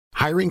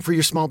Hiring for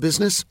your small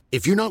business?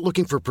 If you're not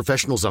looking for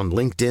professionals on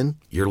LinkedIn,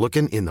 you're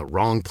looking in the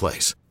wrong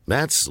place.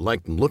 That's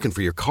like looking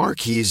for your car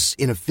keys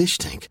in a fish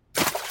tank.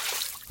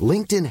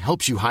 LinkedIn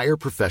helps you hire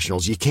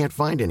professionals you can't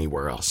find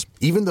anywhere else,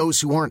 even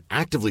those who aren't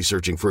actively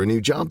searching for a new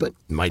job but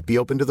might be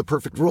open to the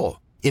perfect role.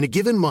 In a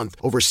given month,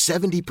 over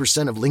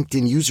 70% of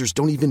LinkedIn users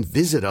don't even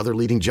visit other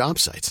leading job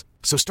sites.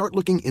 So start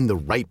looking in the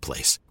right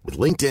place. With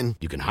LinkedIn,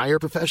 you can hire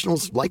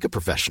professionals like a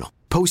professional.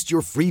 Post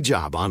your free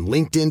job on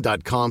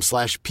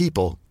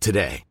linkedin.com/people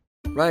today.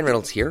 Ryan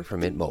Reynolds here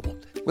from Mint Mobile.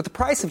 With the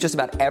price of just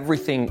about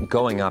everything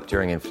going up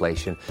during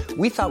inflation,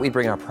 we thought we'd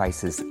bring our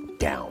prices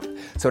down.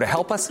 So to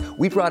help us,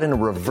 we brought in a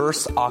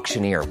reverse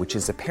auctioneer, which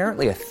is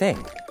apparently a thing.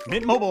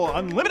 Mint Mobile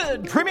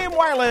Unlimited Premium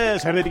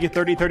Wireless. How to get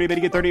 30, 30, bit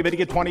to get 30, bit to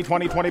get 20,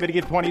 20, 20, bit to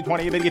get 20,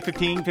 20, bit to get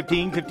 15,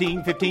 15,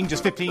 15, 15,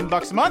 just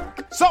 $15 a month?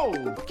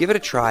 Sold! Give it a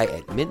try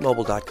at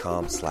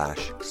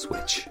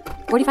mintmobile.com/switch.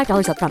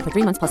 $45 up front for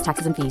 3 months plus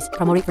taxes and fees.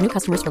 Promo rate for new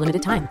customers for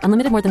limited time.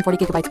 Unlimited more than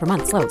 40 gigabytes per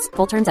month. Slows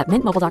full terms at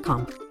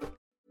mintmobile.com.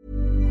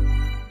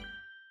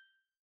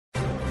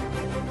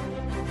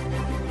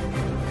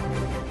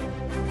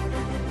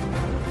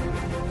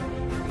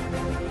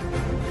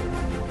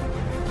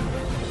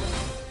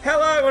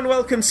 Hello and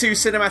welcome to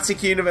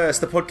Cinematic Universe,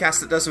 the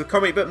podcast that does with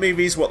comic book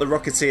movies what the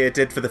Rocketeer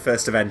did for the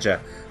first Avenger.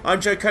 I'm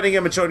Joe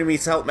Cunningham, and joining me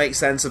to help make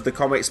sense of the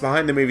comics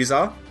behind the movies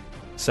are...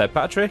 Seb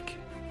Patrick.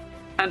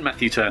 And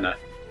Matthew Turner.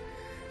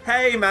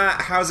 Hey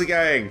Matt, how's it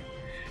going?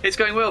 It's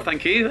going well,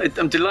 thank you.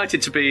 I'm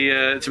delighted to be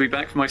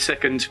back for my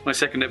second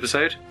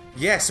episode.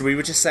 Yes, we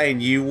were just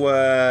saying you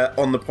were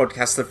on the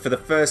podcast for the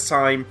first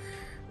time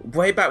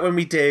way back when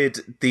we did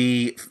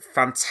the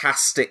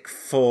Fantastic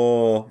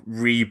Four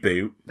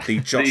reboot, the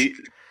Josh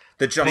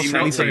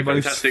the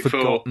most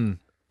forgotten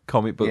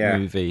comic book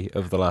movie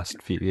of the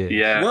last few years.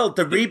 Yeah. Well,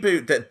 the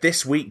reboot that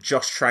this week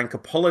Josh Trank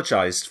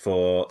apologised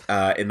for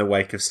in the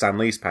wake of Stan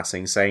Lee's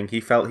passing, saying he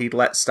felt he'd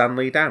let Stan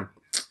Lee down.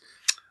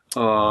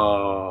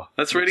 Oh,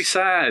 that's really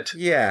sad.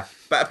 Yeah,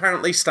 but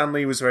apparently Stan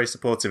Lee was very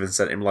supportive and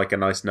sent him like a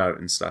nice note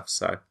and stuff.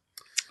 So,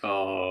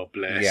 oh,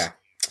 bless. Yeah.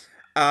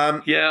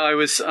 I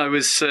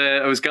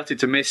was gutted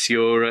to miss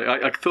your.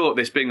 I thought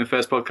this being the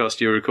first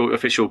podcast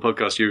official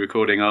podcast you're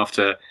recording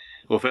after,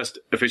 or first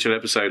official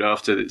episode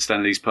after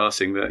Stan Lee's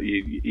passing, that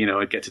you know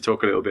I'd get to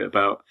talk a little bit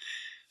about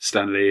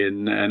Stan Lee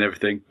and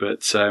everything.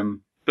 But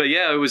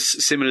yeah, I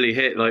was similarly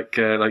hit like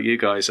you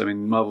guys. I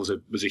mean, Marvel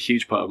was a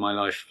huge part of my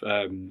life,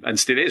 and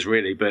still is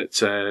really.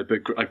 But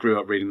I grew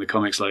up reading the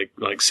comics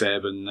like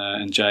Seb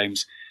and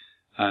James,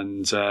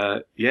 and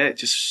it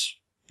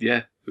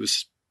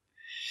was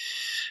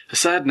a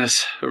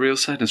sadness, a real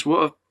sadness.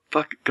 What a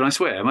fuck! Can I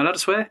swear? Am I allowed to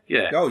swear?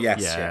 Yeah. Oh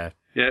yes.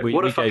 Yeah.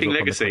 What a fucking gave up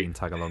legacy! On the Queen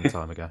tag a long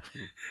time ago.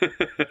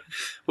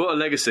 What a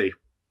legacy!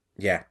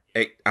 Yeah,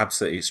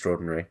 absolutely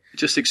extraordinary.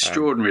 Just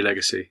extraordinary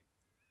legacy.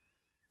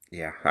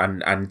 Yeah,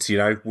 and you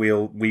know we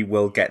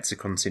will get to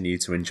continue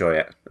to enjoy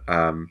it.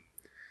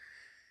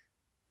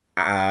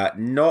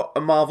 Not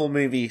a Marvel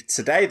movie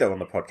today though on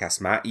the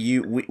podcast, Matt.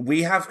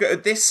 We have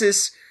got this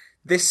is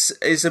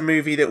a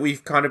movie that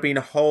we've kind of been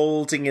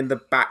holding in the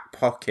back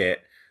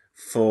pocket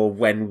for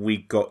when we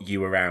got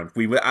you around.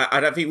 I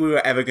don't think we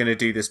were ever going to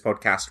do this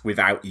podcast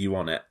without you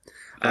on it.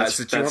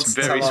 So do you want to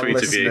tell our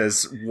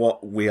listeners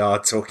what we are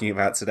talking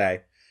about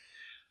today?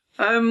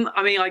 I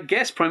mean, I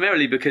guess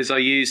primarily because I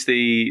used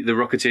the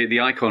Rocketeer, the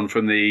icon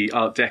from the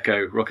Art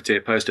Deco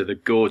Rocketeer poster, the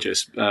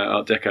gorgeous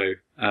Art Deco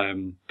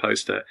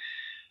poster,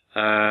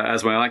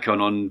 as my icon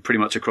on pretty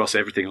much across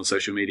everything on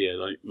social media,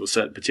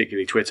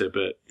 particularly Twitter,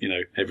 but you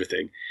know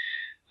everything.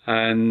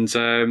 And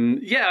I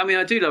mean,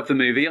 I do love the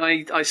movie.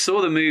 I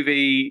saw the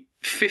movie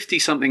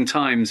 50-something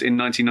times in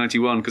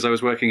 1991 because I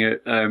was working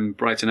at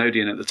Brighton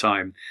Odeon at the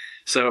time.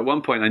 So at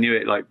one point I knew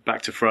it like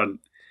back to front.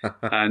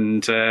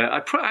 And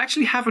I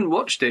actually haven't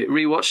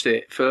rewatched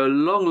it for a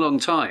long, long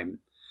time.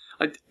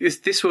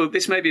 This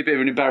may be a bit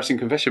of an embarrassing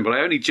confession, but I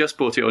only just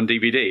bought it on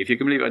DVD. If you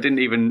can believe it, I didn't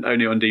even own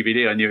it on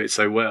DVD. I knew it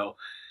so well.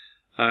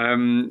 So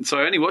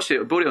I only bought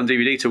it on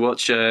DVD to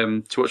watch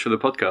for the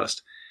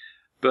podcast.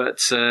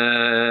 But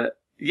I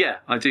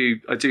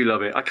do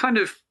love it. I kind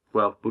of,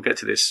 we'll get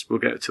to this. We'll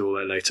get to all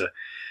that later.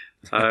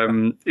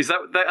 Is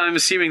that I'm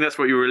assuming that's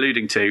what you were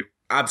alluding to?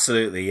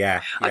 Absolutely,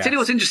 yeah. I tell you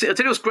what's interesting. I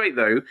tell you what's great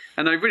though,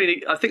 and I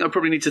think I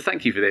probably need to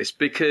thank you for this,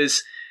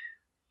 because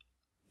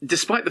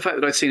despite the fact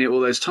that I'd seen it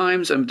all those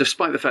times, and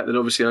despite the fact that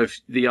obviously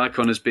the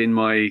icon has been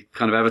my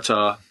kind of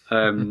avatar,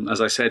 as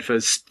I said, for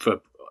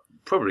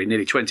probably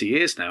nearly 20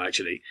 years now,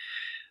 actually.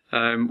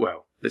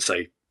 Let's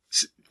say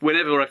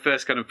whenever I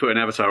first kind of put an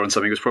avatar on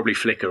something, it was probably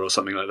Flickr or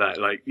something like that,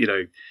 like, you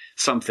know,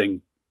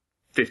 something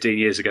 15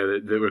 years ago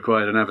that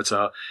required an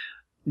avatar.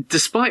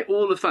 Despite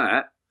all of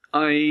that,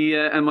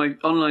 and my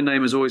online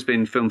name has always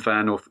been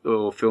FilmFan or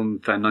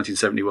FilmFan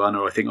 1971,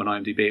 or I think on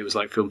IMDb it was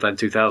like FilmFan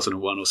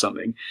 2001 or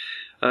something.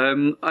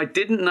 I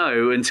didn't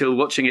know until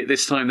watching it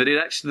this time that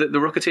the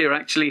Rocketeer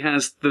actually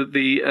has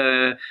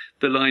the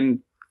line,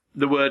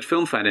 the word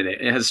FilmFan in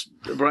it. It has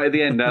right at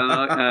the end.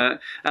 Alan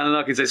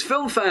Arkin says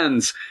 "Film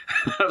fans."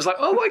 I was like,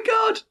 "Oh my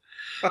god!"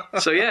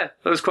 So yeah,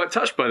 I was quite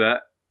touched by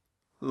that.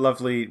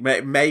 lovely.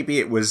 Maybe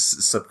it was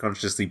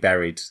subconsciously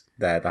buried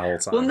there the whole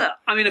time. Well, no,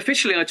 I mean,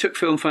 officially, I took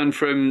Film Fun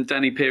from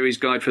Danny Peary's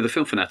Guide for the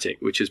Film Fanatic,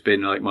 which has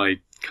been like my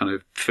kind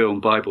of film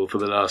bible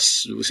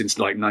since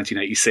like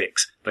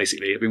 1986.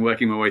 Basically, I've been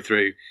working my way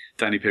through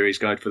Danny Peary's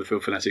Guide for the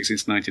Film Fanatic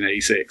since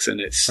 1986,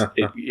 and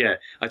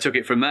I took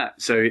it from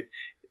that. So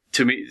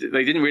to me,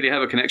 they didn't really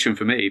have a connection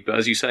for me, but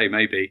as you say,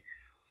 maybe.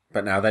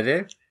 But now they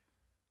do.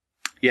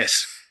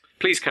 Yes,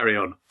 please carry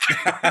on.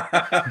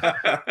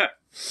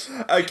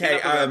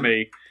 Okay,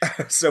 me.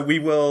 So we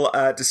will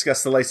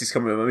discuss the latest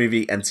comic book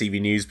movie and TV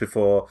news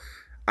before,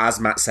 as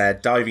Matt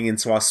said, diving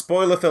into our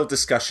spoiler-filled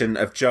discussion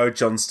of Joe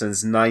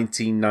Johnston's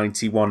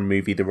 1991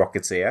 movie The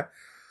Rocketeer.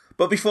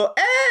 But before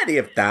any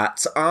of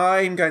that,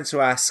 I'm going to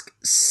ask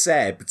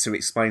Seb to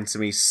explain to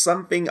me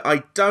something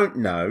I don't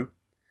know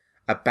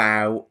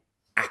about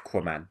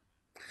Aquaman.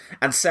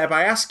 And Seb,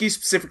 I ask you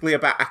specifically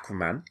about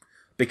Aquaman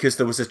because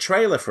there was a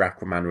trailer for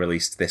Aquaman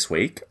released this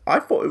week. I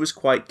thought it was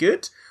quite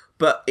good,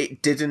 but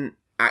it didn't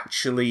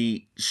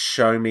actually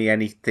show me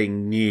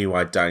anything new,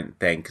 I don't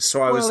think.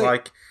 So I was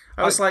like,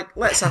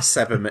 let's ask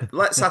Seb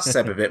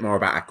a bit more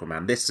about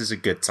Aquaman. This is a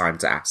good time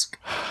to ask.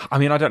 I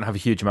mean, I don't have a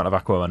huge amount of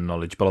Aquaman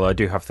knowledge, but I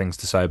do have things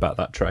to say about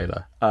that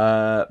trailer.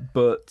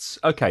 But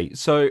okay,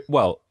 so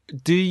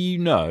do you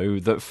know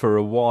that for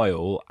a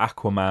while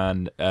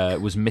Aquaman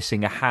was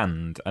missing a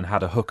hand and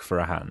had a hook for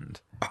a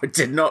hand? I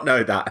did not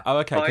know that. Oh,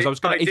 okay. Because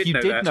if you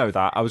did know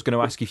that, I was going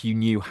to ask if you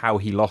knew how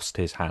he lost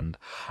his hand.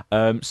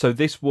 So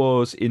this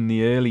was in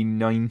the early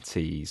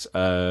 90s,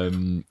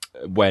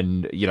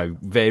 when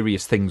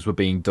various things were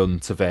being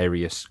done to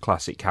various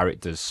classic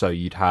characters. So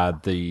you'd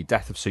had the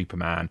death of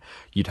Superman,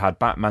 you'd had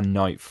Batman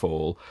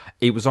Nightfall.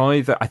 It was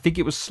I think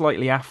it was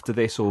slightly after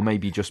this, or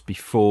maybe just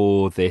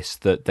before this,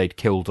 that they'd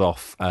killed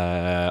off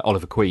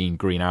Oliver Queen,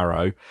 Green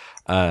Arrow.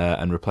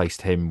 And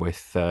replaced him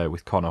with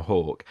Connor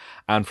Hawke.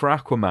 And for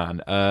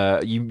Aquaman,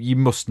 you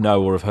must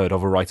know or have heard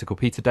of a writer called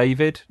Peter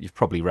David. You've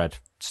probably read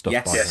stuff by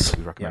him that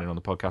we've recommended on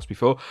the podcast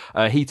before.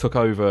 He took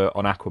over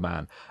on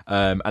Aquaman,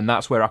 and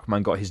that's where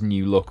Aquaman got his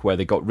new look, where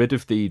they got rid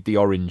of the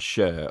orange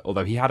shirt,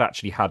 although he had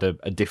actually had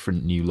a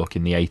different new look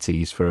in the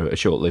 80s for a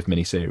short-lived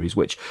miniseries,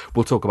 which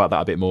we'll talk about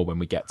that a bit more when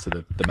we get to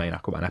the main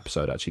Aquaman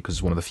episode, actually, because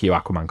it's one of the few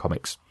Aquaman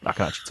comics I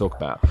can actually talk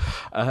about.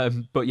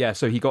 But yeah,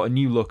 so he got a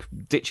new look,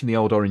 ditching the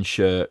old orange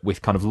shirt,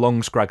 with kind of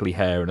long scraggly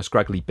hair and a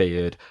scraggly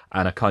beard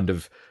and a kind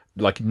of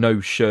like no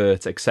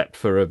shirt except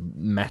for a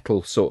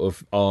metal sort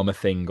of armor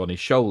thing on his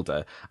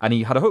shoulder, and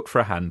he had a hook for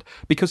a hand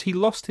because he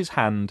lost his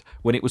hand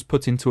when it was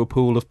put into a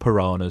pool of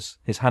piranhas.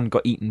 His hand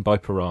got eaten by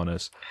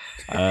piranhas.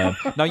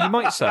 Now you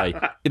might say,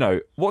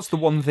 what's the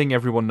one thing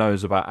everyone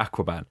knows about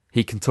Aquaman?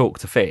 He can talk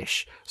to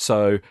fish.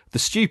 So the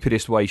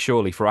stupidest way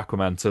surely for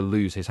Aquaman to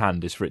lose his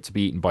hand is for it to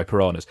be eaten by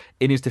piranhas.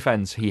 In his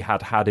defense, he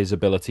had his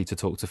ability to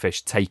talk to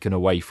fish taken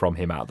away from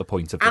him at the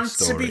point of the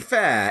story. And to be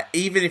fair,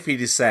 even if he'd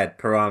have said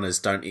piranhas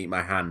don't eat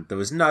my hand, there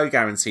was no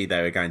guarantee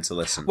they were going to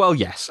listen. Well,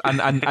 yes, and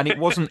it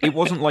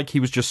wasn't like he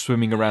was just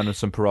swimming around and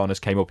some piranhas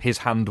came up. His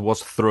hand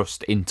was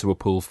thrust into a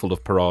pool full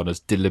of piranhas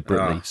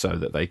deliberately so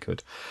that they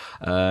could.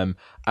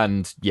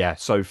 And yeah,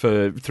 so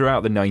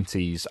throughout the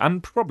 90s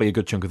and probably a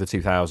good chunk of the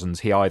 2000s,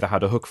 he either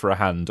had a hook for a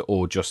hand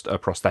or just a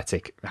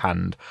prosthetic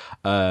hand.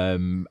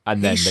 And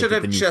then they did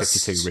the New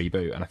 52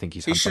 reboot, and I think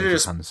he's had both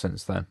his hands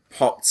since then.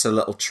 Popped a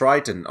little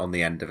trident on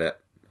the end of it.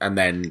 And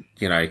then,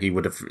 he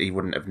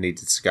wouldn't have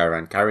needed to go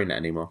around carrying it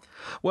anymore.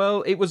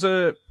 Well,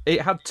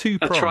 it had two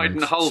prongs,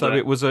 trident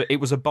holder. So it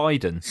was a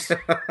Biden.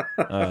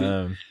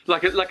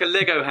 like a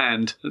Lego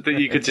hand that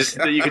you could just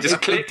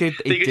click.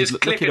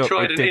 Click a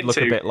trident into. It did look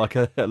a bit like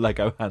a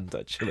Lego hand,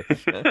 actually.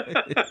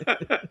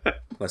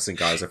 Listen,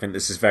 guys, I think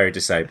this is very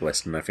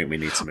disablest, and I think we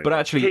need to move. But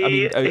actually,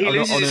 he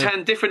loses his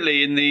hand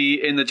differently in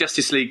the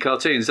Justice League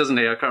cartoons, doesn't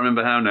he? I can't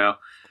remember how now.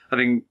 I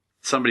think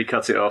somebody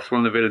cuts it off.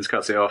 One of the villains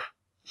cuts it off.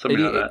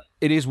 Something like that.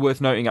 It is worth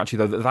noting,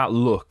 actually, though, that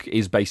look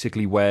is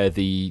basically where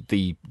the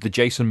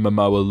Jason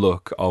Momoa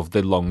look of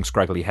the long,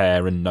 scraggly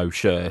hair and no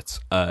shirt.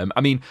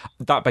 I mean,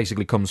 that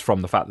basically comes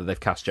from the fact that they've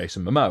cast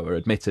Jason Momoa,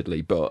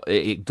 admittedly, but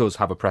it does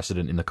have a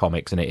precedent in the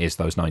comics, and it is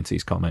those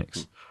 90s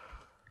comics.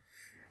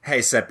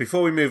 Hey, Seb,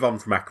 before we move on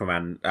from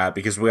Aquaman,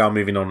 because we are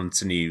moving on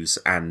to news,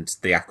 and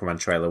the Aquaman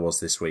trailer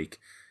was this week,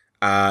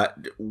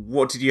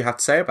 what did you have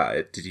to say about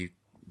it?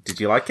 Did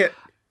you like it?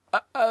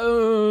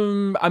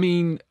 I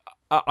mean,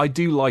 I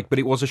do like, but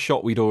it was a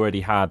shot we'd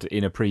already had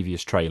in a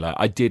previous trailer.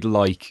 I did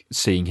like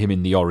seeing him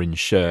in the orange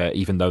shirt,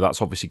 even though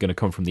that's obviously going to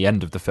come from the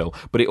end of the film.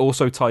 But it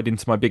also tied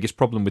into my biggest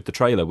problem with the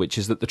trailer, which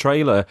is that the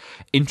trailer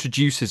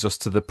introduces us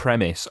to the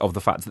premise of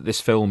the fact that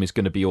this film is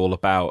going to be all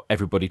about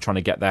everybody trying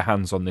to get their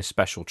hands on this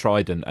special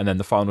trident, and then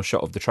the final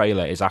shot of the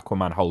trailer is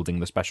Aquaman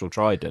holding the special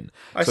trident.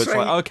 So it's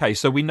like, okay,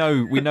 so we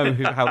know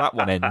how that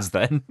one ends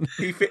then.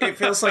 It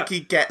feels like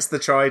he gets the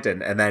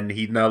trident, and then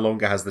he no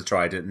longer has the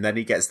trident, and then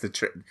he gets the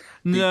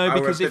No,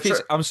 because if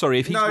he's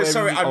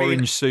wearing the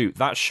orange suit,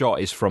 that shot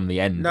is from the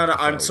end. No,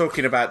 I'm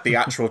talking about the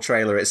actual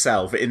trailer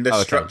itself. In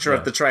the structure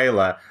of the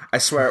trailer, I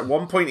swear at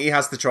one point he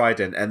has the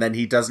trident and then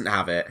he doesn't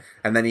have it,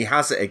 and then he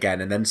has it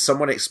again, and then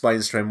someone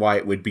explains to him why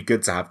it would be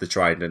good to have the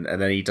trident,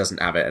 and then he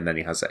doesn't have it, and then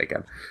he has it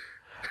again.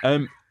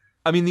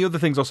 I mean, the other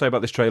things I'll say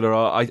about this trailer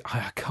are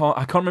I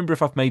can't remember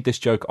if I've made this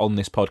joke on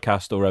this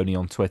podcast or only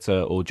on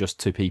Twitter or just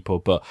to people,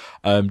 but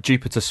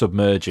Jupiter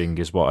submerging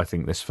is what I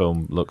think this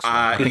film looks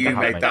like. You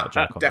made that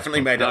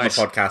definitely made it on the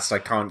podcast. I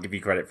can't give you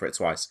credit for it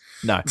twice.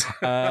 No,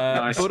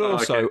 but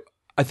also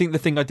I think the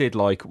thing I did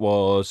like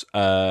was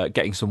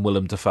getting some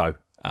Willem Dafoe.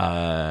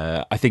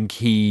 I think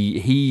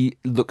he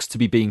looks to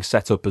be being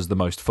set up as the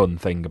most fun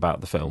thing about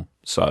the film,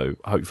 so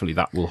hopefully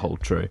that will hold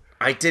true.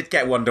 I did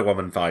get Wonder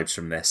Woman vibes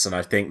from this, and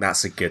I think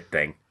that's a good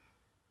thing.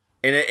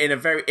 In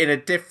a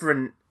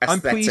different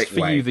aesthetic way. I'm pleased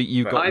for you that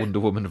you got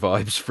Wonder Woman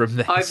vibes from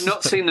this. I've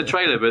not seen the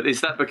trailer, but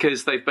is that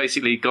because they've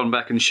basically gone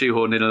back and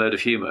shoehorned in a load of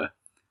humour?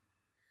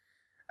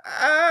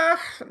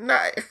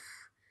 No,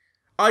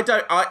 I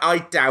don't. I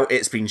doubt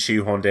it's been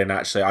shoehorned in.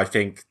 Actually, I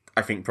think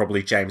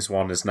probably James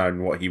Wan has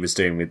known what he was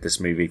doing with this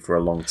movie for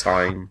a long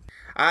time.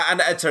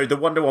 And sorry, the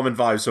Wonder Woman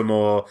vibes were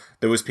more,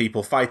 there was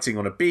people fighting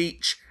on a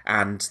beach,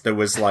 and there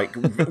was like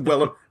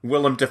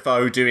Willem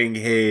Dafoe doing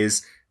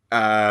his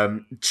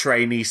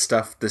trainee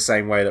stuff the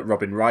same way that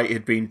Robin Wright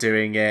had been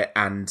doing it,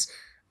 and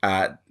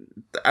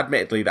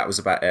admittedly that was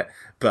about it.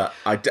 But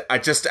I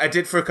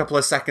did for a couple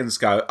of seconds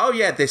go, oh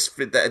yeah, this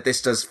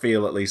does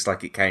feel at least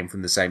like it came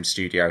from the same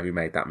studio who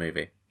made that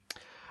movie.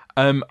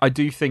 I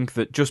do think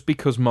that just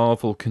because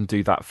Marvel can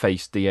do that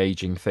face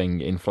de-aging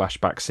thing in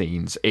flashback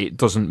scenes, it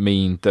doesn't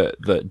mean that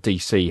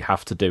DC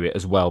have to do it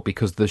as well,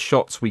 because the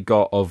shots we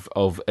got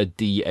of a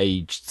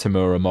de-aged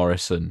Tamura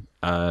Morrison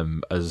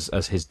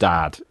as his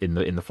dad in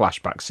the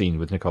flashback scene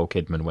with Nicole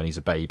Kidman when he's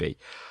a baby,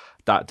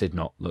 that did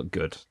not look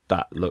good.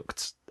 That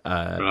looked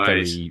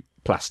very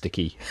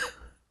plasticky.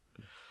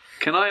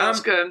 Can I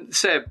ask,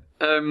 Seb,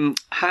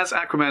 has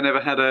Aquaman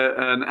ever had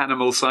an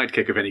animal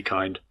sidekick of any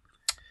kind?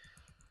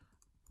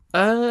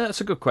 That's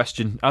a good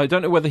question. I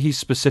don't know whether he's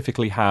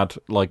specifically had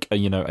like a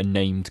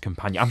named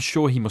companion. I'm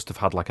sure he must have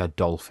had like a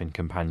dolphin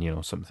companion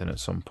or something at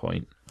some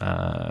point.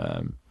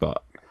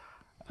 But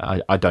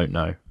I don't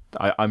know.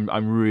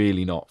 I'm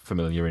really not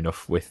familiar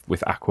enough with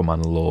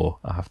Aquaman lore,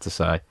 I have to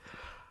say.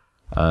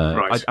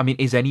 Right. I mean,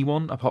 is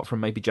anyone apart from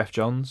maybe Jeff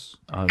Johns?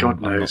 God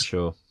knows. I'm not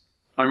sure.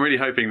 I'm really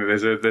hoping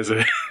that there's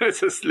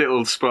a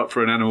little spot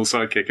for an animal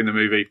sidekick in the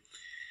movie.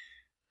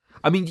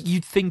 I mean,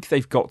 you'd think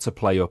they've got to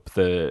play up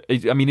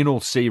in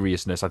all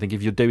seriousness, I think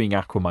if you're doing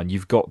Aquaman,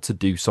 you've got to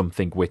do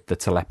something with the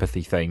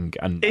telepathy thing.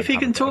 And if he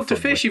can talk to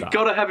fish, you've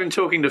got to have him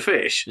talking to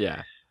fish.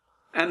 Yeah.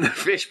 And the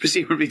fish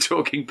presumably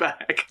talking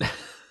back.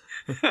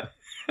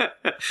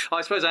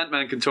 I suppose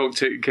Ant-Man can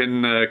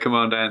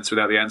command ants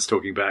without the ants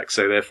talking back,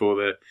 so therefore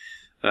the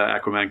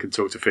Aquaman can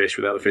talk to fish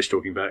without the fish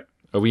talking back.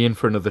 Are we in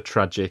for another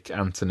tragic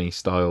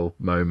Anthony-style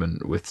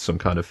moment with some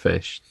kind of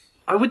fish?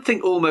 I would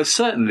think almost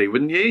certainly,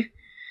 wouldn't you?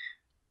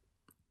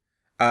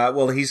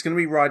 Well, he's going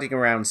to be riding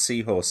around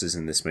seahorses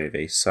in this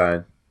movie,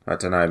 so I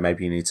don't know.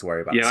 Maybe you need to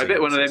worry about. Yeah, I bet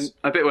one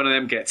of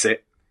them gets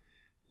it.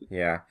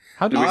 Yeah.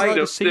 How do you ride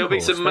a seahorse? There'll be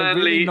some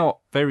manly. They're really not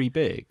very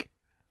big.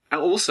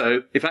 And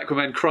also, if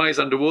Aquaman cries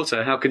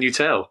underwater, how can you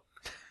tell?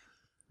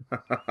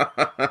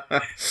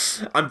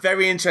 I'm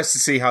very interested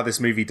to see how this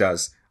movie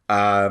does.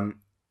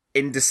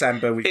 In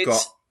December, we've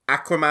got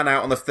Aquaman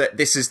out on the.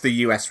 This is the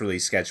US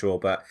release schedule,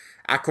 but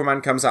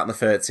Aquaman comes out on the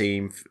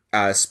 13th.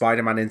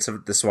 Spider-Man Into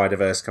the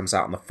Spider-Verse comes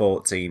out on the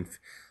 14th.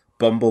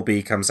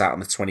 Bumblebee comes out on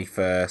the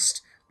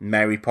 21st.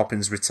 Mary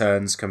Poppins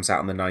Returns comes out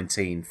on the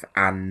 19th.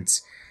 And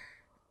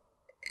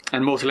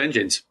Mortal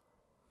Engines.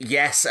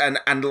 Yes,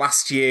 and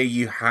last year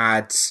you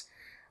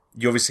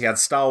obviously had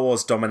Star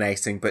Wars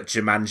dominating, but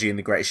Jumanji and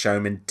The Greatest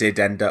Showman did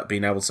end up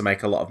being able to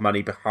make a lot of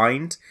money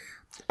behind.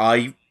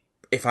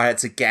 If I had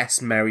to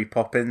guess, Mary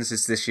Poppins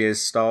is this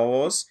year's Star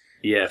Wars.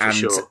 Yeah, for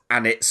sure.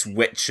 And it's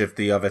which of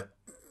the other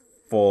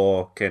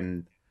four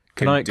can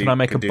I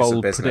make a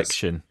bold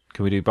prediction?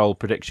 Can we do bold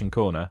prediction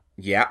corner?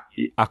 Yeah.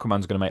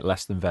 Aquaman's going to make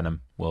less than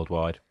Venom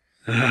worldwide.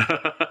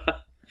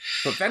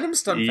 But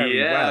Venom's done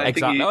very well.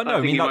 Exactly. I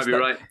mean, might be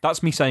right.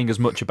 That's me saying as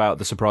much about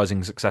the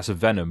surprising success of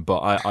Venom, but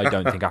I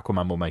don't think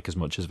Aquaman will make as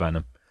much as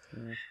Venom.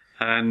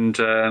 And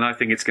I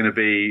think it's going to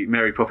be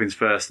Mary Poppins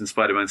first and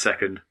Spider-Man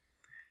second.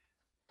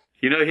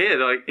 You know,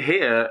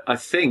 here, I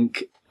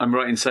think I'm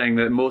right in saying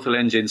that Mortal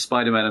Engines,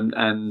 Spider-Man,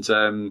 and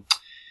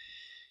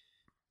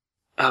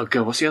oh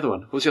god, what's the other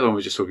one? What's the other one we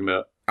were just talking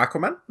about?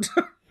 Aquaman?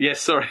 Yes,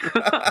 sorry.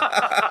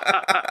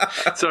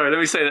 Sorry, let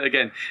me say that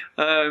again.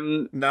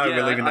 We're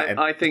leaving that in.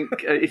 I think,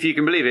 if you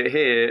can believe it,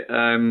 here,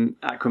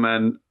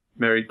 Aquaman,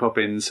 Mary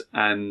Poppins,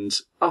 and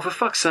for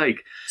fuck's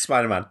sake,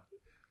 Spider-Man.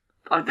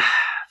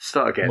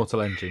 Start again.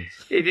 Mortal Engines.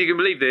 If you can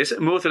believe this,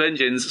 Mortal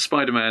Engines,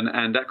 Spider-Man,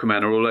 and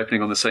Aquaman are all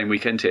opening on the same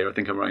weekend here. I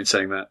think I'm right in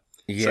saying that.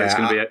 Yeah. So it's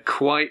going to be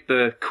quite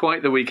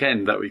the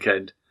weekend that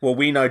weekend. Well,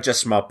 we know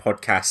just from our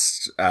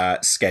podcast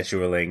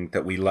scheduling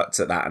that we looked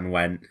at that and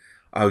went,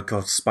 oh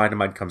god,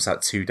 Spider-Man comes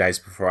out 2 days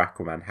before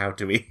Aquaman. How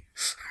do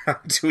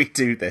we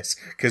do this?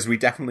 Because we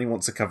definitely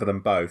want to cover them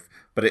both,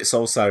 but it's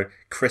also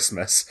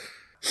Christmas.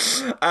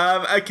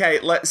 Okay,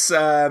 let's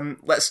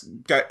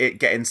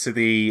get into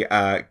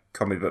the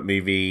comic book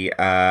movie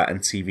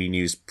and TV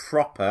news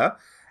proper,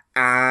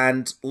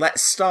 and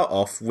let's start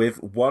off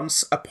with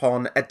Once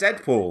Upon a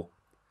Deadpool,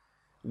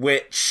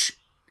 which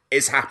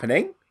is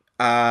happening.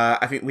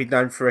 I think we'd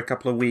known for a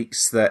couple of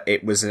weeks that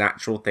it was an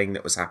actual thing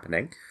that was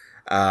happening,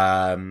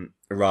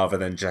 rather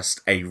than just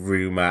a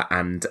rumour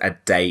and a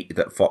date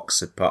that Fox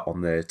had put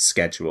on the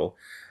schedule.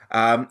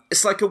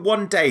 It's like a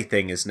 1 day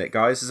thing, isn't it,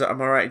 guys?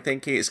 Am I right in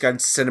thinking it's going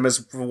to cinemas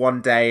for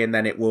 1 day and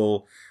then it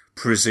will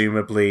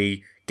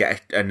presumably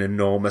get an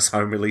enormous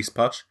home release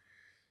push?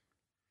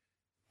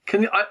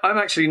 I'm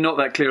actually not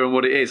that clear on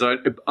what it is,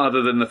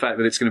 other than the fact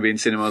that it's going to be in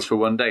cinemas for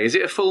 1 day. Is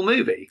it a full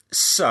movie?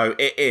 So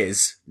it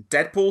is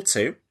Deadpool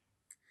 2.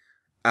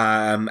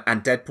 And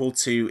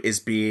Deadpool 2 is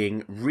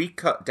being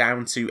recut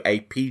down to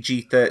a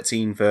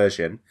PG-13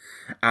 version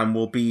and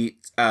will be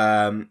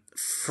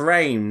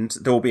framed.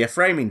 There will be a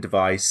framing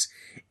device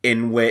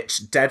in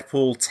which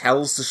Deadpool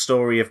tells the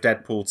story of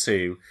Deadpool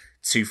 2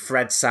 to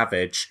Fred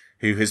Savage,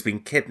 who has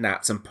been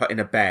kidnapped and put in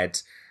a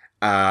bed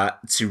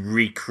to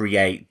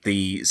recreate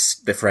the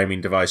framing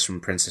device from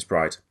Princess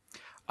Bride.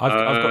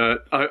 I'm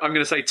going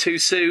to say too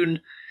soon.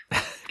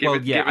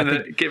 Given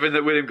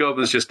that William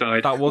Goldman's just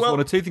died. That was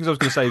one of two things I was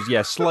going to say.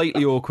 Is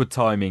slightly awkward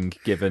timing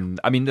given.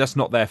 I mean, that's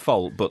not their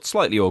fault, but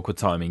slightly awkward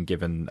timing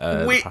given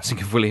the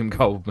passing of William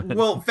Goldman.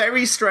 Well,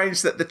 very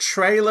strange that the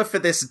trailer for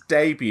this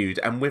debuted,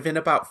 and within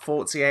about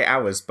 48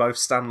 hours, both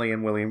Stanley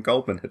and William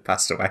Goldman had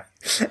passed away.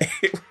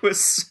 It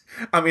was.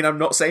 I mean, I'm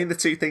not saying the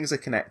two things are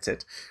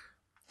connected.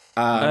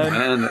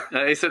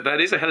 That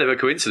is a hell of a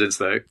coincidence,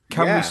 though.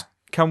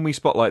 Can we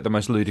spotlight the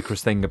most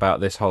ludicrous thing about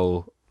this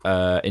whole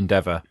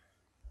endeavour?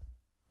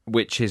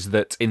 Which is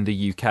that in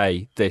the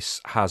UK,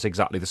 this has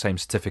exactly the same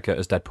certificate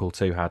as Deadpool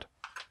 2 had.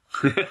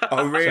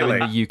 Oh, really?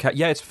 So in the UK,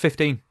 yeah, it's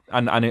 15,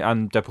 and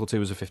Deadpool 2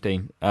 was a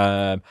 15.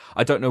 I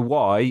don't know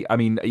why. I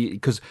mean,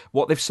 because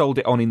what they've sold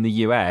it on in the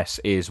US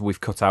is we've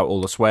cut out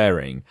all the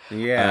swearing.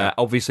 Yeah.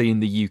 Obviously,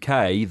 in the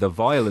UK, the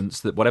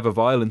violence, whatever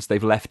violence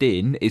they've left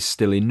in, is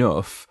still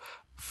enough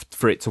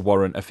for it to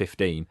warrant a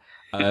 15.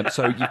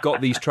 So you've got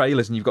these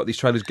trailers, and you've got these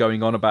trailers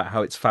going on about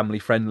how it's family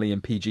friendly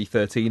and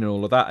PG-13 and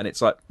all of that, and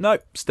it's like, no,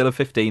 still a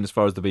 15 as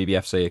far as the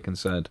BBFC are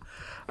concerned.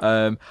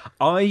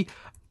 I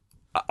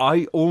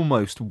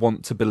almost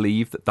want to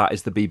believe that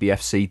is the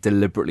BBFC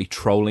deliberately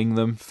trolling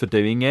them for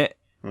doing it.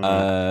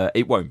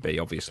 It won't be,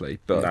 obviously,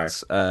 but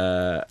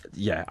no.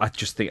 I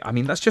just think, I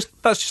mean, that's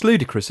just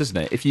ludicrous, isn't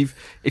it? If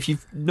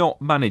you've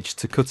not managed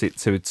to cut it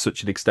to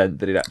such an extent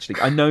that it actually,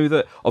 I know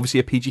that obviously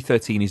a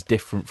PG-13 is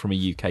different from a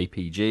UK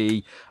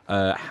PG.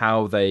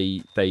 How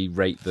they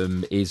rate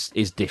them is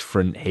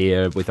different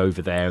here with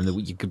over there,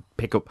 and you could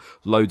pick up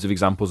loads of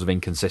examples of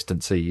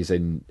inconsistencies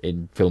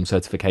in film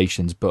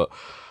certifications. But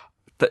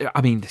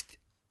I mean,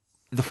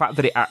 the fact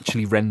that it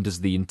actually renders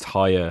the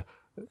entire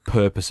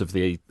purpose of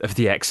the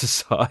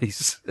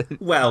exercise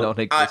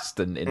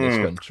non-existent in this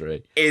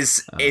country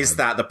is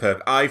that the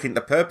purpose? I think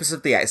the purpose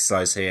of the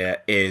exercise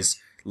here is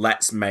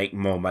let's make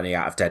more money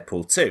out of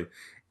Deadpool 2.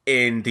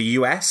 In the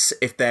US,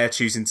 if they're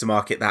choosing to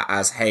market that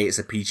as, hey, it's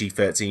a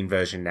PG-13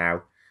 version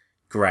now,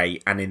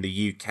 great. And in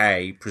the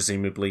UK,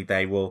 presumably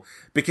they will,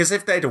 because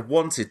if they'd have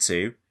wanted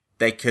to,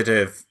 they could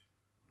have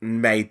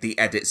made the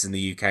edits in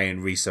the UK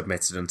and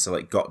resubmitted until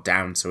it got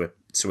down to a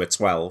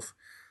 12.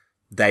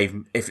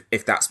 If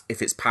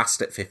it's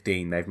passed at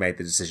 15, they've made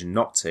the decision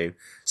not to.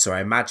 So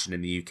I imagine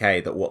in the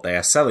UK that what they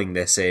are selling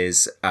this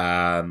is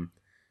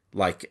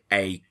like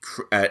a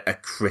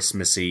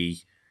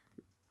Christmassy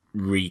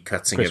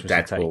recutting of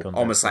Deadpool,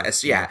 almost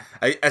Deadpool.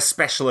 Like a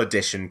special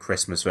edition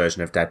Christmas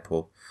version of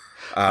Deadpool.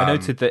 I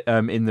noted that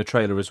in the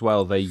trailer as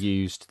well, they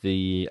used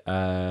the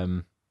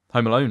Home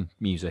Alone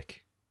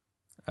music.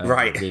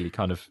 Right. Really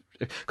kind of...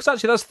 Because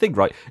actually, that's the thing,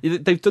 right?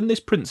 They've done this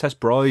Princess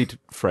Bride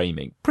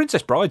framing.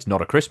 Princess Bride's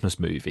not a Christmas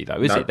movie,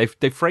 though, is it?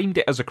 They've framed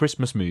it as a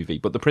Christmas movie,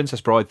 but the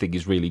Princess Bride thing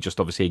is really just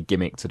obviously a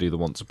gimmick to do the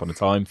Once Upon a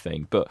Time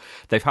thing. But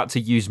they've had to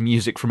use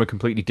music from a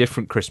completely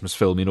different Christmas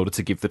film in order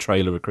to give the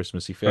trailer a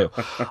Christmassy feel.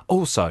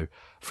 Also,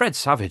 Fred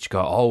Savage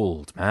got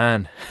old,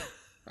 man.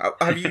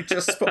 Have you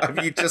just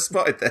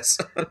spotted this?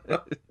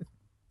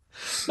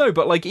 No,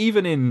 but like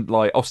even in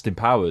like Austin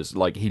Powers,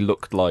 like he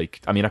looked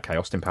like, I mean, okay,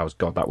 Austin Powers,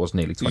 God, that was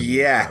nearly 20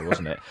 years ago,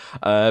 wasn't it?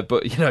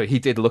 But you know, he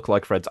did look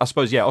like Fred. I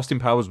suppose, yeah, Austin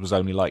Powers was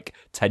only like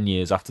 10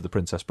 years after The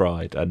Princess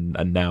Bride,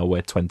 and now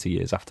we're 20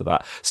 years after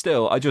that.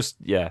 Still, I just,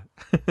 yeah.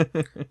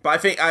 But I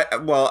think,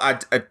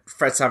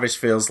 Fred Savage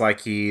feels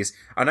like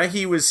I know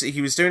he was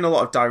doing a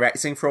lot of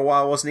directing for a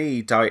while, wasn't he?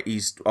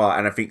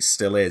 And I think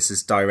still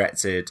has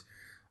directed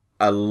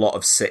a lot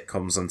of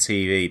sitcoms on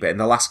TV, but in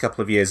the last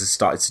couple of years has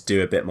started to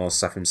do a bit more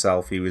stuff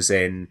himself. He was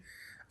in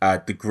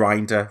The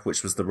Grinder,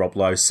 which was the Rob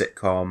Lowe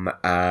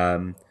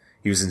sitcom.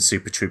 He was in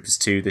Super Troopers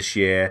 2 this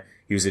year.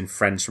 He was in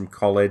Friends from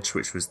College,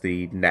 which was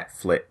the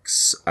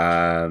Netflix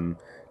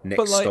Nick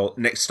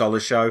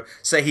Stoller's show.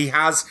 So he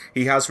has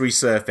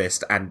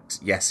resurfaced, and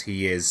yes,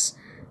 he is.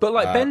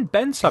 But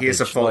Ben Savage, he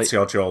is a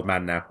 40-odd-year-old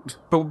man now.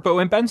 But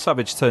when Ben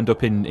Savage turned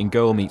up in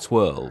Girl Meets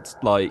World,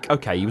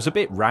 okay, he was a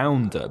bit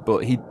rounder,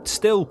 but he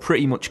still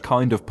pretty much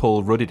kind of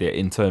Paul Rudded it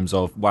in terms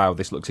of, wow,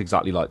 this looks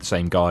exactly like the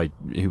same guy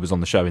who was on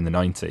the show in the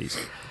 90s.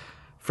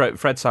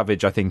 Fred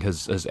Savage, I think,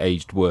 has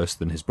aged worse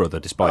than his brother,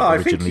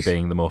 despite originally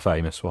being the more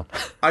famous one.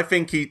 I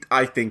think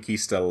he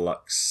still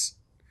looks.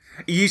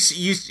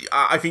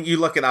 I think you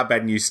look at that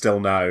Ben, you still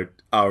know.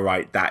 Oh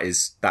right,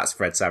 that's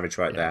Fred Savage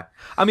right there.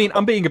 I mean,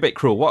 I'm being a bit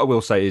cruel. What I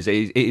will say is,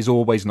 it is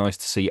always nice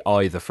to see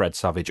either Fred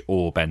Savage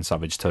or Ben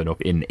Savage turn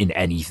up in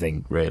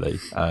anything, really.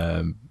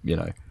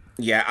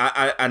 Yeah,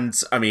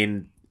 I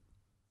mean,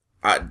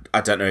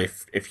 I don't know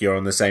if you're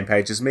on the same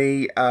page as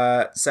me,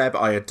 Seb.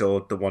 I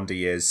adored the Wonder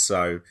Years,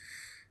 so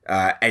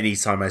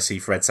anytime I see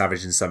Fred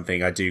Savage in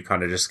something, I do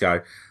kind of just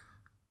go,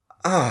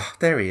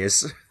 there he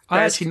is.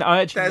 I actually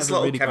never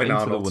really got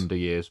into the Wonder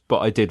Years, but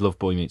I did love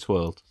Boy Meets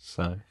World.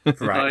 So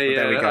right,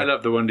 there we go. I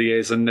love the Wonder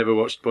Years and never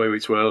watched Boy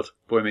Meets World.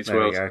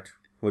 There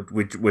we go.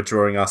 We're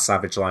drawing our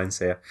Savage lines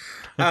here.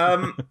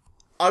 I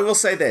will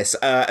say this,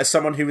 as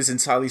someone who was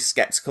entirely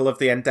sceptical of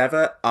the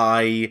endeavour,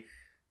 I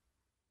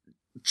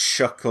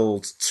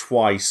chuckled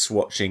twice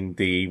watching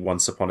the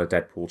Once Upon a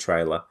Deadpool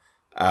trailer.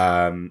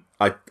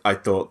 I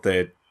thought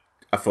the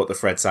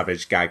Fred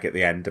Savage gag at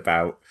the end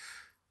about,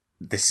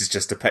 this is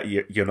just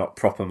you're not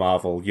proper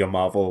Marvel. You're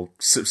Marvel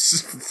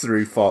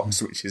through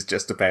Fox, which is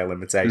just a pale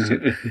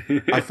imitation.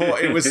 I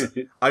thought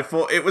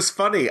it was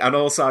funny, and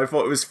also I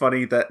thought it was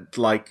funny that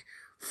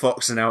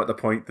Fox are now at the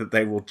point that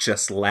they will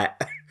just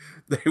let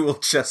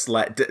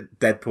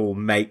Deadpool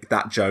make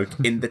that joke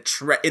in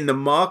the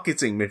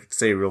marketing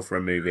material for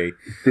a movie,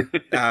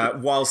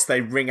 whilst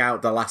they wring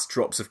out the last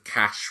drops of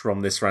cash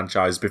from this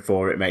franchise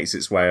before it makes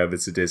its way over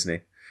to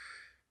Disney.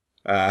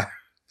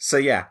 So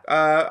yeah,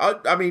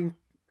 I mean,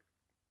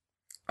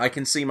 I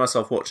can see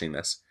myself watching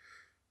this.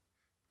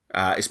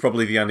 It's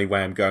probably the only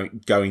way I'm going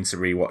to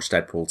rewatch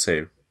Deadpool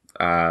 2.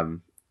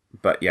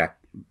 But yeah,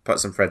 put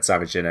some Fred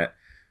Savage in it.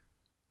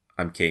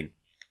 I'm keen.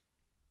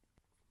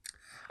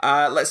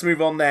 Let's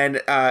move on then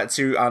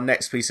to our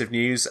next piece of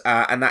news,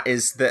 and that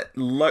is that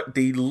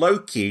the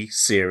Loki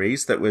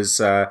series that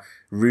was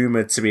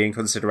rumoured to be in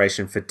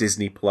consideration for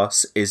Disney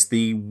Plus is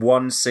the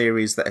one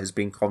series that has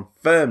been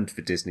confirmed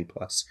for Disney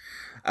Plus.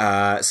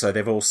 So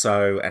they've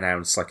also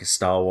announced a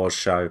Star Wars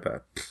show,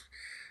 but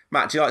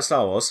Matt, do you like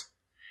Star Wars?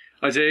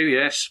 I do,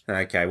 yes.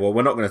 Okay, well,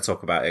 we're not going to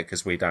talk about it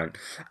because we don't.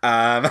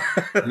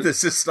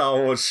 There's a Star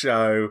Wars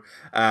show.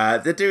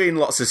 They're doing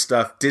lots of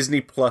stuff.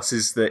 Disney Plus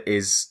is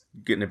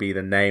going to be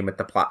the name of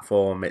the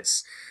platform.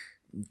 It's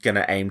going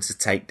to aim to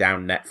take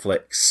down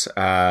Netflix.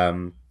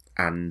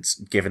 And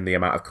given the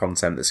amount of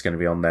content that's going to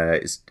be on there,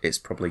 it's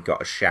probably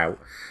got a shout.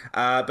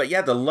 But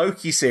yeah, the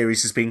Loki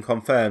series has been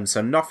confirmed,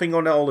 so nothing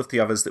on all of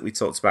the others that we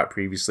talked about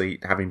previously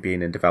having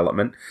been in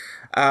development.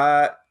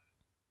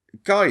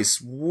 Guys,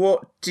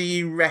 what do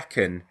you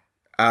reckon?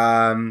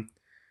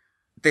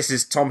 This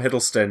is Tom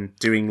Hiddleston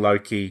doing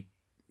Loki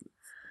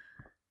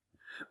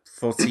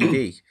for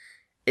TV.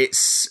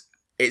 It's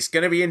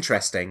going to be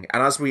interesting,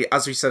 and as we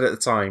said at the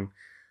time,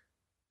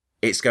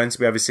 it's going to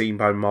be overseen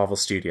by Marvel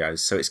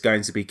Studios, so it's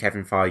going to be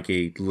Kevin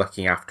Feige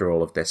looking after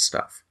all of this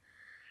stuff.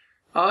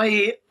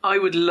 I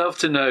would love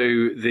to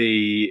know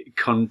the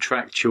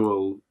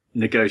contractual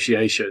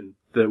negotiation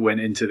that went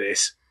into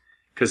this,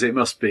 because they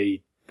must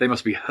be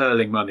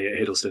hurling money at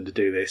Hiddleston to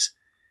do this.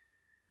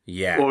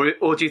 Yeah.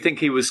 Or do you think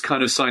he was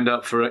kind of signed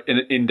up for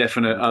an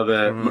indefinite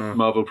other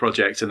Marvel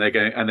project, and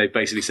they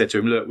basically said to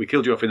him, "Look, we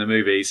killed you off in the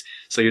movies,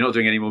 so you're not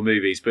doing any more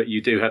movies, but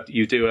you do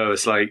owe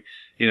us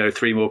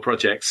 3 more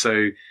projects,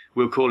 so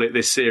we'll call it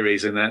this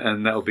series, and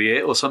that'll be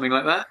it," or something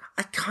like that?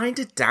 I kind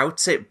of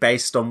doubt it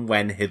based on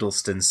when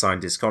Hiddleston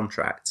signed his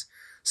contract.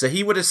 So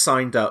he would have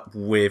signed up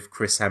with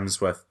Chris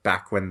Hemsworth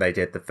back when they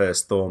did the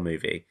first Thor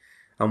movie,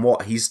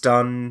 and he's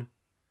done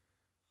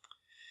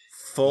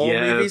 4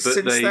 movies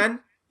since then.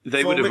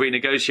 They would have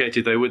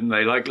renegotiated, though, wouldn't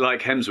they? Like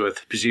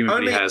Hemsworth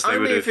presumably has.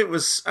 Only if it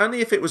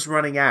was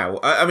running out.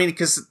 I mean,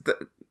 because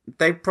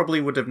they probably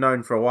would have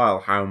known for a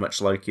while how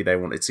much Loki they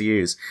wanted to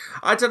use.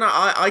 I don't know.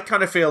 I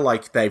kind of feel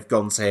like they've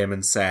gone to him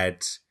and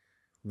said,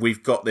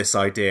 "We've got this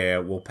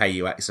idea. We'll pay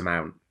you X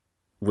amount.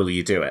 Will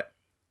you do it?"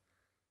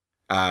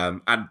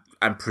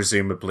 And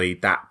presumably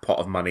that pot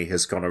of money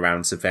has gone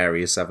around to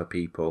various other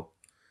people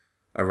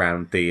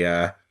around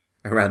the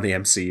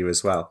MCU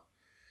as well.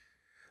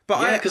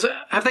 But yeah, because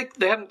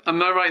they haven't.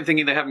 Am I right in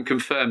thinking they haven't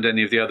confirmed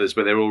any of the others,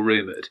 but they're all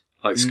rumoured,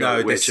 like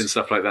Scarlet Witch and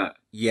stuff like that?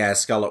 Yeah,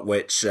 Scarlet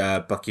Witch,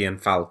 Bucky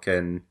and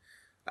Falcon.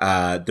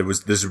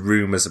 There's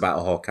rumours about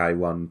a Hawkeye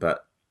one,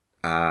 but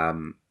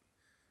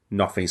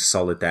nothing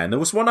solid there. And there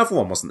was one other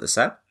one, wasn't there,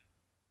 Seb?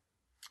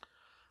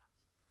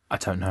 I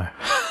don't know.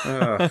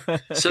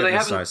 So they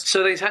haven't.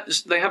 So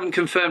they haven't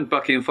confirmed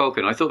Bucky and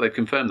Falcon. I thought they'd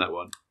confirmed that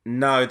one.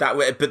 No, but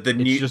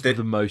it's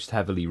the most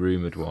heavily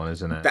rumoured one,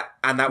 isn't it?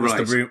 That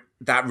was right.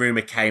 That rumor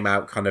came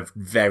out kind of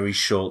very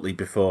shortly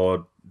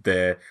before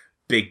the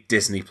big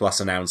Disney Plus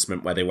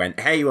announcement where they went,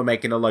 "Hey, we're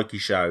making a Loki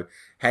show.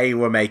 Hey,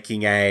 we're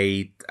making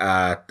a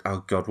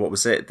oh god, what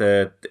was it?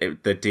 The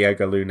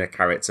Diego Luna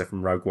character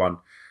from Rogue One.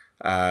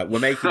 We're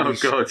making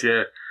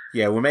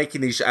we're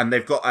making these, and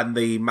they've got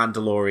the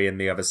Mandalorian,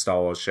 the other Star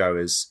Wars show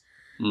is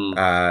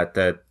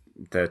the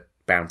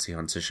bounty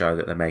hunter show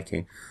that they're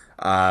making.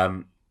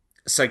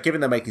 So given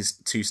they're making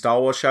 2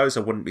 Star Wars shows, I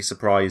wouldn't be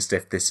surprised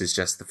if this is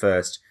just the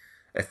first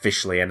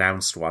officially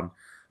announced one.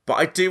 But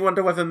I do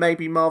wonder whether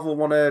maybe Marvel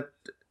want to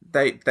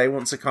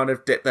kind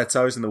of dip their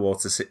toes in the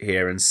water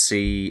here and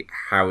see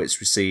how it's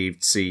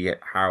received, see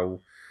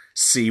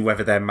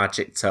whether their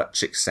magic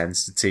touch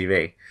extends to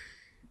TV.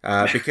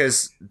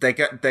 Because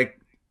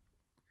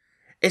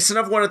it's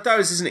another one of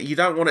those, isn't it? You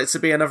don't want it to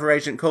be another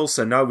Agent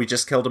Coulson. No, we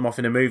just killed him off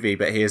in a movie,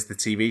 but here's the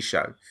TV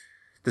show.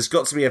 There's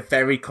got to be a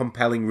very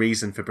compelling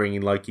reason for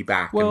bringing Loki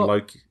back. Well,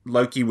 and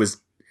Loki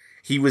was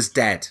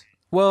dead.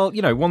 Well,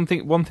 one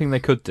thing they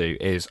could do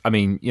is,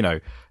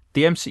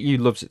 the MCU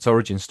loves its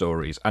origin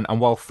stories, and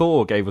while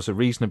Thor gave us a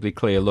reasonably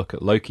clear look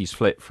at Loki's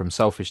flip from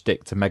selfish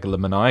dick to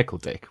megalomaniacal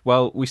dick,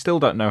 well, we still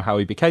don't know how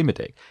he became a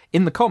dick.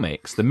 In the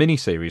comics, the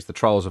miniseries The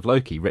Trials of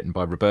Loki, written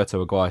by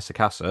Roberto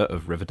Aguirre-Sacasa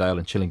of Riverdale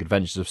and Chilling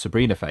Adventures of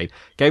Sabrina fame,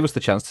 gave us the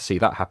chance to see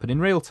that happen in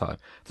real time.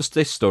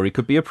 This story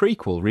could be a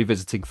prequel,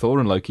 revisiting Thor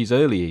and Loki's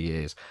earlier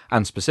years,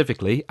 and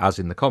specifically, as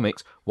in the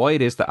comics, why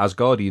it is that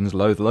Asgardians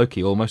loathe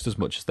Loki almost as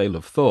much as they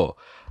love Thor.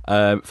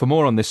 For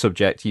more on this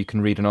subject, you can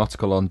read an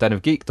article on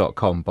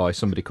denofgeek.com by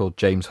somebody called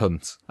James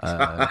Hunt, who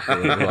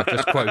I've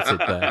just quoted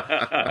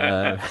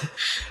there.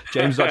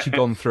 James has actually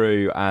gone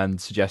through and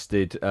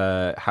suggested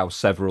how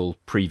several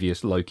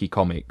previous Loki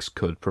comics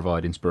could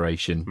provide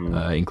inspiration,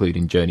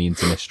 including Journey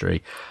into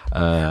Mystery.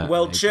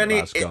 Journey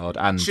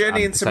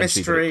into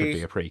Mystery could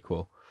be a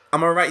prequel.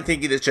 Am I right in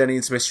thinking that Journey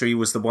into Mystery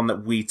was the one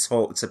that we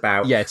talked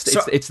about? Yeah,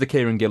 it's the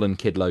Kieran Gillen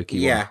Kid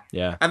Loki one.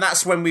 Yeah. And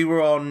that's when we were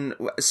on...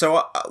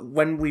 So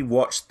when we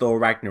watched Thor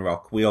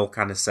Ragnarok, we all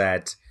kind of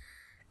said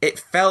it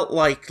felt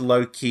like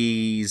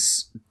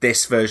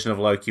this version of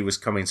Loki was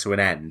coming to an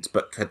end,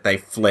 but could they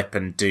flip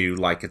and do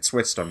like a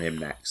twist on him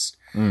next?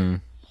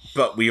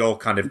 But we all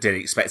kind of did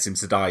expect him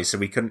to die, so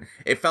we couldn't...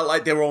 It felt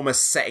like they were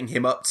almost setting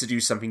him up to do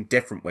something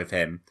different with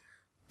him,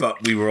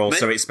 but we were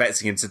also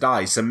expecting him to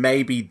die. So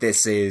maybe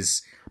this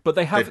is... But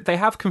they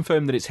have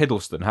confirmed that it's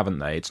Hiddleston, haven't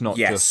they? It's not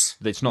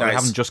just they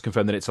haven't just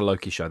confirmed that it's a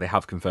Loki show. They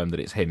have confirmed that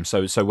it's him.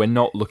 So we're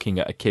not looking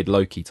at a Kid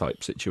Loki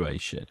type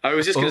situation. I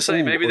was just going to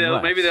say maybe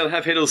they'll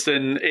have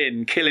Hiddleston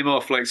in, kill him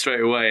off like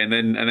straight away, and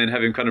then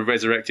have him kind of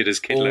resurrected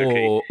as Kid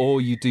Loki. Or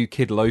you do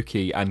Kid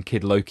Loki, and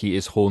Kid Loki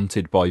is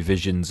haunted by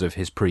visions of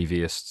his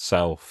previous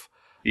self.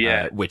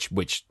 Yeah,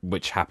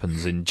 which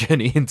happens in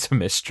Journey into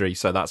Mystery,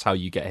 so that's how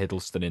you get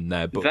Hiddleston in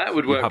there. But that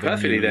would work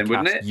perfectly then,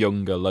 wouldn't it?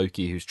 Younger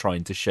Loki who's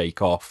trying to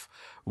shake off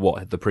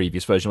what the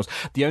previous version was.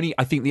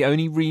 I think the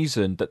only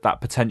reason that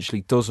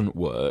potentially doesn't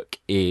work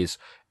is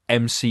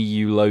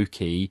MCU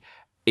Loki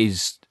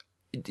is,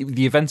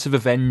 the events of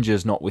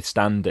Avengers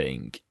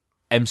notwithstanding,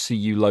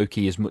 MCU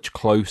Loki is much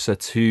closer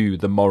to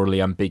the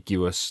morally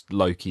ambiguous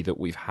Loki that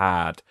we've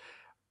had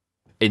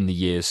in the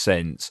years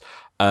since.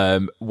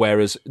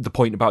 Whereas the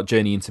point about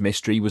Journey into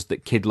Mystery was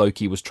that Kid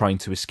Loki was trying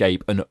to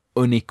escape an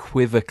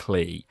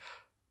unequivocally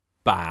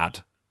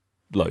bad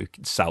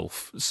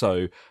self.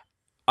 So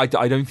I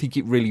don't think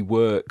it really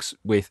works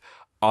with,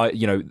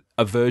 a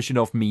version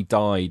of me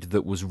died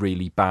that was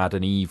really bad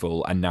and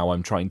evil, and now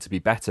I'm trying to be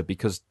better,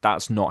 because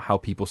that's not how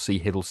people see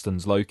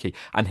Hiddleston's Loki.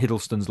 And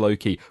Hiddleston's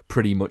Loki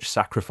pretty much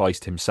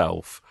sacrificed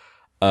himself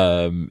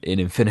in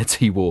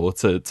Infinity War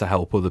to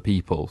help other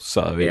people.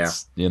 So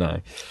it's,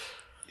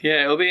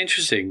 Yeah, it'll be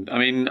interesting. I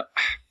mean,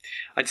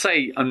 I'd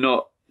say I'm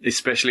not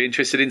especially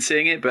interested in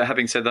seeing it, but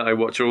having said that, I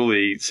watch all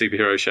the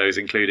superhero shows,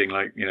 including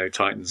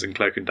Titans and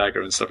Cloak and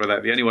Dagger and stuff like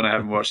that. The only one I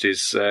haven't watched is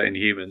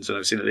Inhumans, and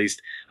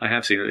I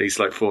have seen at least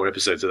like 4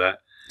 episodes of that.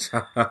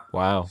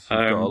 Wow.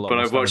 But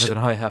I've watched than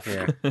I have.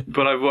 Yeah.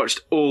 But I've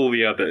watched all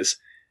the others,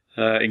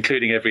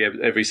 including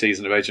every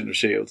season of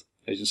Agents of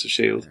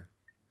S.H.I.E.L.D.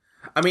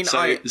 I mean,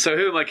 so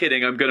who am I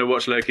kidding? I'm going to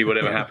watch Loki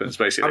whatever happens,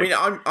 basically.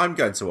 I mean, I'm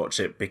going to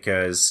watch it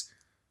because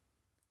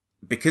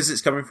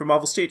it's coming from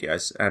Marvel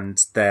Studios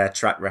and their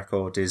track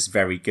record is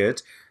very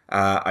good.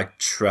 I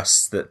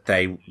trust that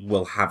they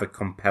will have a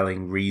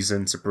compelling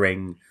reason to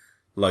bring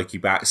Loki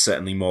back,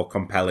 certainly more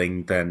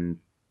compelling than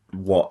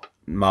what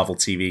Marvel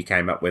TV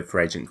came up with for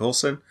Agent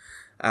Coulson.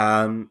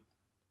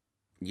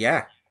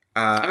 Yeah.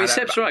 I mean,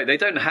 Seb's right. They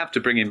don't have to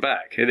bring him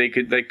back. They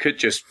could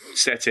just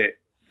set it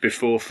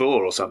before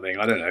Thor or something.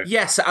 I don't know.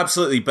 Yes,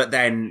 absolutely. But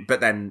then,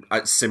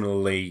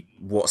 similarly,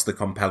 what's the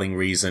compelling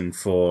reason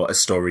for a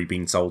story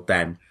being told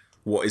then?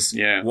 What is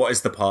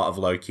the part of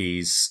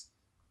Loki's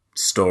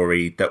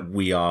story that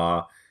we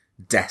are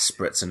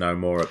desperate to know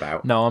more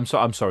about? No,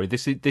 I'm sorry.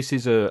 This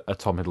is a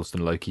Tom Hiddleston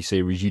Loki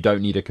series. You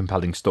don't need a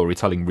compelling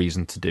storytelling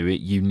reason to do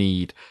it. You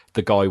need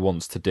the guy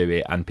wants to do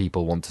it, and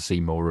people want to see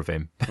more of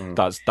him.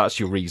 That's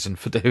your reason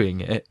for doing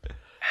it.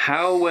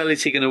 How well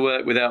is he going to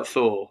work without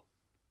Thor?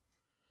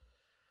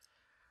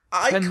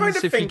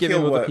 Depends if you give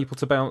him other people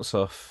to bounce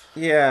off.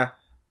 Yeah.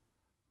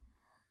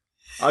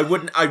 I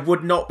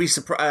would not be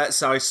surprised.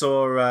 So I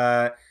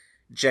saw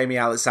Jamie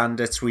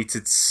Alexander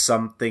tweeted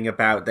something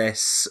about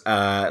this,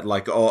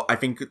 or I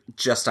think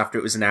just after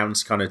it was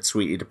announced, kind of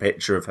tweeted a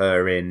picture of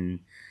her in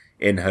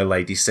her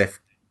Lady Sif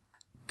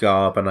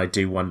garb, and I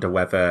do wonder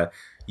whether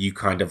you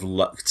kind of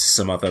looked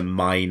some other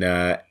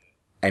minor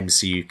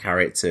MCU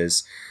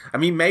characters. I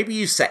mean, maybe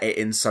you set it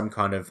in some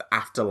kind of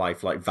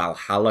afterlife, like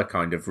Valhalla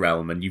kind of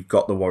realm, and you've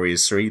got the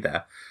Warriors 3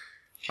 there.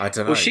 I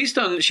don't know. Well, she's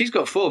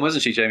got form,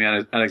 hasn't she, Jamie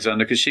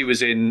Alexander? Because she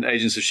was in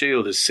Agents of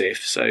S.H.I.E.L.D. as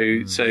Sif, so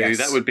yes.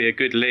 That would be a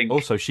good link.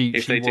 Also, she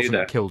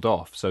wasn't killed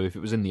off, so if it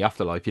was in the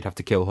afterlife, you'd have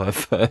to kill her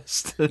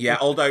first. Yeah,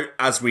 although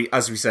as we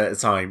said at the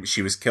time,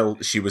 she was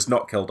killed. She was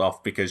not killed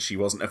off because she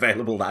wasn't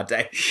available that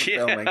day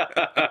filming.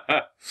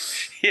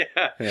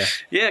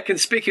 Yeah,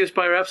 conspicuous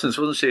by her absence,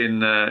 wasn't she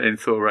in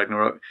Thor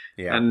Ragnarok?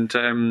 Yeah, and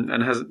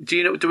has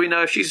do we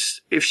know if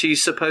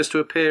she's supposed to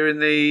appear in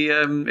the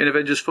in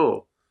Avengers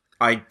 4?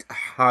 I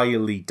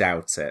highly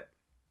doubt it.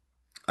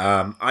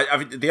 I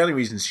mean, the only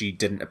reason she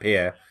didn't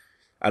appear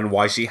and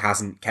why she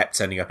hasn't kept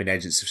turning up in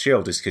Agents of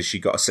S.H.I.E.L.D. is because she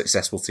got a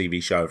successful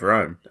TV show of her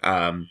own.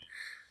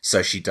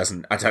 So she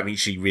doesn't, I don't think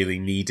she really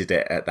needed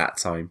it at that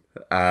time.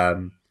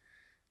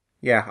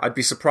 Yeah, I'd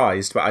be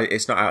surprised, but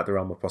it's not out of the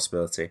realm of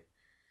possibility.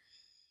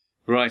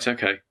 Right,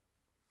 okay.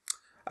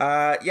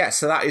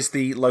 So that is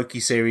the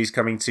Loki series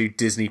coming to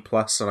Disney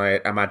Plus, and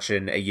I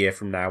imagine a year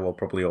from now we'll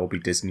probably all be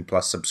Disney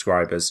Plus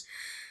subscribers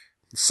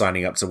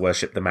signing up to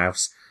worship the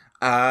mouse.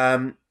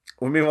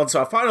 We'll move on to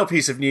our final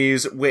piece of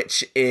news,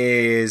 which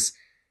is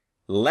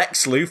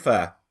Lex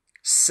Luthor.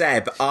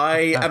 Seb,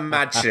 I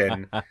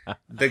imagine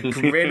the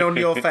grin on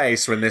your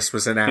face when this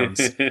was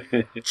announced.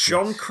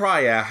 Jon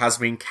Cryer has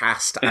been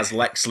cast as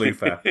Lex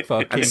Luthor.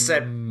 Fucking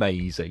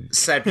amazing.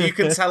 Seb, you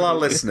can tell our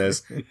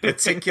listeners,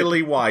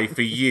 particularly why,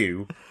 for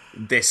you,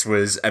 this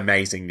was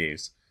amazing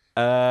news.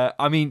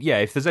 I mean, yeah,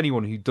 if there's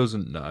anyone who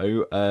doesn't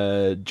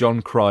know,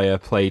 Jon Cryer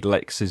played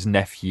Lex's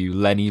nephew,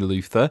 Lenny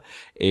Luthor,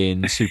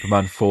 in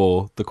Superman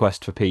 4, The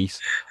Quest for Peace,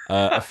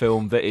 a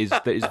film that is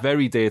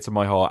very dear to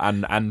my heart,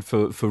 and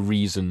for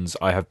reasons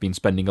I have been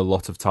spending a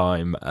lot of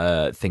time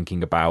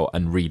thinking about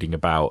and reading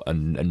about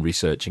and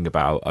researching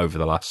about over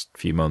the last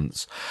few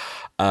months.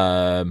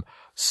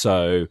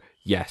 So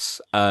yes,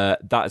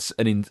 that's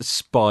an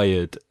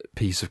inspired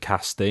piece of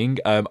casting.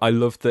 I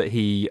love that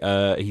he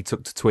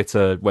took to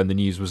Twitter when the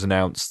news was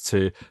announced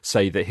to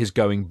say that his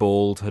going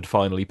bald had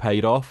finally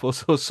paid off,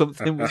 or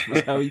something was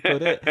how he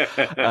put it.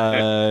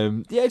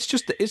 Yeah, it's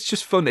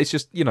just fun. It's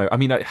just, I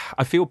mean,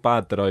 I feel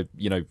bad that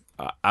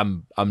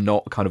I'm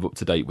not kind of up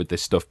to date with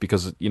this stuff,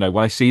 because when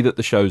I see that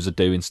the shows are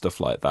doing stuff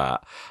like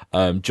that,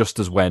 just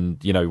as when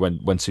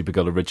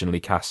Supergirl originally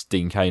cast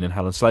Dean Cain and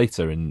Helen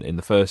Slater in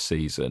the first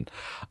season,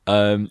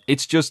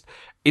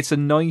 it's a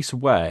nice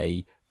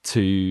way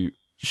to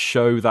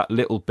show that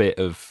little bit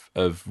of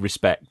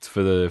respect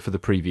for the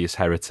previous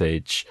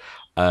heritage,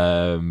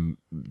 but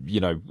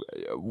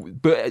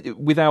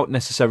without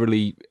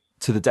necessarily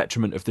to the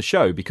detriment of the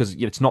show, because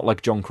it's not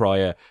like Jon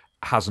Cryer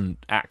hasn't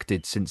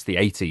acted since the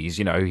 80s.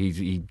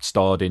 He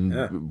starred in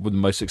the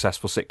most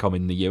successful sitcom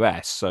in the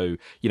US, so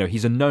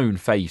he's a known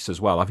face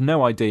as well. I've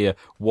no idea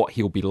what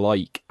he'll be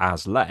like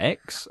as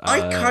Lex.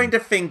 I kind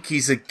of think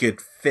he's a good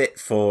fit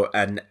for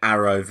an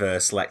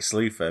Arrowverse Lex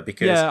Luthor,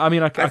 because I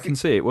mean, I can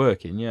see it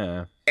working.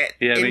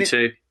 Me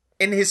too.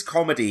 In his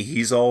comedy,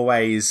 he's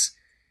always,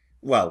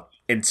 well,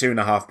 in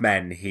 2.5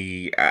 Men,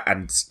 he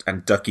and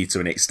Ducky to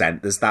an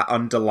extent, there's that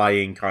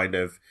underlying kind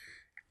of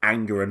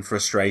anger and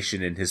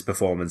frustration in his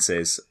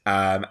performances,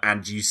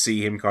 and you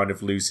see him kind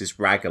of lose his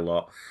rag a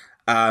lot,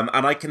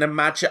 and I can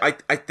imagine,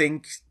 I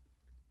think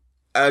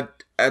a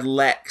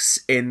Lex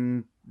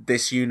in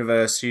this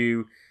universe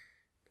who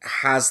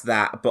has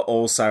that, but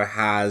also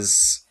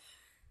has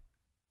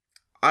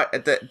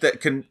that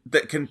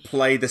can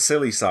play the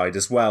silly side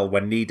as well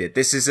when needed.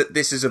 This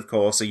is of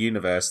course a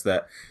universe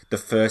that the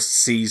first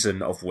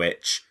season of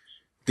which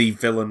the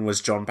villain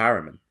was John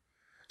Barrowman,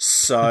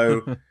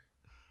 so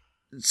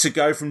to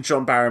go from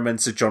John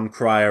Barrowman to Jon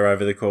Cryer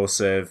over the course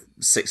of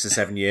 6 or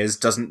 7 years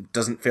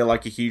doesn't feel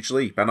like a huge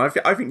leap, and I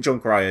think Jon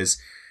Cryer's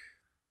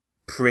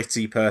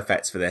pretty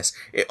perfect for this.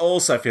 It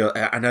also feels,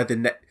 I know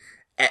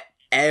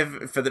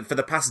for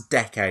the past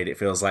decade, it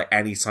feels like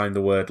any time the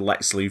word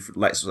Lex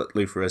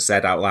Luthor is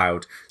said out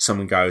loud,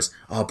 someone goes,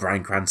 "Oh,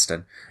 Bryan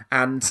Cranston,"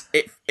 and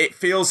it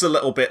feels a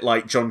little bit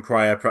like Jon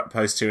Cryer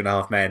post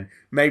 2.5 Men.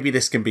 Maybe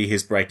this can be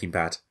his Breaking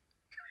Bad.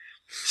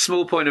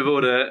 Small point of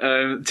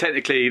order.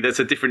 Technically, that's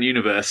a different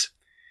universe.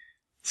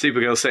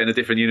 Supergirl's set in a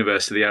different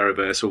universe to the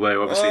Arrowverse,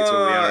 although obviously it's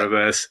all the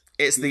Arrowverse.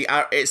 It's the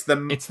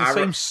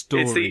same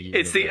story.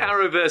 It's the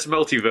Arrowverse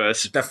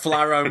multiverse. The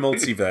Flaro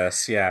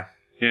multiverse. Yeah.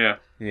 Yeah.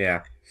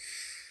 Yeah.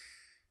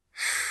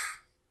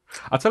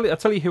 I'll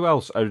tell you who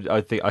else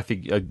I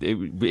think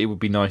it would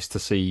be nice to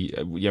see.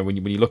 When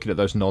you're looking at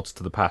those nods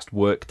to the past,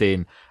 worked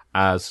in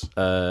as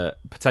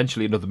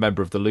potentially another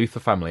member of the Luther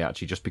family,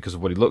 actually, just because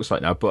of what he looks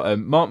like now. But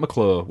Mark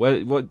McClure,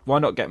 why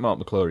not get Mark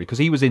McClure? Because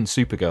he was in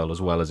Supergirl as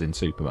well as in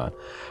Superman.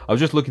 I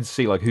was just looking to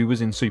see who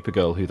was in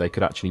Supergirl, who they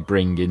could actually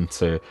bring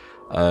into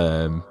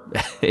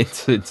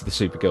into the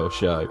Supergirl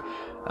show.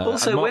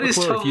 Also, when is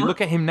Tom? If you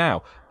look at him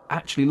now,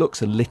 actually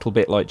looks a little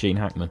bit like Gene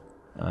Hackman.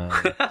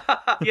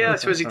 Yeah, I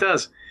suppose he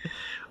does.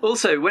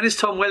 Also, when is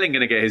Tom Welling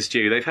going to get his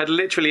due? They've had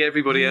literally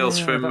everybody else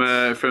from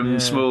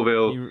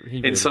Smallville he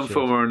really in some should.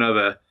 form or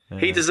another. Yeah.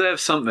 He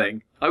deserves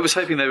something. I was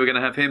hoping they were going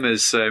to have him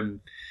as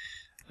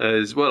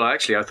well.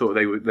 Actually, I thought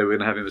they were going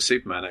to have him as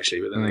Superman.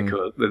 Actually, but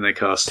then they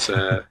cast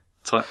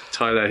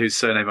Tyler, whose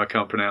surname I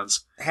can't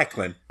pronounce.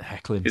 Hecklin.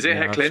 Is it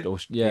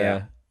Hecklin?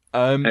 Yeah.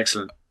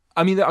 Excellent.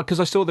 I mean, because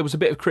I saw there was a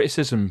bit of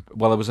criticism.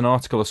 Well, there was an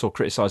article I saw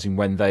criticising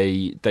when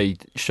they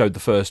showed the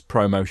first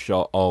promo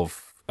shot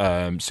of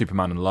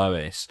Superman and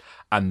Lois,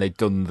 and they'd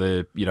done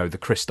the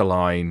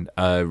crystalline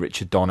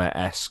Richard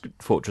Donner-esque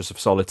Fortress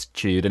of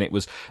Solitude,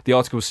 and the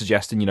article was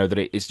suggesting that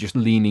it is just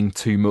leaning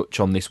too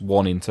much on this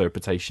one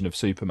interpretation of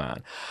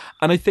Superman,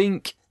 and I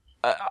think.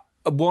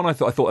 I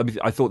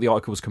thought the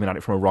article was coming at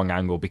it from a wrong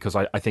angle, because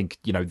I think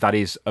that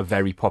is a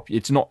very popular.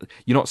 It's not,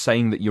 you're not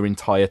saying that your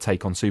entire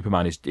take on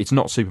Superman it's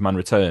not Superman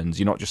Returns.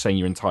 You're not just saying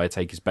your entire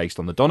take is based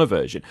on the Donner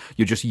version.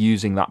 You're just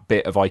using that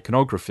bit of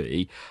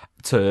iconography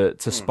to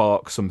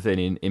spark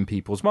something in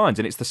people's minds,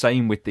 and it's the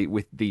same with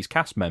these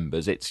cast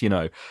members. It's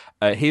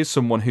here's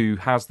someone who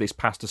has this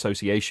past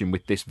association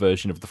with this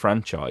version of the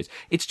franchise.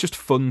 It's just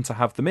fun to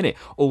have them in it.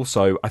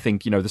 Also, I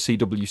think the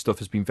CW stuff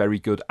has been very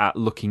good at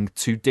looking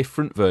to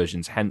different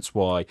versions, hence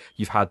why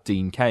you've had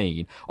Dean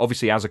Cain,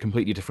 obviously as a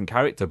completely different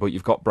character, but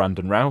you've got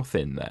Brandon Routh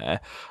in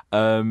there.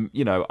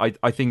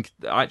 I think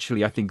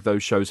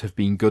those shows have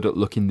been good at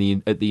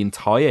looking at the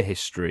entire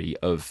history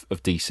of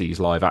DC's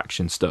live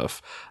action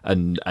stuff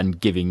and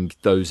giving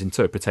those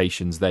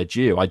interpretations their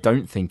due. I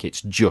don't think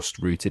it's just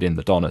rooted in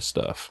the Donner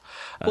stuff.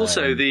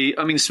 Also,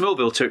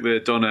 Smallville took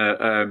the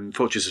Donner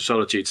Fortress of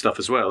Solitude stuff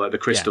as well, like the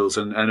crystals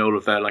and all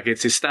of that.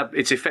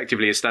 It's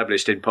effectively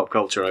established in pop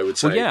culture, I would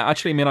say. Well, yeah,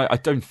 actually, I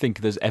don't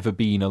think there's ever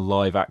been a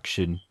live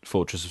action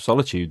Fortress of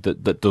Solitude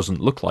that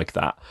doesn't look like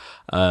that,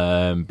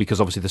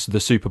 because obviously the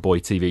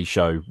Superboy TV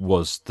show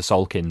was the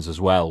Salkins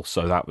as well,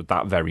 so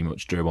that very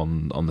much drew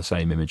on the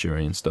same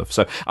imagery and stuff.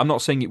 So I'm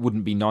not saying it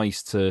wouldn't be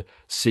nice to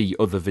see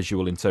other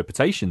visual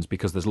interpretations,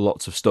 because there's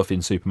lots of stuff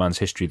in Superman's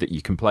history that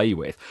you can play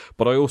with,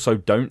 but I also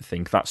don't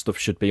think that stuff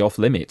should be off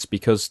limits,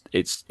 because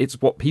it's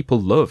what people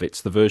love.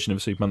 It's the version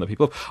of Superman that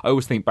people love. I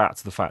always think back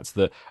to the fact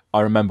that I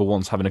remember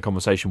once having a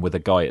conversation with a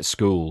guy at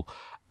school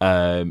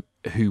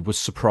who was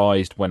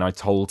surprised when I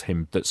told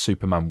him that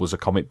Superman was a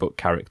comic book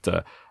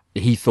character.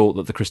 He thought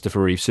that the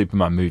Christopher Reeve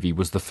Superman movie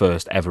was the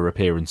first ever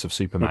appearance of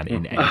Superman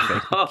in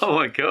anything. Oh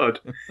my god.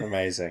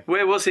 Amazing.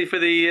 Where was he for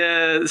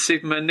the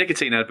Superman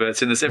nicotine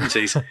adverts in the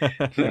 70s?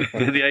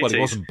 In the 80s? Well, he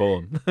wasn't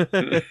born.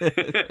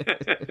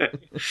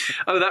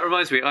 Oh, that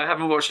reminds me, I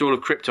haven't watched all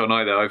of Krypton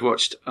either. I've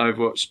watched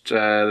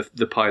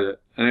the pilot,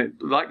 and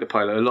I like the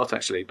pilot a lot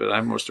actually, but I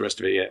haven't watched the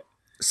rest of it yet.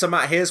 So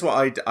Matt, here's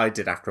what I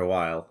did after a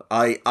while.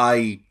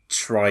 I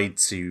tried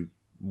to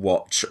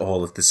watch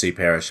all of the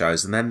superhero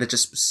shows, and then there's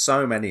just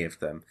so many of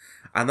them,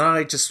 and then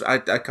I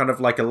kind of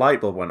like a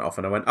light bulb went off,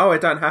 and I went, oh, I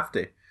don't have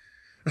to.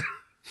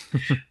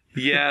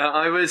 Yeah,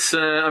 I was.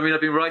 I've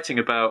been writing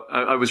about.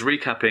 I was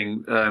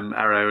recapping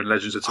Arrow and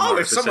Legends of Tomorrow. Oh,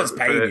 if someone's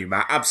paying you,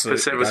 Matt, absolutely.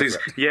 For several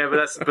seasons. Yeah,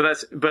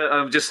 but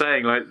I'm just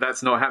saying,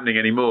 that's not happening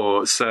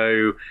anymore.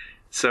 So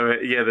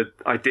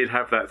I did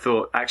have that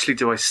thought. Actually,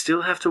 do I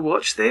still have to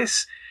watch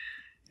this?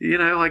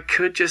 I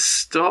could just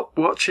stop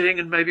watching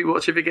and maybe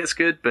watch if it gets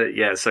good. But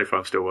yeah, so far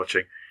I'm still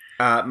watching.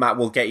 Matt,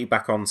 we'll get you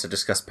back on to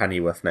discuss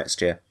Pennyworth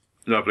next year.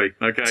 Lovely.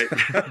 Okay.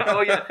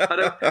 Oh yeah.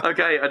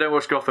 I don't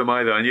watch Gotham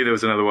either. I knew there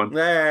was another one.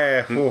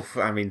 Yeah. Oof,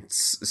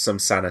 some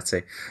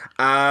sanity.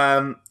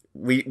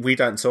 We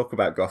don't talk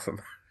about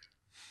Gotham,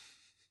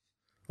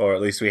 or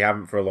at least we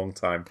haven't for a long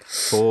time.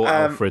 4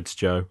 Alfreds,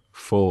 Joe.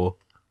 4.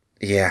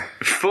 Yeah.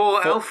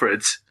 4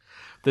 Alfreds.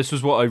 This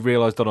was what I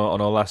realised on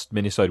our last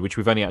minisode, which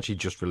we've only actually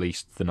just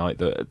released the night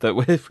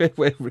that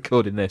we're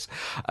recording this.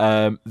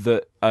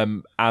 That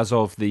as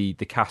of the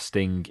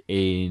casting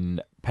in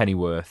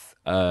Pennyworth,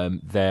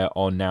 there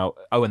are now.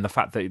 Oh, and the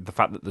fact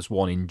that there's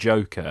one in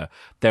Joker,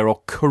 there are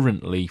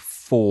currently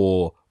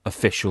 4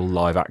 official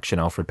live action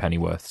Alfred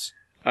Pennyworths.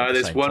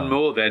 There's one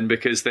more then,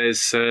 because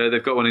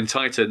they've got one in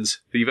Titans.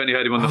 You've only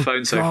heard him on the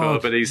phone so far,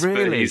 but he's in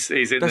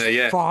there.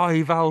 Yeah,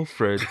 5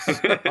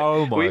 Alfreds.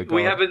 Oh my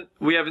god!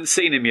 We haven't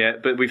seen him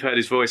yet, but we've heard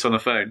his voice on the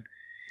phone.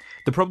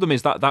 The problem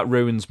is that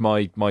ruins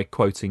my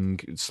quoting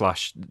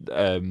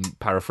 /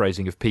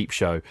 paraphrasing of Peep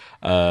Show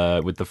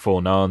with the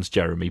 4 Narns,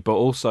 Jeremy. But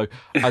also,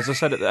 as I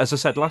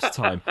said last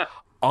time,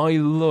 I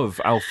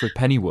love Alfred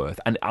Pennyworth,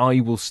 and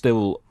I will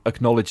still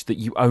acknowledge that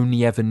you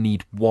only ever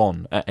need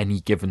 1 at any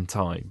given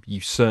time. You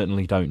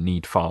certainly don't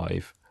need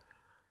 5.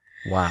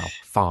 Wow,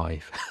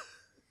 5.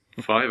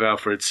 5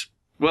 Alfreds.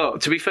 Well,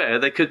 to be fair,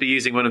 they could be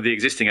using one of the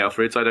existing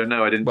Alfreds. I don't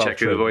know. I didn't check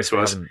who the voice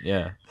was.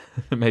 Yeah,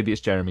 maybe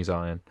it's Jeremy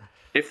Zion.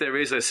 If there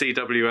is a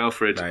CW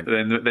Alfred,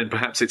 then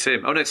perhaps it's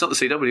him. Oh no, it's not the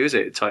CW, is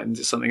it? Titans,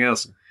 it's something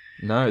else.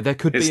 No, there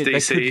could it's be.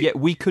 DC.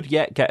 We could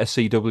yet get a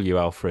CW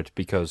Alfred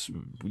because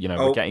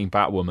we're getting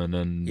Batwoman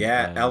and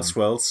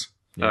Elseworlds.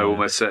 Oh,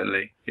 almost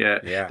certainly.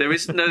 Yeah. There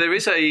is a.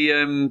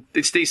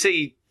 It's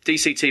DC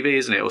TV,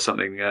 isn't it, or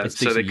something? It's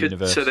so DC they could.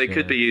 Universe, So they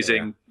could be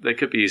using. They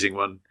could be using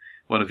one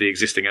of the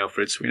existing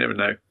Alfreds. We never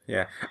know.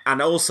 Yeah,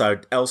 and also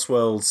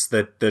Elseworlds,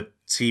 the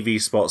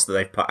TV spots that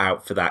they've put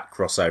out for that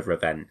crossover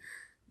event.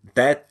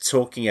 They're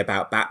talking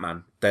about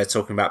Batman. They're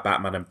talking about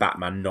Batman and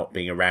Batman not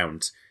being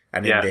around.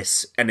 And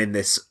in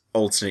this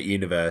alternate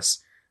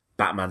universe,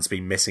 Batman's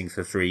been missing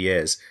for 3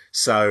 years.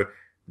 So,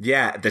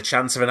 yeah, the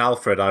chance of an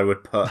Alfred, I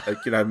would put,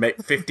 make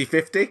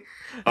 50-50.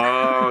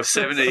 Oh,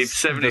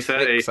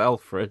 70-30.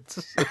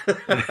 Alfreds.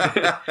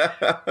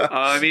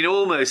 I mean,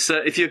 almost.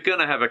 If you're going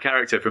to have a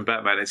character from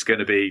Batman, it's going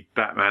to be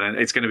Batman, and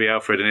it's going to be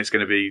Alfred, and it's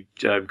going to be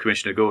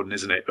Commissioner Gordon,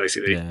 isn't it,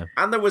 basically? Yeah.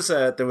 And there was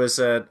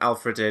an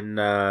Alfred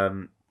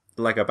in...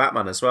 Lego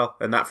Batman as well,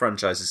 and that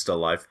franchise is still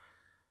live.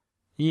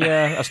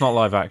 Yeah, that's not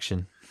live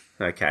action.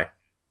 Okay.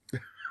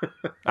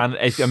 And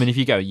if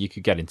you go, you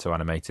could get into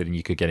animated and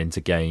you could get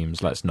into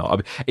games. Let's not. I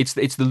mean, it's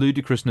the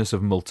ludicrousness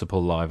of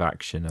multiple live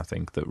action. I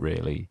think that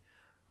really.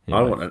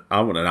 I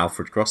want an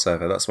Alfred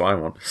crossover. That's what I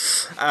want.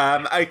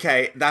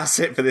 Okay, that's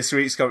it for this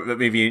week's comic book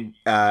movie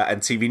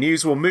and TV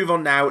news. We'll move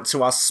on now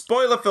to our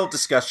spoiler-filled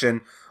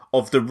discussion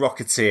of The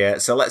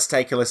Rocketeer. So let's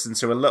take a listen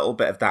to a little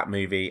bit of that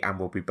movie and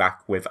we'll be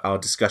back with our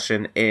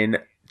discussion in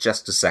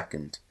just a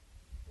second.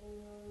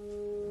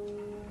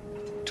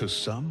 To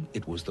some,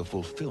 it was the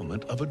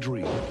fulfillment of a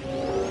dream.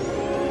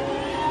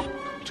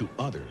 To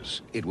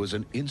others, it was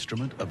an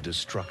instrument of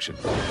destruction.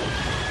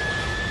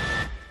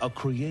 A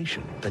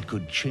creation that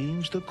could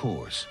change the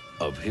course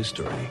of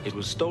history. It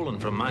was stolen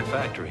from my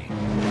factory.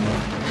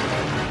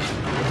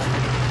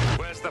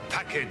 Where's the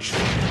package?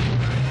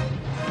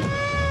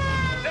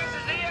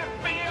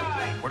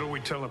 What do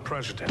we tell the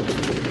president?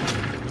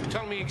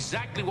 Tell me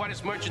exactly why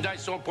this merchandise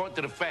is so important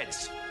to the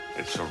feds.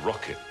 It's a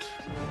rocket.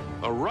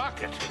 A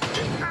rocket?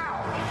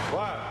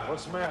 What?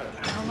 What's the matter?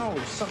 I don't know.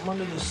 There's something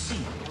under the seat.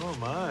 Oh,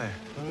 my.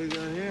 What are we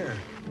doing here?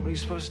 What are you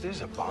supposed to do?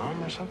 Is it a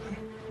bomb or something?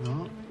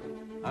 No.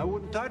 I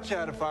wouldn't touch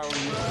that if I were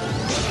you.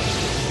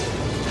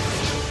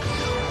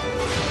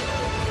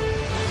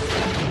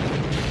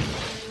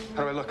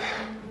 How do I look?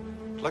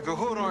 Like a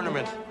hood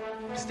ornament.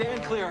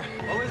 Stand clear.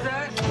 What was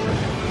that?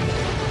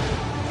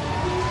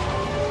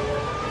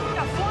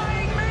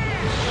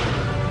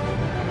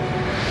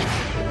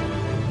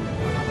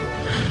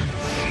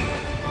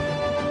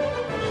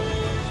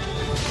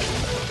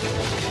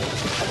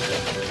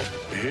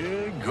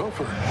 Big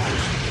gopher.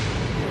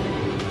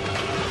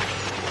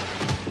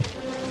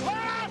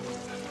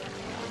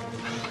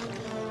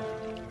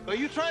 Are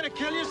you trying to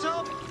kill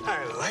yourself?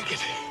 I like it.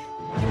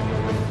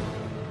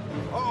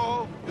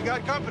 Uh-oh, we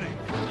got company.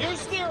 You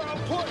steer, I'll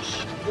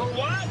push. For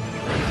what?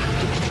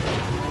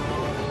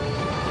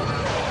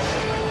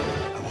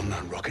 I will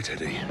not rocket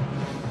Eddie.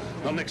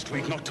 Not next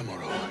week, not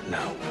tomorrow.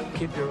 Now.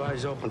 Keep your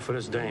eyes open for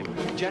this dame.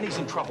 Jenny's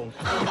in trouble.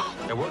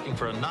 They're working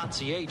for a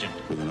Nazi agent.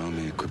 With an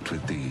army equipped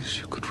with these,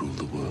 you could rule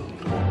the world.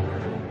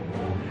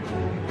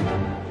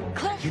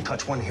 Cliff! You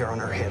touch one hair on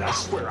her head, I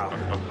swear I'll...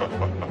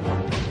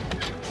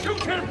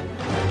 Shoot him!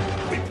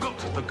 We've got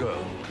the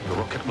girl. The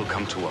rocket will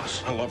come to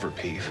us. I love her,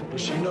 Peeve.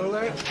 Does she know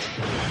that?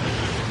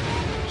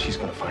 She's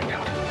gonna find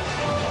out.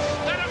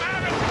 Let him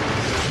have it!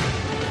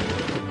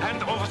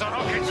 Hand over the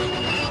rocket!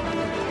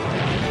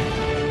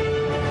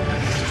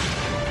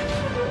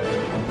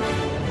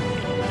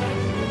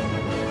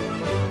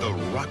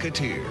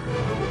 Rocketeer.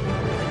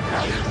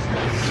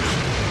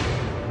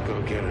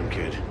 Go get him,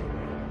 kid.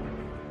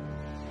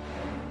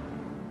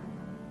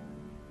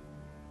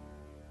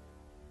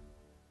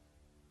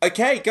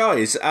 Okay,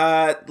 guys,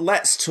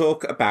 let's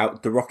talk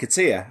about The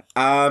Rocketeer.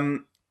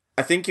 I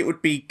think it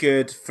would be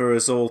good for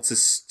us all to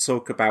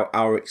talk about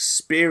our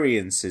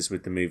experiences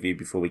with the movie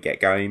before we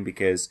get going,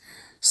 because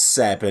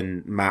Seb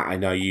and Matt, I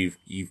know you've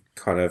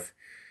kind of,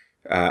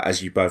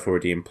 as you both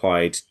already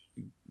implied,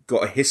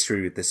 got a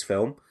history with this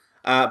film.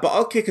 But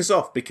I'll kick us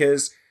off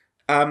because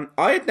I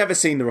had never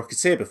seen The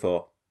Rocketeer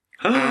before.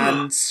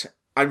 And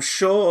I'm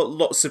sure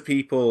lots of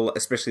people,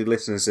 especially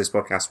listeners to this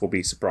podcast, will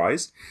be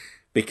surprised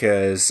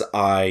because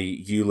I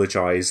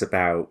eulogise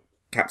about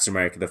Captain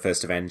America, the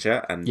First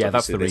Avenger. And yeah,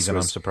 that's the reason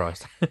I'm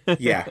surprised.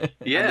 Yeah.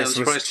 Yeah, and this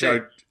was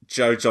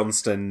Joe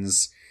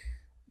Johnston's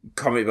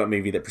comic book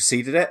movie that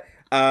preceded it.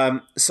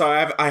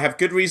 So I have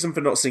good reason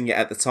for not seeing it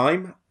at the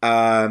time.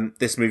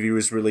 This movie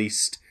was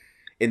released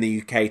in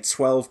the UK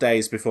 12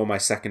 days before my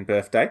second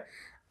birthday.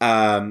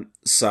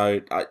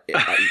 So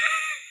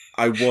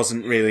I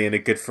wasn't really in a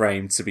good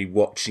frame to be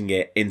watching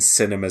it in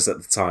cinemas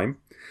at the time.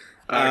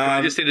 Can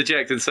I just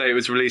interject and say it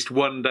was released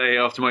one day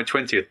after my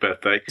 20th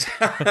birthday?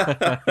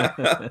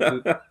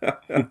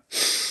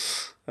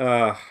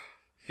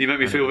 You make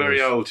me feel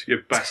very old,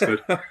 you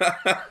bastard. When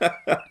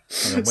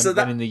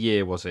in the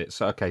year was it?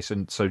 So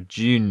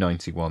June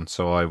 91.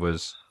 So I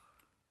was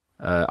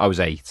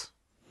 8.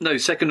 No,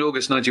 2nd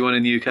August 91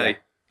 in the UK. Yeah.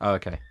 Oh,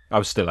 okay. I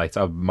was still 8.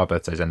 My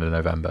birthday's end of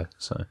November,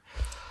 so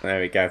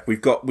there we go. We've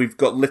got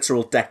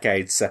literal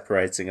decades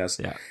separating us.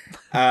 Yeah.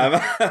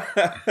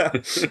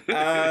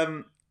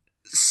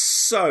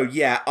 So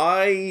yeah,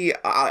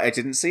 I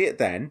didn't see it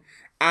then,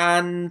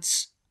 and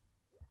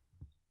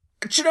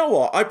do you know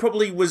what? I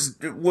probably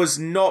was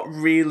not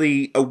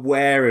really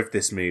aware of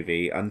this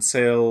movie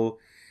until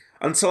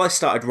I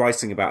started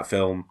writing about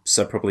film.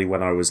 So probably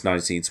when I was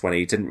 19,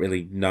 20, didn't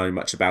really know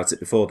much about it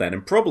before then,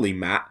 and probably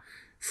Matt,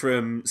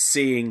 from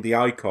seeing the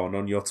icon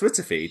on your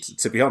Twitter feed,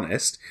 to be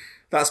honest,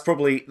 that's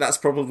probably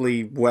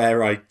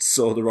where I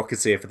saw The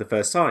Rocketeer for the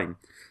first time.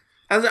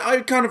 And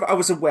I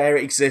was aware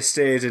it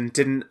existed and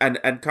didn't, and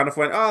kind of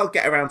went, I'll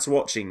get around to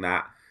watching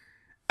that.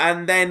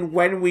 And then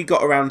when we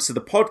got around to the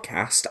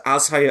podcast,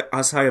 as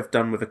I have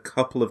done with a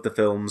couple of the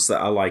films that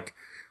are like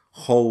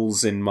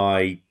holes in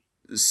my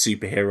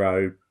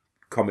superhero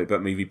comic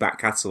book movie back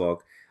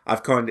catalogue,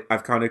 I've kind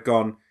of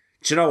gone,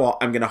 do you know what?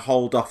 I'm going to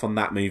hold off on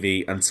that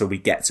movie until we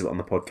get to it on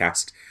the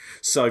podcast.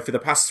 So for the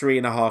past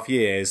 3.5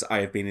 years, I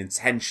have been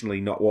intentionally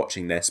not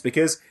watching this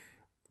because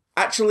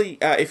actually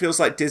it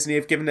feels like Disney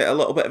have given it a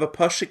little bit of a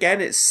push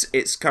again.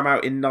 It's come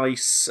out in a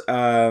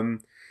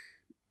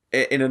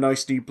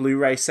nice new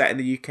Blu-ray set in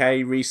the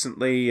UK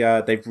recently.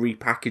 They've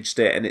repackaged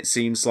it, and it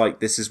seems like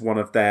this is one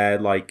of their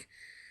like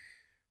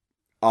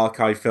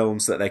archive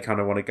films that they kind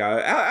of want to go,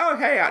 oh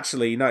hey,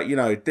 actually,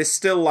 no, this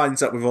still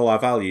lines up with all our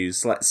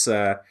values. Let's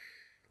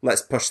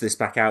push this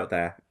back out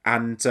there.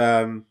 And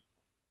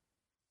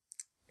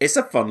it's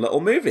a fun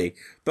little movie.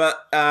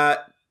 But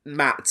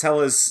Matt, tell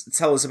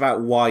us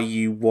about why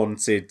you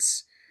wanted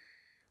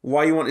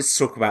to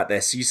talk about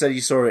this. You said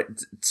you saw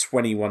it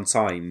 21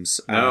 times.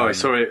 No, I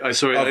saw it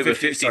over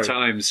 50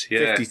 times.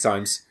 Yeah. 50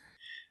 times.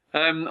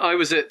 I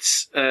was at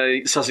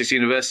Sussex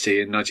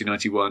University in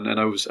 1991, and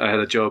I had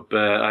a job.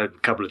 I had a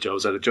couple of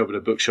jobs. I had a job at a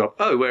bookshop.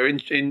 Where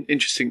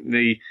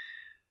interestingly,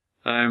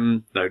 I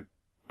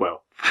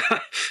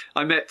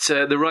met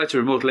the writer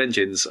of Mortal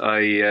Engines.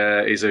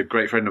 He's a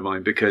great friend of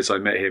mine because I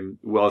met him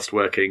whilst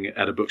working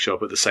at a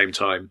bookshop at the same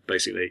time,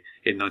 basically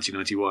in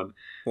 1991.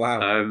 Wow.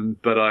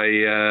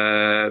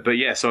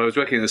 So I was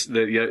working at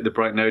the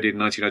Brighton Odeon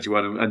in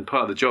 1991, and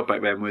part of the job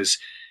back then was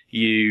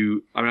I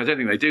don't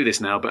think they do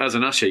this now, but as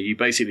an usher, you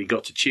basically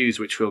got to choose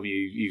which film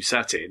you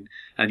sat in,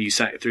 and you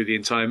sat through the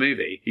entire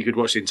movie. You could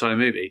watch the entire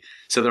movie.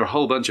 So there are a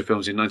whole bunch of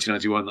films in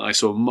 1991 that I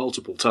saw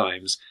multiple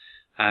times.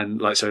 And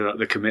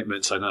The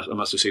Commitments, I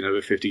must have seen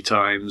over 50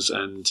 times,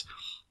 and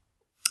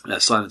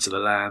Silence of the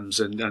Lambs,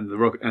 and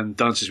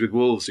Dances with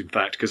Wolves, in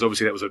fact, because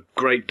obviously that was a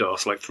great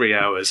DOS, like 3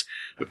 hours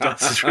of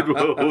Dances with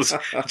Wolves,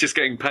 just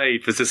getting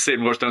paid to sit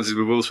and watch Dances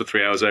with Wolves for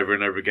 3 hours over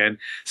and over again.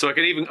 So I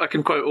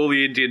can quote all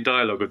the Indian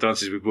dialogue of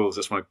Dances with Wolves.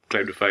 That's my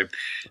claim to fame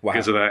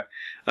because of that.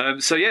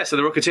 So The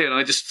Rocketeer, and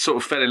I just sort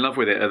of fell in love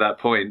with it at that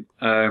point,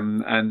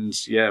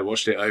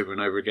 watched it over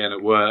and over again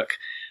at work,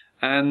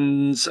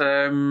 and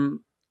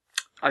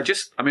I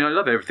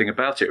love everything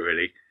about it,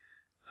 really.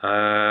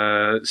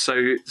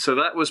 So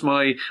that was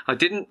I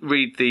didn't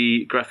read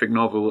the graphic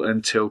novel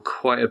until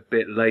quite a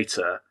bit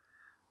later.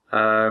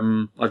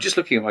 I'm just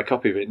looking at my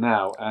copy of it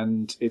now,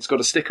 and it's got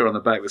a sticker on the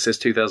back that says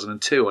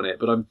 2002 on it,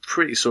 but I'm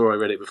pretty sure I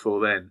read it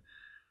before then.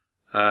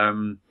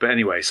 But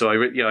anyway, so I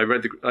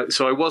read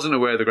so I wasn't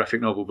aware of the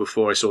graphic novel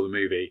before I saw the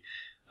movie,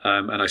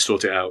 and I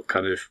sought it out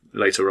kind of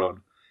later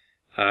on.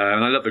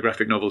 And I love the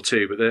graphic novel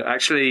too, but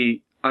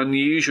actually,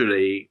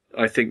 unusually,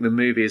 I think the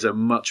movie is a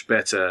much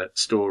better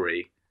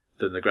story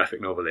than the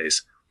graphic novel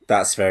is.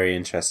 That's very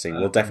interesting.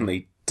 We'll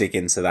definitely dig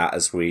into that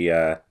as we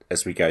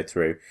go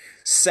through.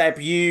 Seb,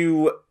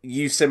 you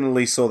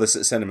similarly saw this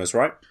at cinemas,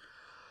 right?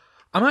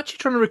 I'm actually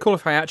trying to recall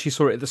if I actually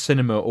saw it at the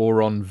cinema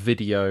or on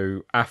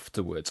video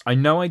afterwards. I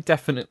know I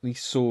definitely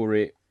saw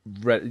it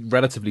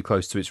relatively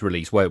close to its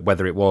release,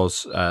 whether it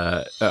was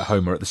at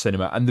home or at the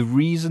cinema. And the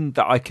reason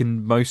that I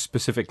can most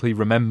specifically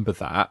remember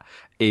that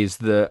is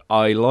that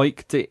I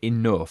liked it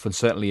enough, and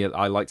certainly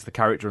I liked the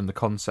character and the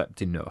concept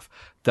enough,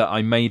 that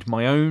I made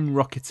my own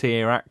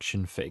Rocketeer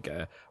action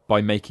figure by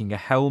making a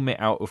helmet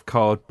out of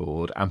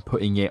cardboard and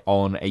putting it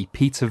on a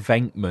Peter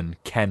Venkman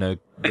Kenner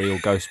Real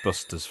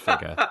Ghostbusters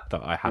figure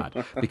that I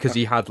had, because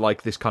he had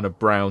like this kind of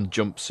brown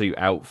jumpsuit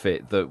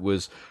outfit that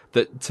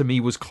to me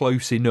was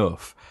close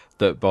enough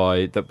that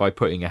by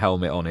putting a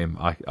helmet on him,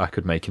 I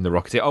could make him the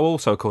Rocketeer. Oh,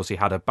 also, of course, he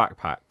had a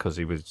backpack because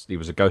he was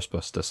a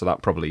Ghostbuster, so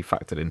that probably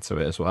factored into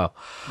it as well.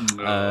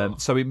 No.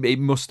 So it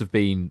must have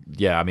been,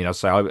 yeah. I mean, I'd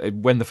say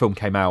when the film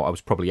came out, I was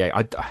probably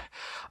 8.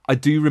 I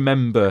do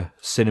remember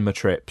cinema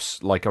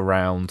trips like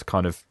around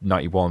kind of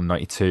 91,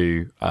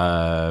 92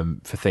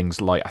 for things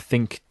like, I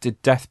think,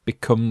 did Death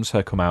Becomes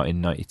Her come out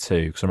in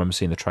 92? Because I remember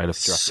seeing the trailer for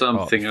Jurassic Park.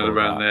 Something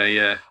around there,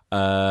 yeah.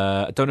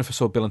 I don't know if I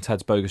saw Bill and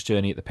Ted's Bogus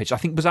Journey at the pitch. I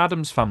think it was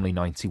Addams Family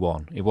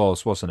 91. It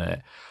was, wasn't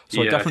it? So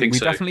yeah, we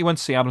definitely went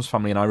to see Addams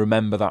Family, and I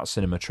remember that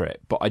cinema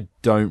trip, but I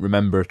don't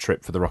remember a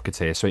trip for The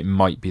Rocketeer, so it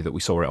might be that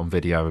we saw it on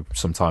video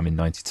sometime in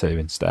 92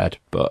 instead.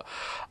 But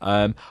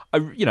I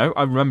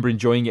remember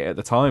enjoying it at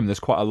the time. There's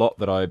quite a lot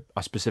that I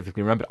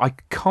specifically remember. I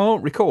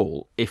can't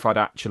recall if I'd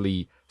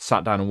actually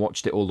sat down and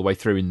watched it all the way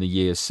through in the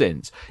years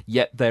since,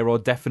 yet there are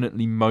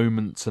definitely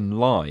moments and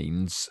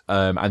lines,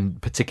 and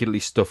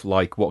particularly stuff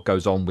like what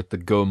goes on with the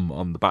gum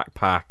on the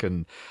backpack,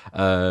 and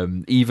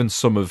even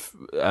some of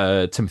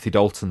Timothy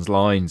Dalton's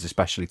lines,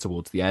 especially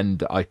towards the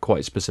end, I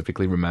quite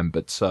specifically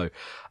remembered. So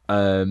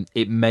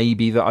it may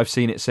be that I've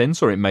seen it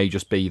since, or it may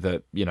just be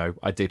that,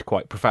 I did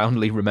quite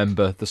profoundly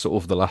remember the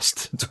sort of the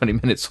last 20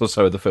 minutes or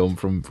so of the film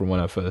from when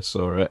I first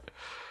saw it.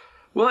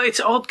 Well, it's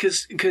odd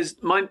because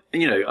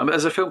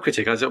as a film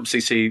critic, I obviously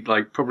see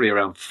like probably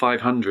around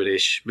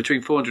 500-ish,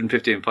 between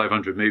 450 and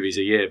 500 movies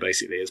a year,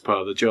 basically, as part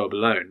of the job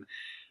alone.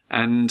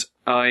 And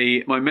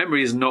my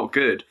memory is not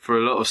good for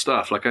a lot of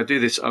stuff. Like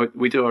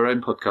we do our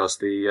own podcast,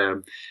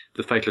 the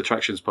Fatal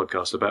Attractions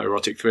podcast about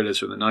erotic thrillers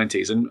from the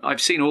 90s. And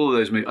I've seen all of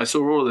those movies. I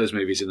saw all of those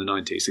movies in the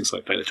 90s, things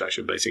like Fatal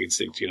Attraction, Basic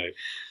Instinct,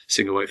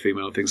 Single White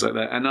Female, things like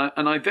that.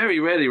 And I very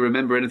rarely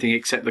remember anything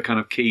except the kind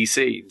of key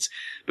scenes.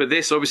 But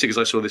this, obviously,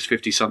 because I saw this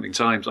 50-something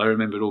times, I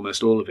remembered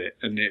almost all of it.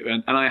 And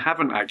I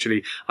haven't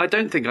actually, I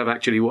don't think I've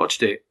actually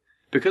watched it.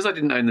 Because I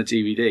didn't own the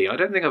DVD, I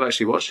don't think I've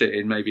actually watched it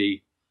in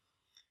maybe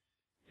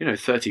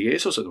 30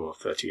 years or so. Well,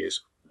 30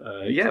 years.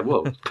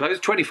 Close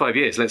 25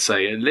 years, let's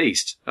say, at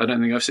least. I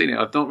don't think I've seen it.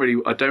 I don't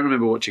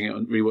remember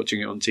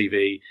rewatching it on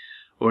TV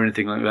or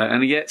anything like that.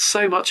 And yet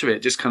so much of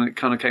it just kind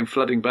of came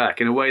flooding back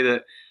in a way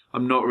that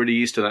I'm not really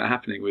used to that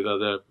happening with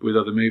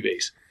other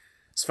movies.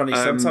 It's funny,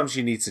 sometimes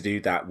you need to do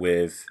that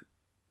with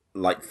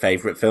like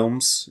favorite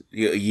films.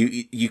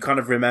 You kind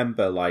of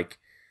remember, like,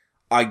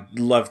 I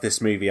love this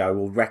movie, I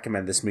will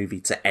recommend this movie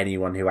to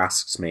anyone who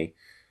asks me.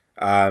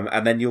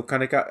 And then you'll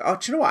kind of go, oh,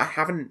 do you know what?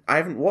 I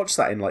haven't watched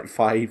that in like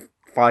 5,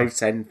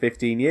 10,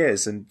 15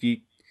 years. And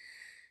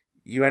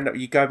you end up,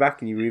 you go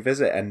back and you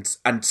revisit,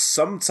 and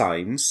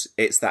sometimes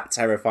it's that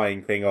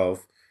terrifying thing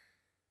of,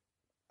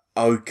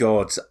 oh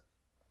God,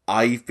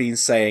 I've been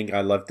saying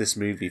I love this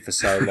movie for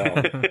so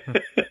long.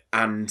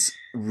 And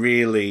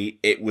really,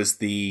 it was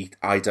the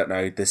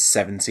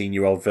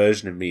 17-year-old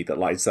version of me that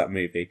likes that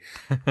movie.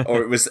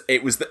 Or it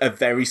was a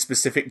very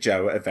specific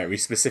Joe at a very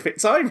specific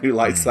time who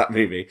likes that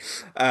movie.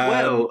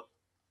 Well,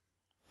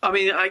 I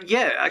mean,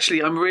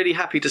 actually, I'm really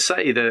happy to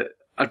say that,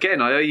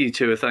 again, I owe you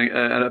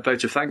a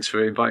vote of thanks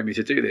for inviting me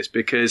to do this,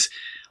 because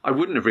I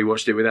wouldn't have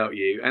rewatched it without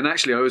you. And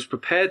actually, I was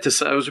prepared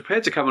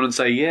to come on and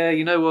say, yeah,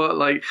 you know what,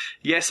 like,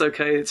 yes,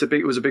 okay,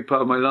 it was a big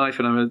part of my life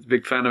and I'm a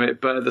big fan of it.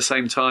 But at the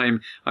same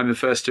time, I'm the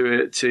first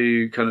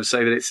to kind of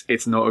say that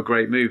it's not a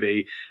great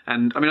movie.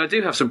 And I mean, I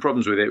do have some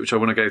problems with it, which I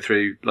want to go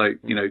through, like,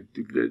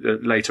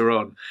 later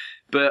on.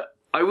 But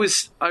I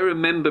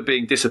remember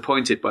being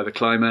disappointed by the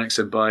climax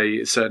and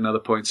by certain other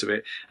points of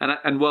it.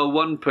 And while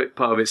one part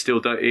of it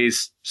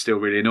is still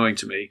really annoying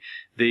to me,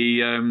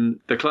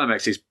 the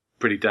climax is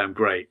pretty damn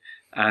great.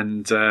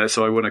 And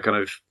so I want to kind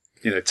of,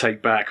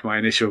 take back my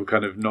initial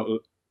kind of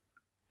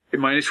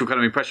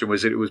impression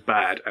was that it was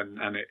bad, and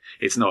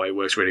it's not. It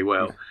works really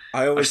well.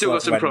 I've still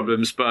got some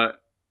problems,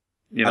 but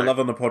I love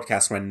on the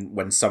podcast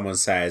when someone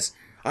says,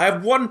 I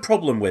have one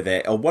problem with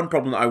it, or one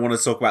problem that I want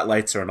to talk about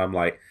later, and I'm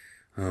like,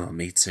 oh,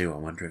 me too. I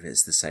wonder if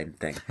it's the same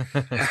thing.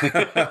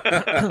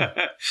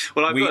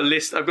 Well, I've got a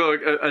list. I've got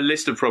a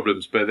list of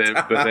problems, but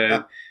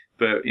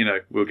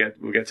we'll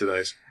get to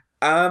those.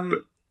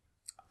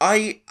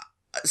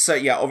 So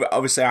yeah,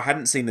 obviously I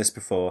hadn't seen this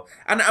before,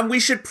 and we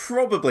should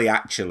probably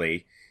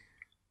actually,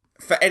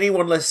 for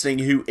anyone listening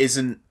who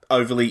isn't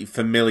overly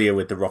familiar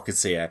with The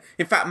Rocketeer,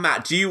 in fact,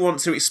 Matt, do you want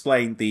to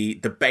explain the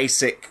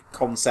basic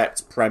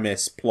concept,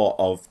 premise, plot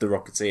of The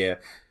Rocketeer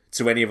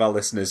to any of our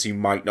listeners who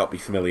might not be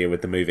familiar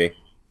with the movie?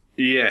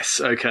 Yes.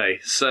 Okay.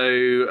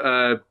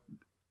 So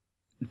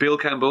Bill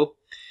Campbell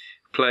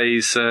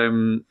plays.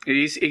 I'm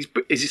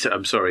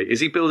sorry. Is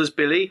he billed as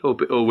Billy or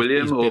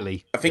William? He's or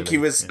Billy. I think Billy.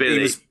 he was.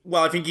 Billy.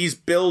 I think he's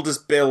billed as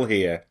Bill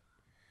here.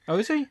 Oh,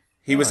 is he?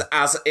 He was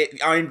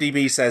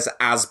IMDb says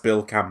as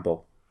Bill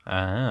Campbell.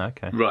 Ah,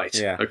 okay. Right.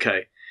 Yeah.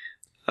 Okay.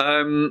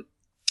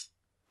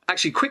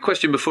 Actually, quick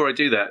question before I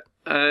do that.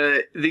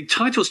 The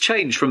title's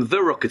changed from The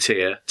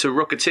Rocketeer to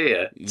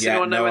Rocketeer. Does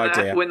anyone know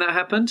when that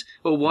happened,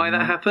 or why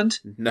that happened?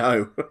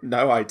 No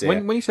idea.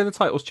 When you say the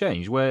title's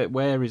changed,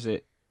 where is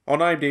it? On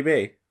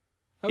IMDb.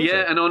 Oh,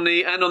 yeah, and on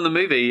the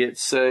movie,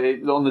 it's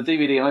on the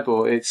DVD I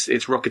bought. It's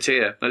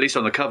Rocketeer. At least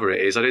on the cover, it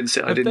is. I didn't.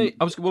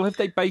 Have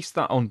they based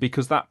that on,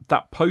 because that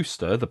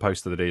poster, the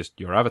poster that is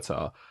your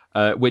avatar,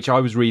 which I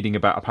was reading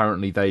about,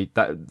 apparently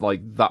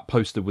that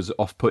poster was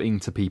off-putting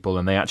to people,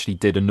 and they actually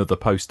did another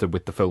poster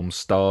with the film's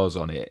stars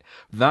on it.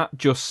 That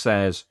just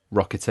says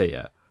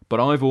Rocketeer, but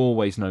I've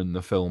always known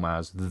the film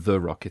as The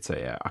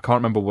Rocketeer. I can't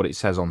remember what it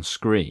says on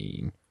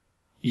screen.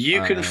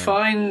 You can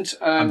find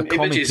and the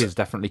comic images. is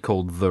definitely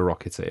called The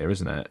Rocketeer,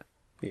 isn't it?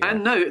 Yeah.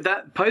 And no,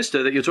 that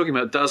poster that you're talking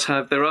about does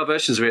have. There are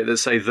versions of it that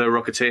say The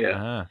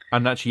Rocketeer.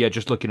 And actually,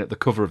 just looking at the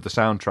cover of the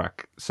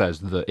soundtrack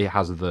says that it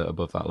has the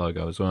above that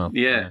logo as well.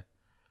 Yeah.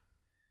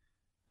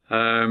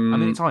 I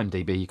mean, it's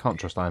IMDb. You can't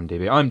trust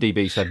IMDb.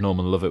 IMDb said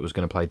Norman Lovett was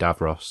going to play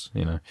Davros.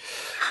 The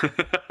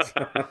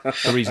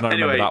reason I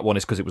remember that one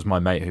is because it was my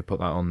mate who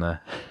put that on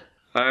there.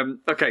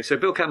 Okay, so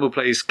Bill Campbell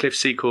plays Cliff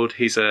Secord.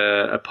 He's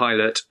a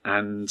pilot,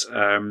 and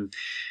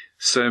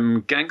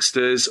some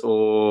gangsters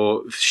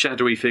or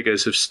shadowy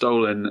figures have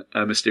stolen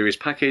a mysterious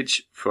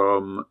package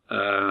from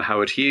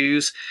Howard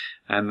Hughes,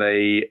 and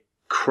they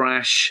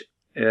crash,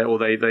 or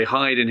they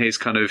hide in his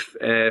kind of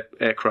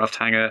aircraft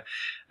hangar,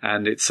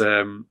 and it's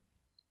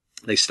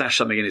they stash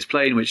something in his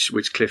plane,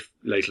 which Cliff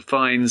later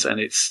finds, and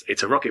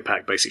it's a rocket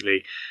pack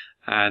basically.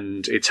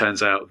 And it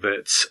turns out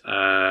that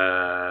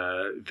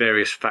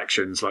various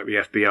factions like the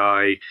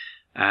FBI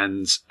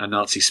and a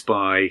Nazi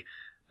spy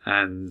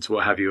and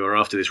what have you are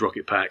after this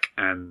rocket pack,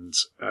 and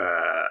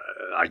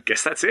I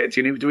guess that's it.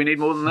 Do we need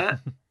more than that?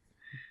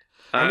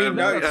 I mean,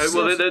 no.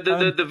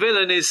 The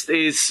villain is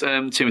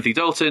Timothy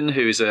Dalton,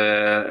 who is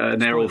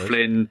an Errol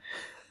Flynn.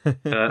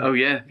 Oh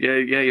yeah,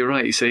 you're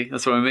right. You see,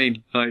 that's what I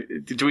mean. Like,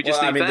 do we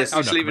just leave that?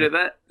 Just leave it at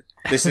that.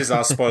 This is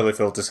our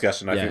spoiler-filled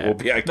discussion. I think we'll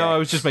be okay. No, I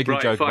was just making a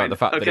joke about the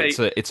fact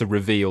that it's a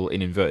reveal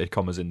in inverted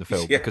commas in the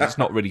film because it's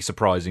not really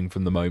surprising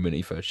from the moment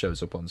he first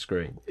shows up on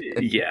screen.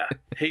 Yeah,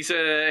 he's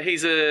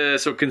a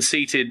sort of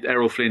conceited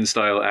Errol Flynn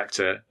style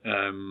actor,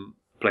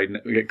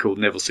 called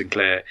Neville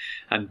Sinclair,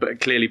 but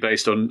clearly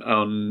based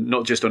on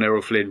not just on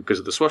Errol Flynn because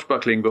of the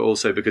swashbuckling, but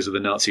also because of the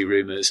Nazi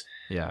rumours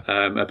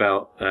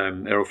about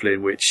Errol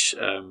Flynn, which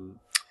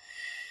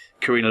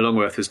Karina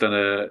Longworth has done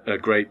a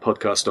great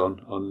podcast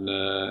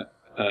on.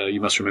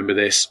 You Must Remember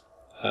This,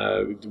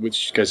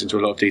 which goes into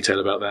a lot of detail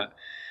about that.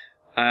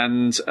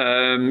 And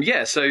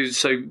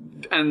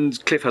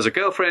and Cliff has a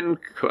girlfriend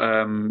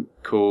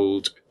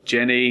called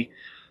Jenny,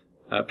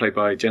 played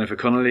by Jennifer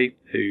Connelly,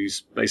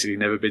 who's basically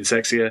never been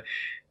sexier.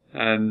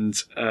 And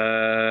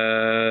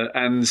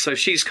so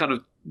she's kind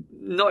of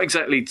not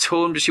exactly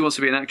torn, but she wants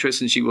to be an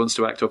actress and she wants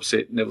to act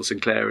opposite Neville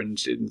Sinclair. And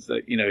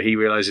he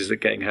realizes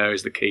that getting her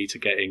is the key to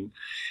getting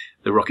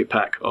the rocket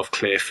pack off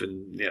Cliff,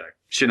 and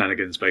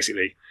shenanigans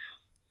basically.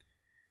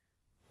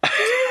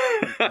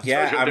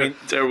 Yeah, I mean,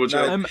 terrible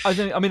job. I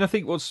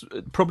think what's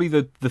probably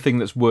the thing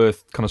that's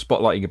worth kind of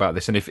spotlighting about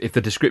this, and if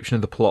the description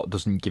of the plot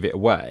doesn't give it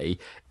away,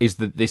 is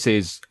that this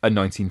is a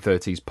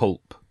 1930s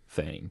pulp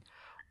thing.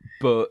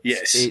 But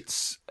yes,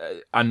 it's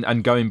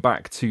and going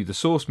back to the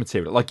source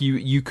material, like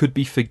you could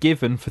be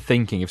forgiven for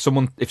thinking if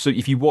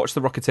you watch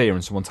The Rocketeer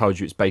and someone told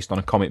you it's based on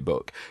a comic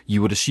book,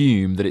 you would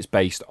assume that it's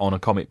based on a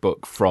comic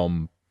book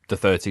from the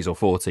 30s or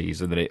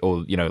 40s, and that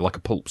like a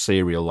pulp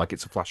serial, like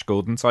it's a Flash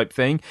Gordon type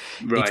thing.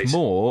 Right. It's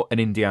more an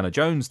Indiana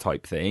Jones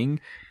type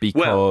thing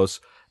because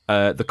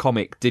the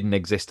comic didn't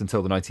exist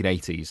until the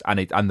 1980s,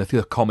 and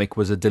the comic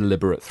was a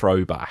deliberate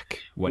throwback.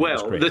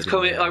 The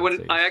comic, I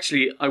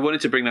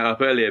wanted to bring that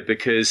up earlier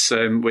because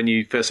when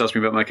you first asked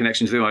me about my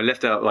connection to them, I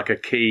left out like a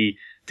key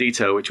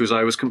detail, which was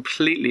I was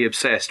completely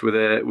obsessed with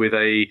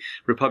a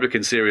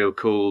Republican serial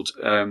called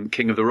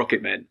King of the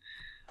Rocket Men.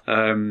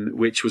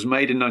 Which was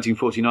made in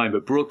 1949,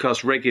 but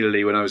broadcast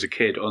regularly when I was a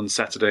kid on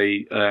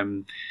Saturday,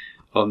 on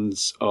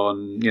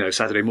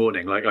Saturday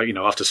morning, like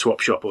after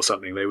Swap Shop or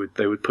something.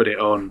 They would put it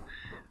on.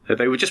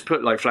 They would just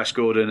put like Flash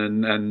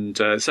Gordon and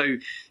so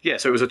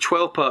it was a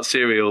 12-part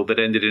serial that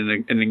ended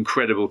in an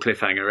incredible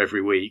cliffhanger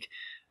every week,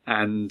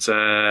 and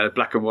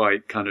black and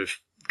white kind of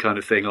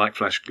thing, like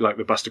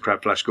the Buster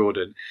Crab Flash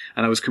Gordon,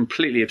 and I was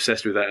completely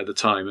obsessed with that at the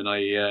time, and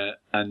I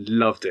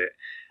loved it,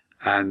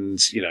 and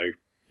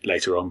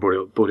later on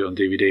bought it on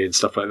DVD and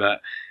stuff like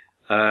that.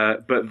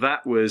 But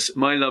that was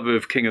my love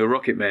of King of the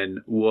Rocket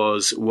Men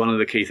was one of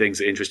the key things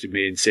that interested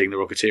me in seeing The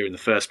Rocketeer in the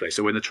first place.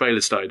 So when the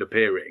trailers started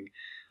appearing,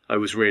 I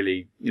was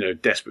really,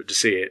 desperate to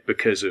see it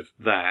because of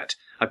that.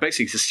 I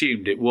basically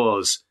assumed it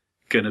was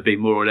going to be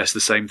more or less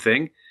the same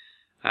thing.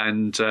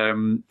 And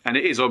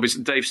it is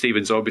obviously, Dave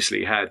Stevens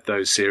obviously had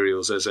those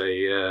serials as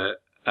a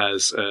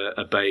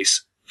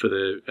base for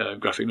the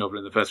graphic novel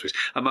in the first place,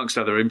 amongst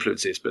other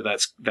influences, but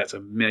that's a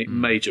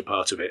major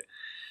part of it.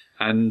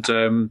 And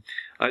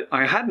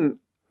I hadn't,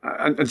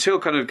 until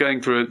kind of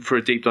going for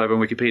a deep dive on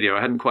Wikipedia,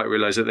 I hadn't quite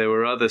realised that there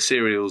were other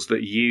serials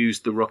that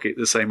used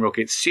the same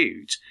rocket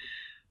suit,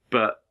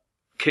 but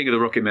King of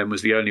the Rocket Men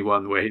was the only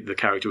one where the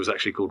character was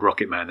actually called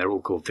Rocket Man. They're all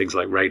called things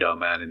like Radar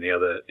Man in the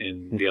other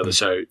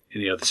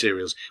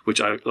serials, which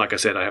like I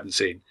said, I haven't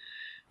seen.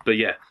 But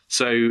yeah,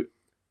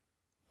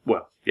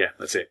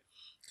 that's it.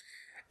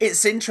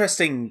 It's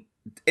interesting.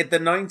 In the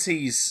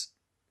 90s,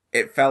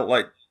 it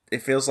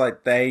feels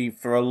like they,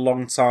 for a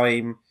long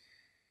time,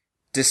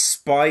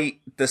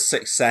 despite the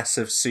success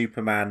of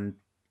Superman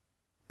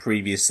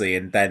previously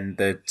and then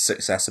the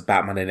success of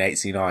Batman in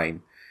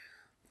 '89,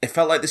 it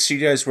felt like the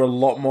studios were a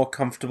lot more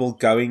comfortable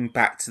going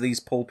back to these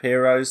pulp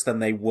heroes than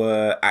they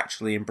were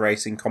actually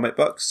embracing comic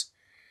books.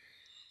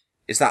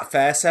 Is that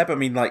fair, Seb? I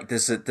mean, like,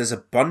 there's a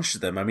bunch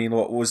of them. I mean,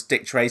 what was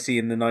Dick Tracy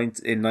in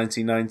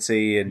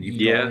 1990, and you've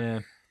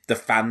got the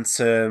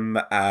Phantom,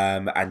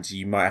 and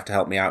you might have to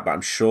help me out, but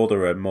I'm sure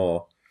there are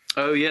more.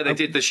 Oh yeah, they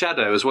did The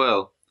Shadow as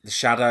well. The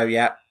Shadow,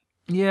 yeah.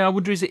 Yeah, I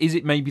wonder, is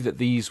it maybe that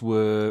these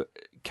were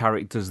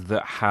characters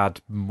that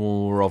had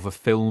more of a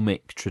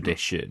filmic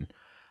tradition,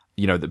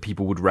 you know, that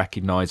people would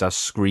recognise as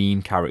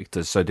screen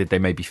characters, so did they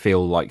maybe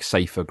feel like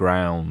safer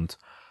ground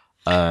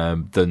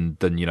than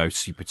you know,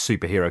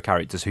 superhero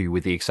characters who,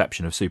 with the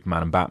exception of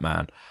Superman and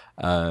Batman,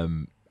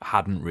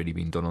 hadn't really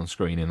been done on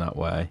screen in that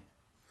way.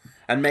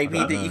 And maybe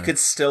that you could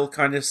still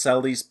kind of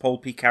sell these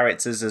pulpy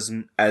characters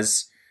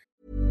as...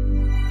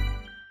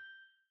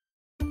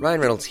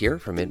 Ryan Reynolds here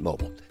from Mint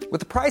Mobile. With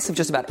the price of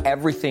just about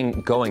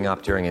everything going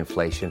up during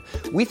inflation,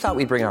 we thought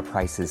we'd bring our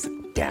prices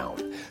down.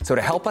 So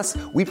to help us,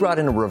 we brought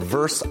in a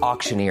reverse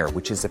auctioneer,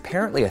 which is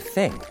apparently a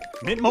thing.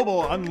 Mint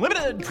Mobile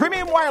Unlimited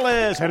Premium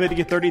Wireless. How to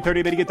get 30,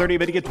 30, bit to get 30,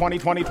 bit to get 20,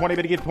 20, 20,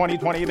 bit to get 20,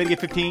 20, bit to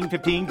get 15,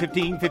 15,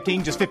 15,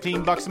 15, just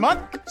 $15 a month?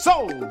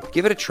 Sold!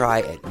 Give it a try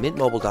at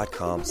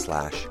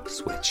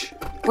mintmobile.com/switch.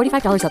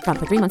 $45 up front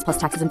for 3 months plus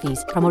taxes and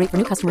fees. Promo rate for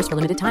new customers for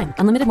limited time.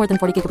 Unlimited more than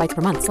 40 gigabytes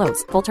per month.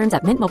 Slows full terms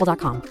at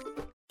mintmobile.com.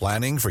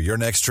 Planning for your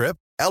next trip?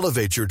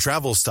 Elevate your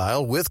travel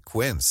style with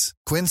Quince.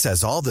 Quince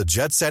has all the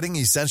jet-setting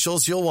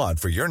essentials you'll want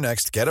for your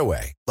next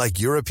getaway, like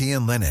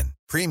European linen,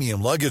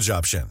 premium luggage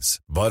options,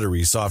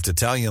 buttery soft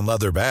Italian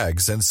leather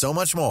bags, and so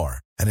much more.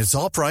 And it's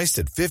all priced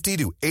at 50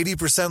 to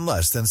 80%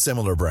 less than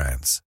similar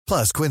brands.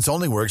 Plus, Quince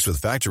only works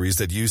with factories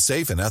that use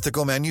safe and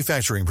ethical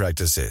manufacturing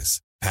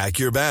practices. Pack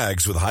your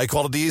bags with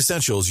high-quality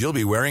essentials you'll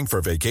be wearing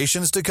for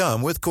vacations to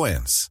come with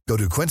Quince. Go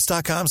to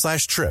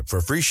quince.com/trip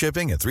for free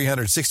shipping and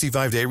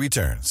 365-day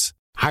returns.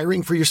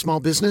 Hiring for your small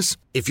business?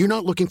 If you're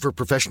not looking for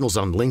professionals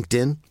on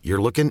LinkedIn,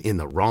 you're looking in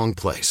the wrong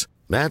place.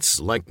 That's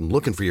like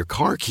looking for your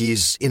car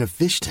keys in a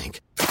fish tank.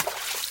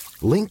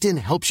 LinkedIn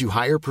helps you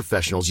hire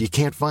professionals you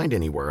can't find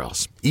anywhere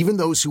else, even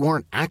those who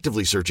aren't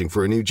actively searching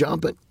for a new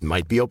job but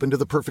might be open to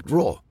the perfect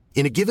role.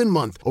 In a given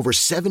month, over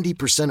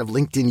 70% of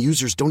LinkedIn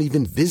users don't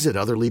even visit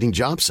other leading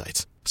job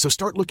sites. So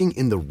start looking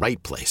in the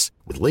right place.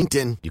 With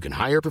LinkedIn, you can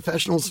hire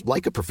professionals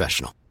like a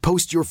professional.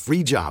 Post your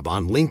free job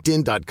on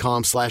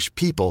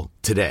linkedin.com/people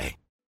today.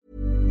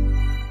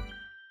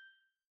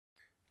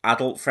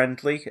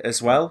 Adult-friendly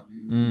as well,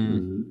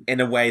 in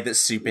a way that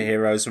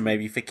superheroes were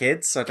maybe for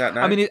kids. I don't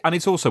know. I mean, and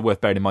it's also worth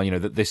bearing in mind, you know,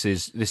 that this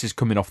is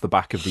coming off the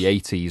back of the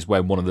 80s,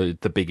 when one of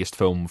the biggest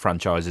film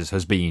franchises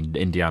has been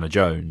Indiana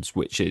Jones,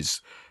 which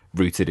is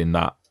rooted in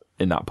that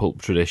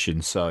pulp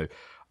tradition. So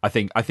I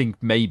think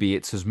maybe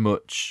it's as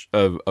much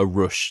a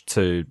rush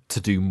to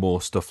do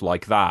more stuff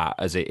like that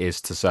as it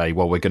is to say,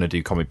 well, we're going to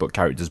do comic book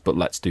characters, but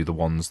let's do the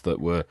ones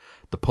that were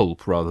the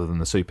pulp rather than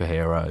the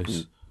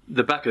superheroes.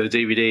 The back of the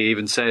DVD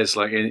even says,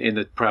 like, in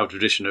the proud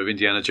tradition of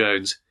Indiana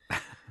Jones.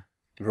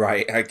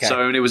 Right. Okay.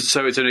 So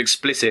it's an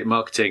explicit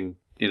marketing,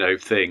 you know,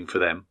 thing for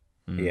them.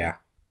 Yeah.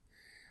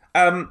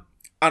 And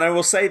I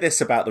will say this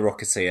about the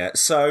Rocketeer.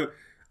 So,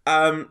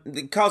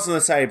 the cards on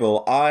the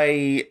table.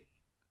 I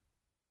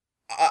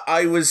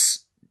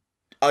was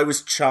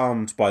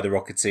charmed by the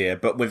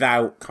Rocketeer, but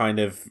without kind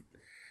of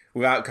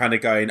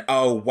going,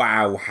 oh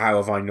wow, how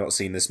have I not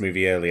seen this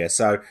movie earlier?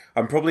 So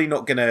I'm probably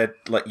not gonna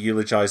like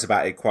eulogize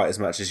about it quite as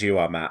much as you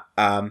are, Matt.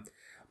 But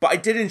I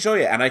did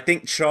enjoy it, and I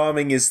think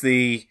charming is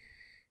the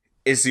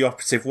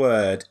operative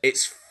word.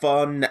 It's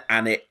fun,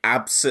 and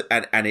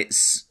and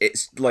it's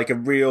like a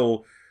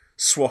real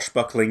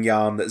swashbuckling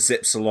yarn that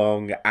zips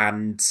along,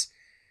 and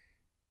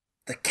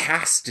the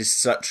cast is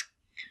such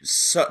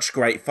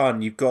great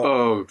fun. You've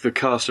got the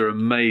cast are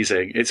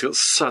amazing. It's got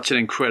such an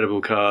incredible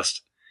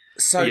cast.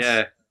 So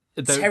yeah.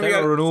 There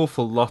are an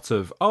awful lot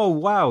of, oh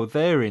wow,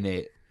 they're in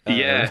it.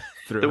 Yeah,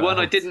 the one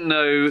I didn't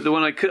know, the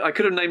one I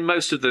could have named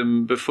most of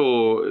them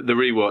before the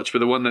rewatch, but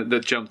the one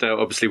that jumped out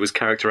obviously was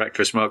character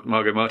actress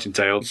Margot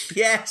Martindale.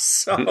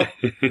 Yes,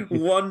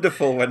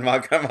 wonderful when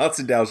Margot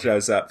Martindale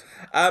shows up.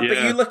 But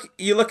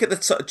you look at the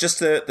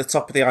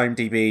top of the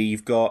IMDb.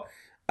 You've got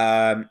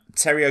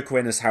Terry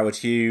O'Quinn as Howard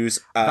Hughes,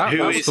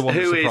 who is the one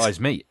that surprised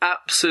me.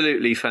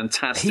 Absolutely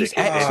fantastic. He's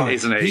excellent,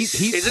 isn't he?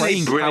 He's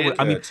playing Howard.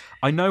 I mean,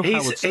 I know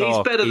Howard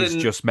Stark is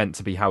just meant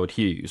to be Howard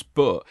Hughes,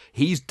 but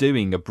he's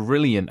doing a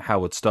brilliant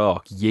Howard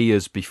Stark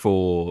years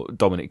before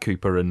Dominic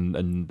Cooper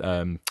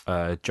and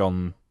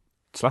John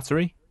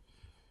Slattery.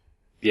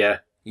 Yeah.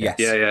 Yes.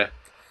 Yeah.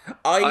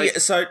 I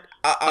just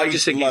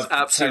think he's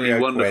absolutely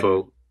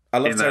wonderful. I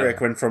love Terry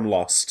O'Quinn from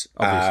Lost,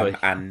 obviously,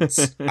 and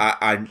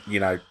I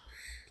you know.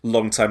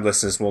 Long-time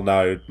listeners will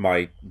know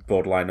my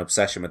borderline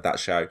obsession with that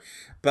show,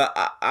 but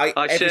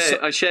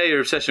I share your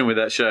obsession with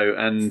that show,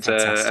 and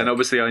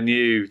obviously I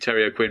knew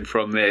Terry O'Quinn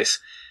from this,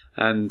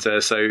 and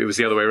so it was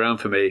the other way around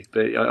for me.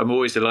 But I'm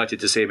always delighted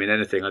to see him in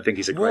anything. I think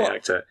he's a great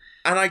actor,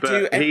 and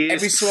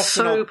every so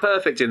often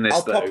perfect in this.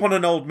 I'll pop on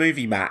an old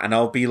movie, Matt, and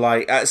I'll be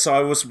like, so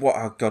I was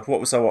what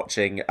was I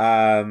watching?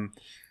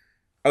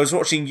 I was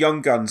watching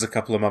Young Guns a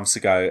couple of months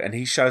ago, and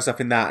he shows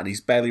up in that, and he's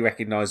barely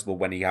recognisable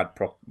when he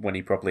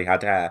properly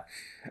had hair.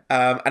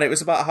 And it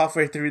was about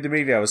halfway through the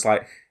movie, I was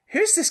like,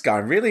 "Who's this guy?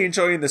 I'm really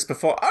enjoying this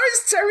before." Oh,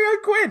 it's Terry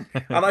O'Quinn,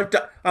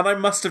 and I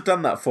must have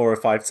done that 4 or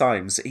 5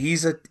 times.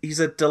 He's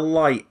a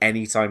delight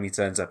anytime he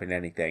turns up in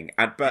anything.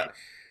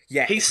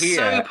 He's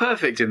so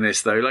perfect in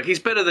this, though. Like, he's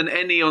better than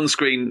any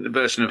on-screen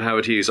version of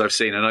Howard Hughes I've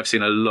seen, and I've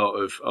seen a lot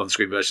of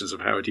on-screen versions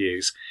of Howard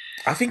Hughes.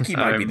 I think he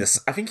might be the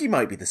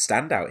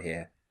standout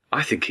here.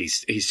 I think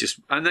he's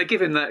just, and they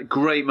give him that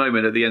great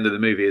moment at the end of the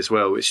movie as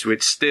well, which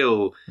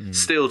still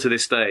to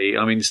this day.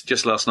 I mean,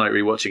 just last night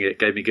rewatching it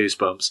gave me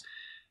goosebumps.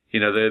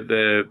 You know,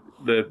 the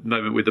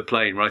moment with the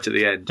plane right at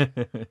the end.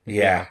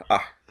 Yeah,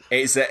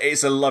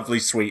 it's a lovely,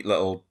 sweet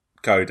little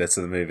coda to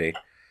the movie.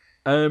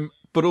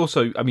 But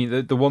also, I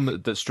mean, the one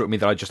that struck me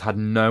that I just had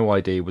no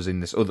idea was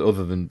in this,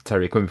 other than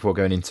Terry Quinn before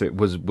going into it,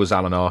 was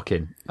Alan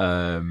Arkin.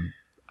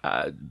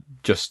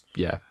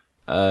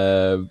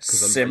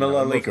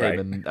 Similarly great,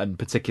 and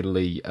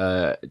particularly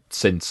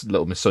since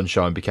Little Miss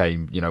Sunshine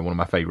became, one of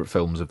my favourite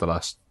films of the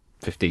last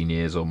 15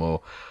 years or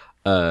more.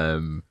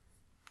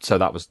 So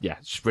that was,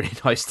 it's really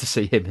nice to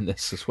see him in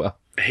this as well.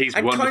 He's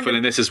wonderful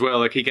in this as well.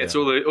 Like, he gets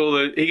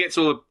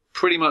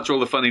pretty much all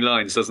the funny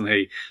lines, doesn't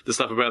he? The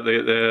stuff about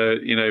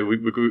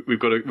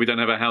we don't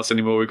have a house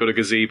anymore, we've got a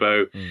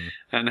gazebo,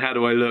 and how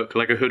do I look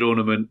like a hood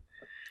ornament?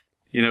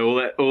 All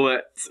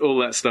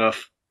that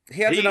stuff.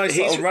 He had a nice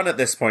little run at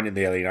this point in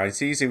the early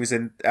 90s. He was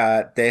in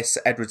this,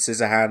 Edward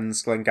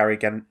Scissorhands, Glengarry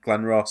Glen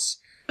Ross.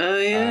 Oh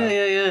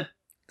yeah.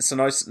 It's a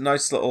nice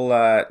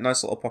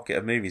little pocket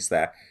of movies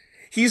there.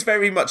 He's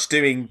very much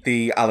doing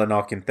the Alan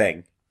Arkin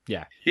thing.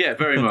 Yeah,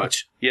 very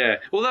much. Yeah,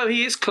 although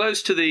he is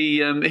close to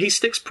the, he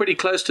sticks pretty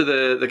close to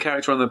the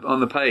character on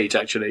the page.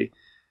 Actually,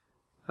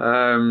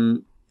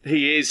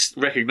 he is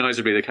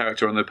recognisably the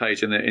character on the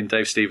page in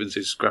Dave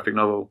Stevens' graphic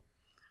novel.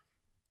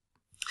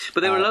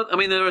 But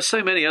there are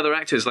so many other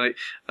actors like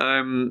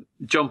John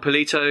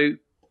Polito,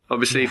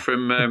 obviously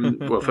from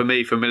for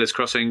me from Miller's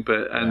Crossing,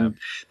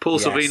 Paul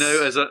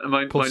Sorvino as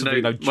my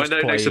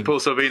note next to Paul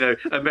Sorvino,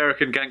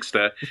 American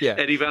gangster. Yeah.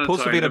 Eddie Valentine,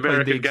 Paul Sorvino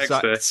American played the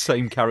gangster. exact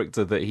same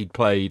character that he'd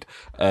played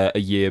a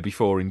year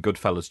before in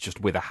Goodfellas,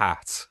 just with a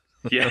hat.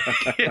 Yeah.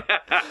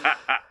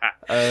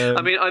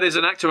 There's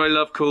an actor I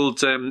love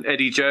called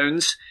Eddie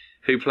Jones,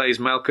 who plays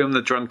Malcolm,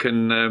 the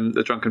drunken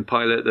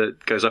pilot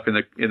that goes up in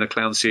the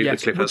clown suit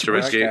that Cliff has to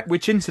rescue.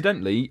 Which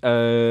incidentally,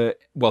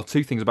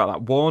 two things about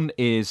that. One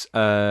is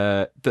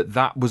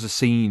that was a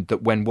scene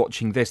that when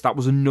watching this, that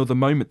was another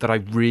moment that I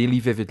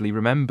really vividly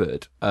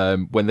remembered.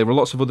 When there were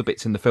lots of other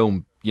bits in the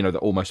film, that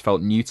almost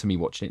felt new to me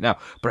watching it now,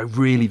 but I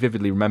really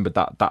vividly remembered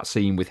that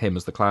scene with him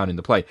as the clown in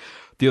the play.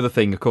 The other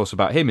thing, of course,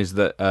 about him is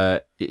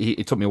that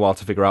it took me a while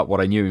to figure out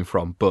what I knew him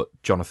from, but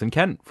Jonathan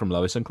Kent from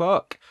Lois and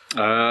Clark.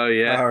 Oh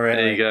yeah, really?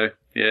 There you go.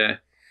 Yeah,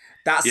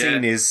 that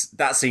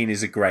scene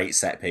is a great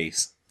set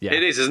piece. Yeah.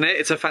 It is, isn't it?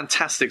 It's a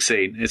fantastic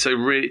scene. It's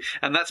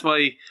and that's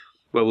my.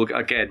 Well, we'll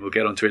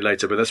get onto it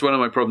later, but that's one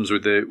of my problems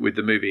with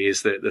the movie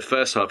is that the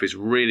first half is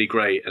really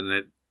great and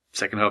the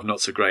second half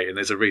not so great, and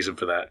there's a reason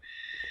for that.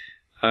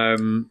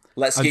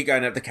 Let's keep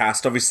going up the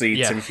cast. Obviously,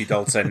 Timothy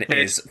Dalton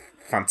is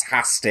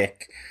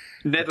fantastic.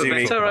 Never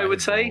better, I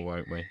would say.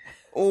 Won't we?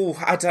 Oh,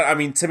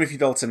 Timothy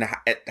Dalton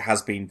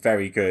has been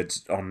very good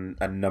on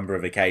a number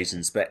of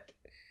occasions, but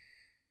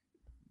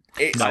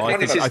I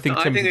think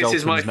Timothy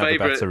Dalton's never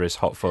better is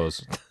Hot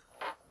Fuzz.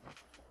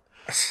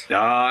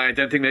 No, I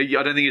don't think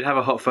you'd have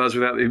a Hot Fuzz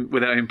without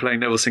him playing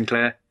Neville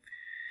Sinclair.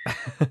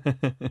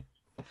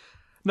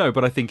 No,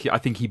 but I think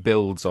he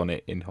builds on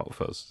it in Hot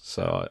Fuzz.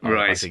 So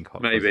I think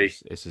Hot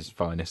Fuzz is his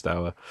finest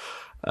hour.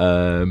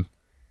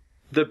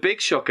 The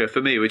big shocker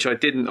for me, which I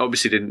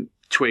obviously didn't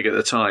twig at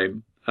the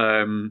time,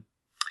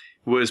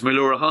 was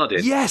Melora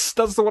Hardin. Yes,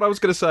 that's the one I was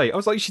going to say. I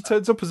was like, she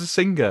turns up as a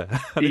singer.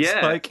 And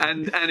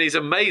is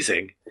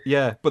amazing.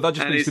 Yeah, but that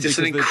just and he's just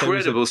an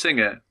incredible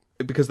singer.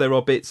 Because there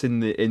are bits in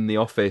the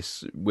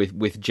office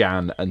with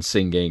Jan and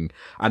singing,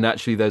 and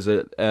actually there's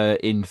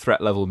in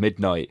Threat Level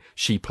Midnight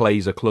she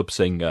plays a club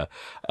singer.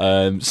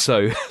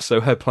 So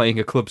her playing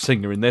a club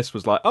singer in this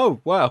was like,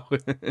 oh wow.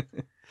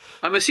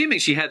 I'm assuming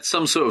she had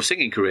some sort of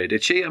singing career,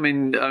 did she? I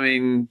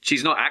mean,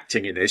 she's not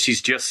acting in this;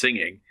 she's just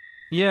singing.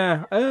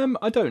 Yeah,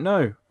 I don't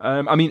know.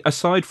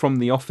 Aside from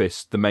The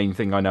Office, the main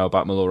thing I know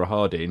about Melora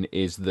Hardin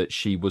is that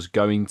she was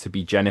going to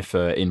be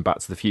Jennifer in Back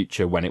to the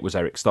Future when it was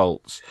Eric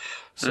Stoltz.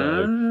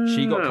 So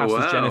she got cast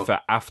as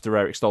Jennifer after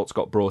Eric Stoltz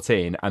got brought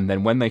in, and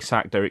then when they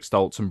sacked Eric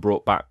Stoltz and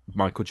brought back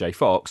Michael J.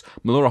 Fox,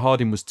 Melora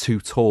Hardin was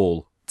too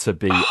tall to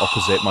be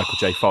opposite Michael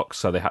J. Fox,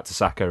 so they had to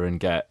sack her and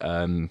get...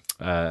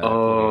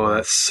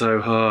 that's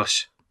so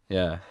harsh.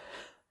 Yeah.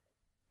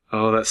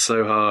 Oh, that's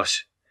so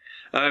harsh.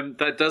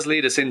 That does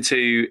lead us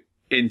into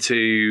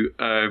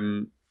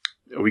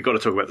we've got to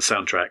talk about the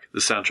soundtrack. The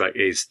soundtrack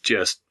is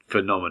just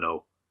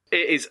phenomenal.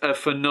 It is a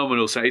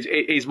phenomenal sound.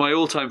 It is my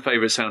all-time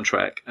favourite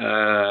soundtrack.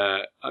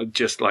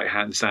 Just like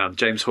hands down.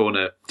 James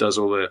Horner does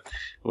the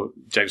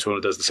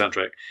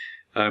soundtrack.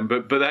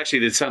 But actually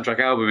the soundtrack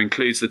album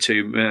includes the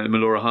two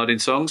Melora Hardin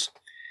songs,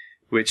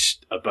 which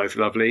are both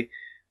lovely.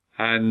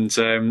 And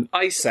the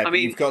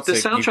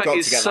soundtrack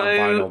is so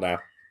vinyl now.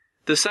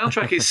 The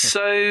soundtrack is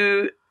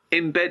so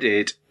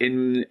embedded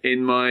in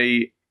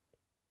my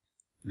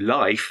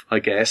life, I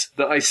guess,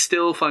 that I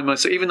still find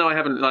myself, even though I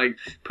haven't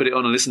put it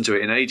on and listened to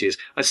it in ages,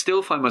 I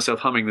still find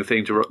myself humming the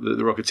theme to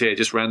the Rocketeer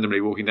just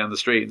randomly walking down the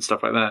street and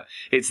stuff like that.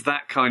 It's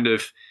that kind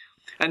of,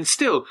 and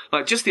still,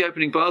 just the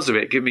opening bars of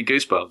it give me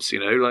goosebumps.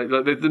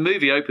 The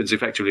movie opens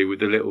effectively with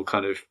the little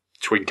kind of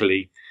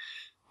twinkly,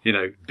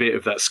 bit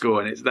of that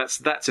score, and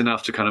that's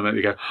enough to kind of make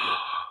me go,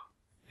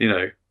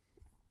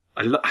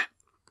 I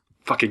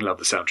fucking love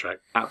the soundtrack,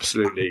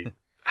 absolutely,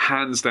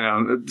 hands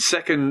down.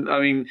 Second,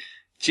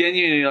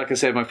 genuinely, like I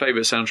said, my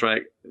favourite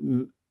soundtrack.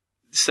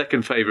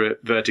 Second favourite,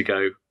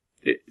 Vertigo.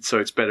 So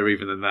it's better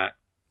even than that.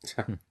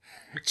 Do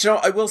you know,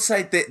 I will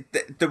say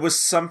that there was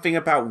something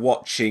about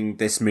watching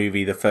this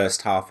movie the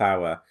first half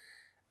hour,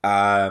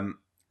 that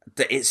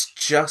it's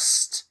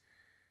just,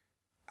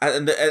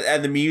 and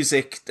the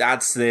music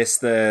adds to this,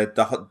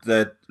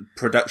 the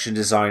production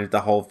design of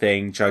the whole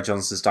thing, Joe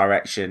Johnston's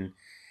direction.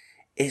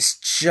 It's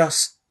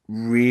just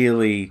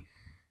really,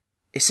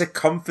 it's a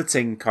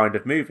comforting kind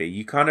of movie.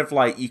 You kind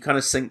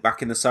of sink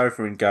back in the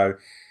sofa and go,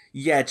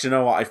 yeah, do you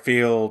know what? I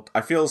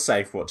feel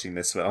safe watching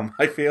this film.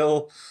 I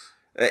feel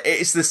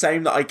it's the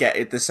same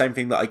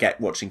thing that I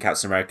get watching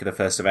Captain America: The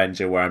First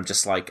Avenger, where I'm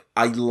just like,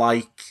 I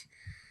like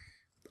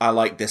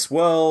this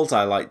world.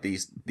 I like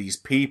these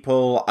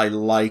people. I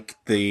like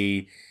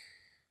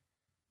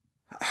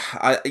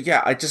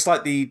I just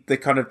like the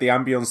kind of the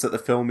ambience that the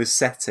film is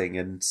setting,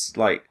 and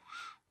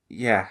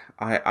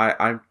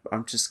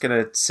I'm just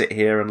gonna sit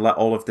here and let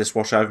all of this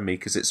wash over me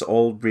because it's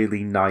all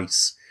really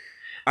nice.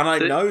 And I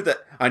know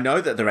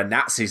that there are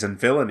Nazis and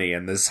villainy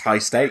and there's high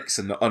stakes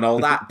and all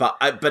that,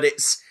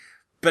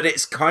 but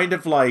it's kind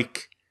of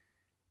like,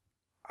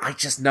 I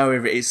just know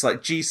it's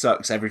like, gee,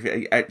 sucks,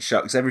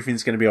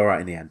 everything's going to be all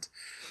right in the end.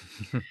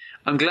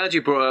 I'm glad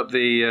you brought up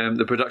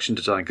the production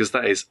design, because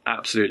that is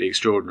absolutely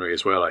extraordinary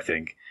as well. I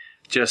think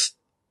just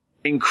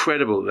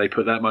incredible that they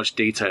put that much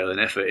detail and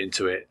effort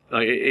into it.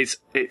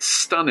 It's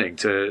stunning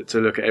to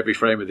look at every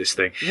frame of this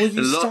thing. Well,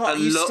 you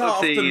start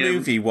off the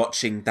movie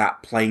watching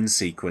that plane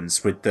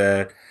sequence with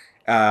the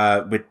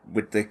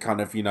with the kind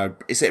of,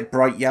 is it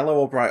bright yellow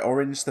or bright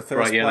orange, the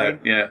first plane?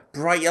 Bright yellow, yeah.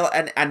 Bright yellow,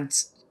 and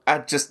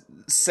just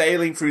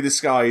sailing through the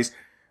skies,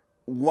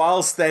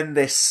 whilst then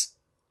this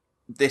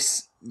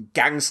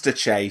gangster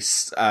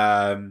chase,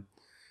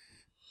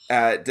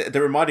 they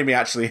reminded me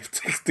actually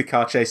of the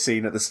car chase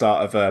scene at the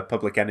start of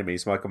Public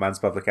Enemies, Michael Mann's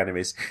Public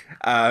Enemies,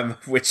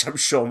 which I'm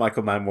sure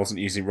Michael Mann wasn't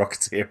using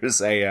Rocketeer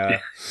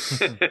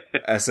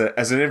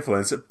as an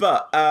influence.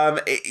 But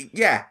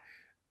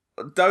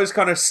those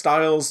kind of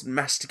styles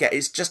mashed together,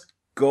 it's just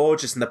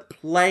gorgeous. And the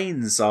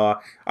planes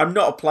are, I'm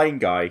not a plane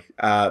guy,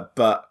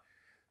 but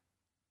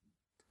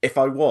if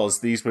I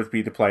was, these would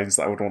be the planes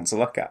that I would want to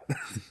look at.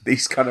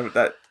 These kind of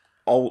that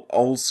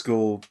old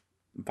school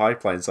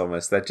biplanes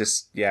almost. They're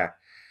just, yeah.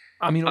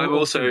 I'm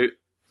also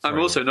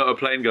not a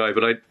plane guy,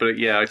 but I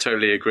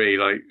totally agree.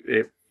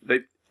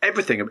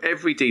 Everything,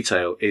 every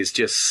detail is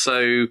just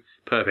so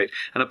perfect.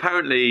 And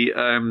apparently,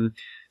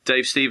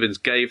 Dave Stevens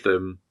gave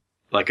them,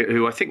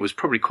 who I think was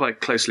probably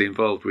quite closely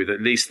involved with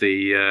at least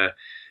the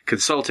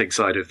consulting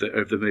side of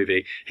the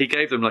movie. He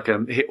gave them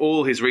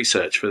all his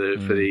research for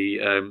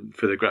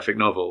the graphic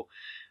novel,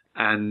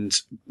 and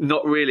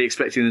not really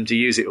expecting them to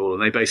use it all.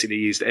 And they basically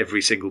used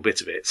every single bit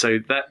of it. So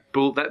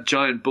that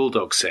giant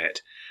bulldog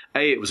set.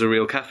 A, it was a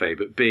real cafe,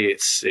 but B,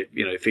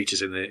 it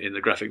features in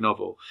the graphic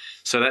novel.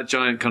 So that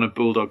giant kind of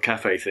bulldog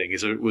cafe thing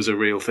was a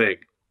real thing.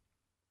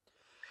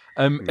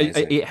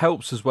 It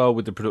helps as well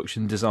with the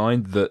production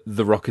design that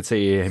the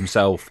Rocketeer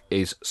himself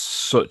is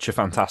such a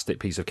fantastic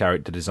piece of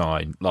character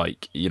design.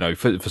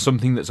 For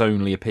something that's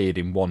only appeared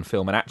in one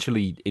film, and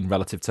actually in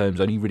relative terms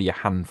only really a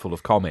handful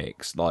of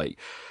comics,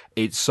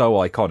 it's so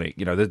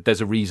iconic.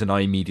 There's a reason I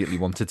immediately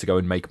wanted to go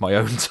and make my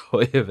own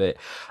toy of it.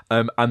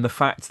 And the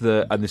fact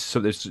that, and this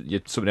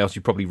is something else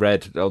you probably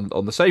read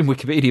on the same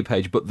Wikipedia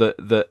page, but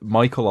that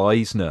Michael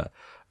Eisner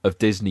of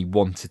Disney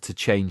wanted to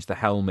change the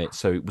helmet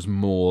so it was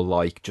more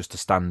like just a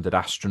standard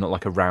astronaut,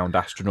 like a round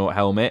astronaut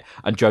helmet,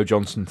 and Joe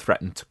Johnston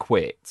threatened to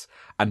quit.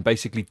 And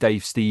basically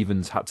Dave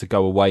Stevens had to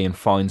go away and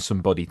find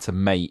somebody to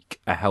make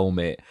a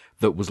helmet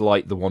that was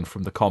like the one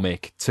from the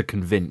comic to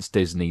convince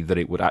Disney that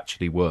it would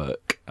actually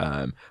work,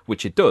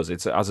 which it does.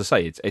 It's, as I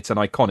say, it's an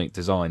iconic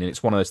design, and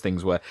it's one of those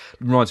things where it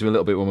reminds me a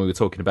little bit when we were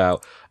talking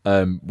about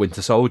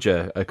Winter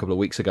Soldier a couple of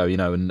weeks ago,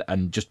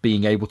 and just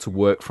being able to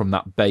work from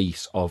that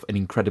base of an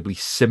incredibly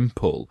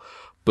simple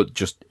but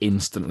just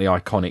instantly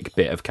iconic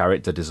bit of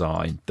character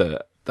design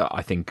that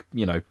I think,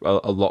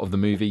 a lot of the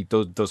movie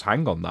does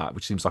hang on that,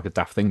 which seems like a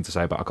daft thing to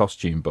say about a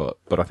costume, but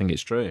I think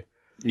it's true.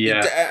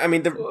 Yeah. I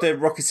mean, the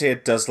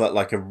Rocketeer does look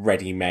like a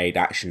ready-made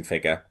action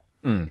figure.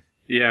 Mm.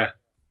 Yeah.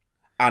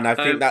 And I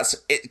think that's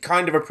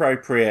kind of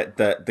appropriate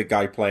that the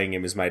guy playing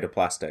him is made of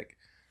plastic.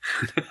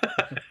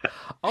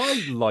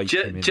 I like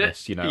him in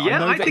this, you know. Yeah, I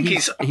know I that think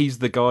he's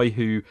the guy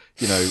who,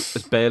 you know,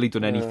 has barely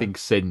done anything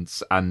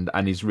since and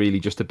is really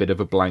just a bit of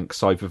a blank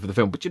cipher for the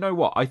film. But you know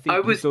what? I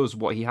think he does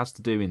what he has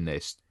to do in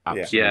this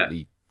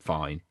absolutely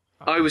fine.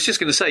 I was just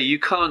going to say, you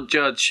can't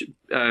judge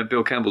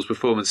Bill Campbell's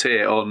performance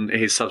here on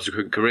his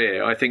subsequent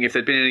career. I think if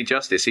there'd been any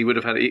justice,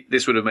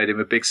 this would have made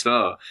him a big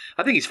star.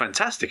 I think he's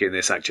fantastic in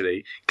this,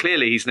 actually.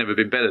 Clearly, he's never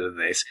been better than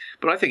this,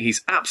 but I think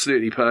he's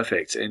absolutely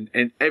perfect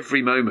in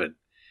every moment.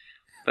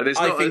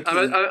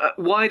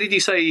 Why did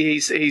you say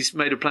he's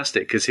made of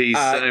plastic? Because he's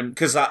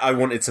because I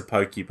wanted to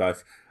poke you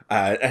both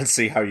and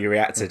see how you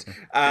reacted.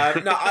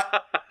 No,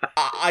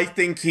 I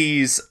think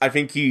he's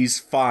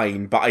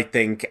fine, but I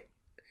think,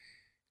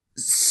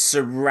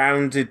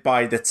 surrounded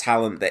by the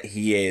talent that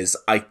he is,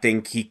 I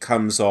think he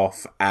comes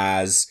off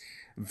as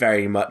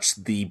very much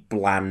the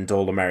bland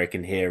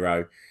all-American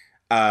hero,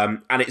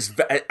 and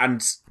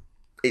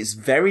it's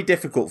very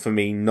difficult for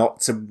me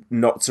not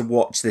to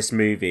watch this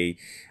movie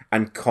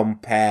and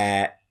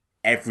compare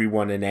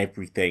everyone and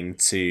everything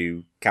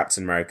to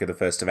Captain America: The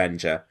First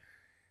Avenger,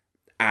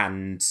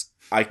 and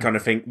I kind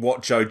of think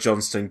what Joe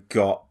Johnston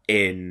got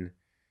in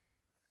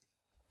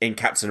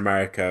Captain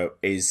America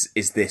is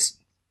this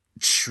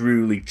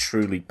truly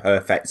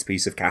perfect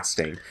piece of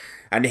casting.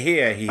 And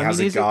here he has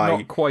a guy. Is it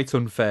not quite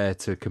unfair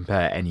to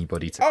compare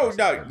anybody to? Oh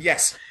no,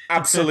 yes,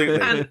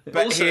 absolutely. But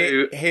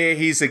also, here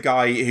he's a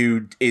guy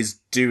who is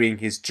doing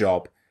his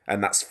job,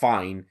 and that's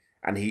fine.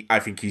 And I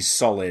think he's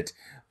solid.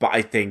 But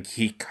I think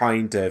he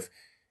kind of,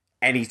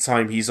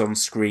 anytime he's on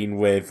screen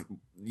with,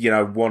 you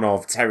know, one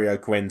of Terry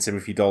O'Quinn,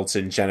 Timothy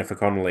Dalton, Jennifer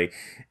Connelly,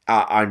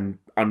 I'm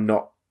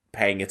not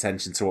paying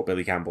attention to what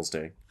Billy Campbell's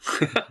doing.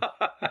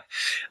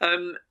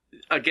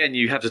 Again,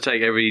 you have to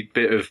take every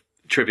bit of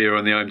trivia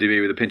on the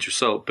IMDb with a pinch of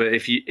salt. But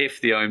if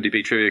the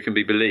IMDb trivia can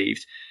be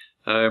believed,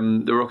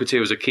 The Rocketeer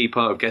was a key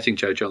part of getting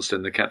Joe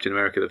Johnston the Captain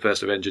America: The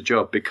First Avenger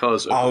job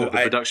because of the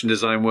production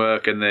design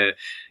work and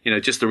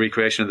just the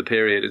recreation of the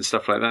period and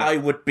stuff like that. I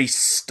would be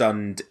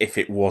stunned if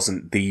it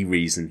wasn't the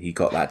reason he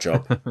got that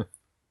job.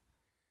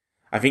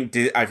 I think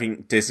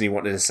Disney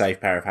wanted a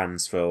safe pair of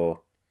hands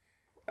for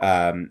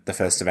The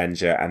First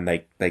Avenger, and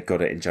they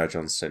got it in Joe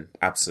Johnston.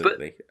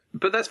 Absolutely.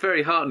 But that's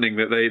very heartening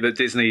that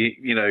Disney,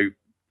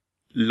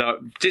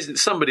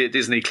 somebody at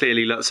Disney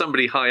clearly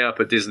somebody high up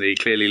at Disney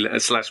clearly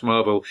 /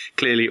 Marvel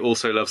clearly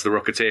also loves The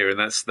Rocketeer, and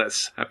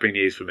that's happy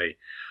news for me.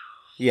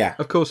 Yeah,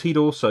 of course he'd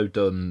also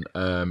done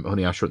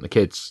Honey, I Shrunk the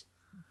Kids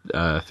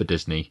for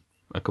Disney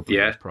a couple of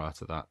years prior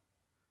to that.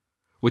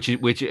 Which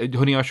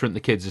Honey, I Shrunk the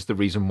Kids is the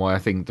reason why I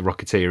think The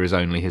Rocketeer is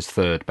only his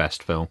third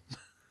best film.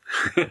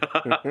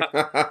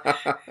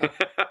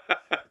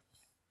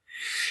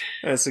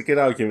 That's a good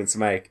argument to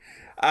make.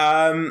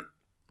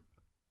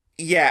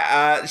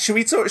 Should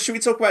we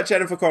talk about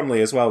Jennifer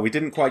Connelly as well? We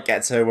didn't quite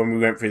get to her when we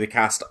went through the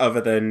cast,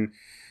 other than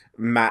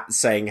Matt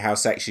saying how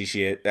sexy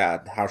she is.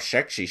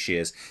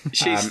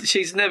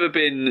 She's never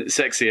been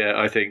sexier,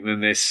 I think,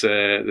 than this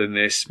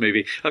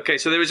movie. Okay,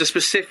 so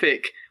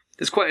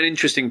there's quite an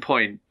interesting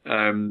point.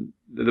 The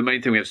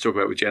main thing we have to talk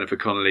about with Jennifer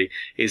Connelly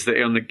is that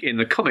in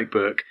the comic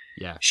book,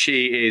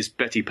 she is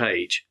Betty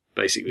Page.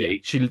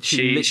 Basically, she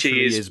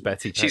literally is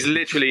Betty Page. She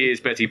literally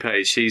is Betty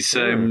Page. She's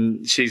her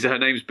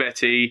name's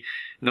Betty,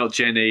 not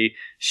Jenny.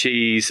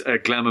 She's a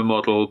glamour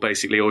model,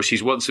 basically, or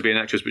she wants to be an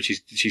actress, but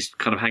she's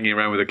kind of hanging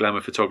around with a glamour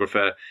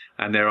photographer.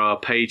 And there are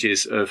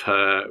pages of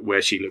her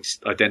where she looks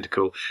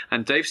identical.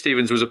 And Dave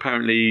Stevens was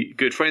apparently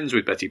good friends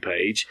with Betty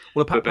Page.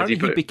 Well, apparently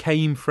he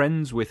became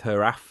friends with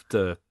her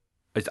after.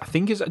 I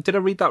think did I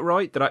read that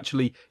right? That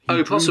actually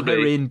he drew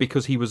her in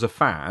because he was a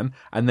fan,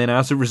 and then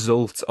as a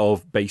result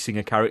of basing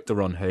a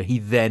character on her, he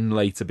then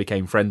later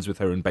became friends with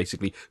her and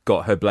basically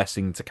got her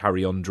blessing to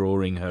carry on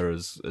drawing her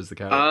as the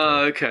character.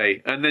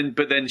 Okay. And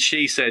then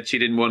she said she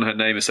didn't want her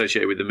name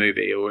associated with the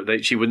movie, or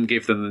she wouldn't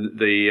give them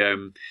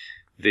the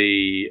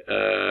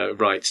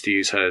rights to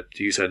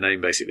use her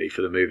name basically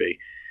for the movie.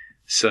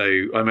 So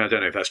I don't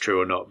know if that's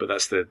true or not, but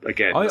that's the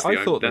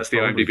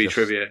IMDb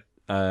trivia.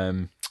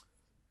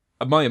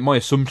 My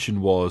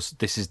assumption was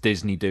this is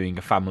Disney doing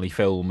a family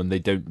film and they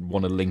don't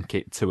want to link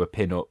it to a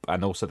pin-up,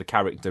 and also the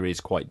character is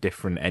quite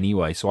different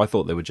anyway. So I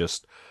thought it was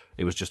just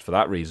for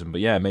that reason.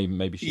 But yeah,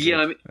 maybe she.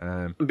 Yeah,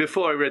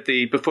 before I read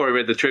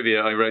the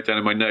trivia, I wrote down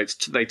in my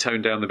notes they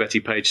toned down the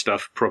Betty Page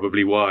stuff,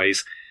 probably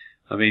wise.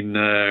 I mean,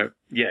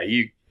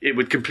 it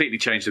would completely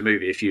change the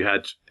movie if you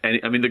had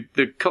any. I mean,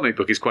 the comic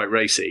book is quite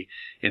racy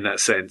in that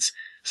sense,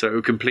 so it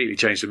would completely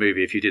change the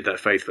movie if you did that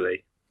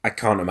faithfully. I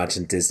can't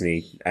imagine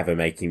Disney ever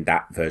making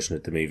that version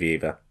of the movie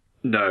either.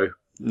 No,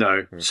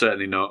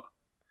 certainly not.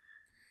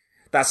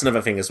 That's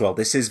another thing as well.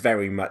 This is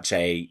very much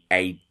a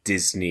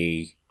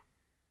Disney,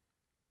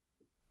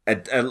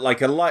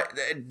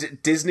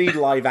 Disney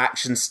live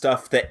action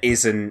stuff that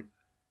isn't,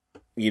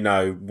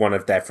 one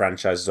of their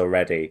franchises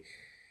already.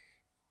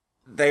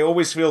 They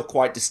always feel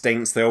quite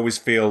distinct. They always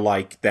feel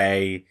like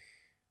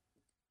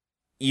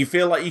you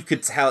feel like you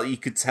could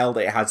tell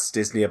that it has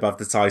Disney above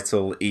the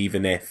title,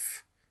 even if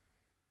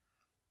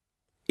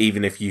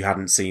you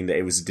hadn't seen that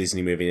it was a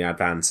Disney movie in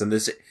advance. And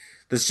there's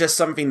There's just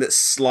something that's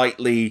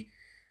slightly...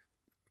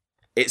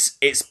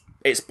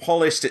 It's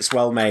polished, it's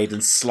well made,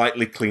 and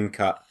slightly clean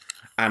cut.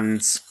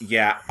 And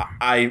yeah,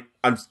 I'm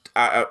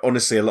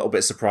honestly a little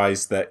bit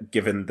surprised that,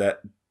 given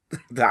that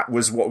that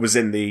was what was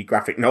in the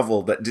graphic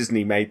novel, that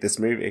Disney made this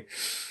movie.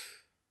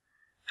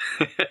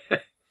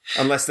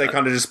 Unless they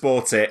kind of just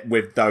bought it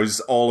with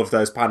all of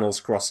those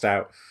panels crossed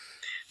out.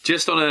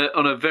 Just on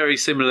a very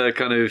similar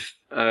kind of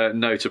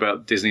note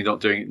about Disney not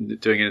doing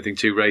anything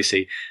too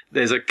racy,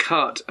 there's a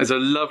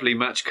lovely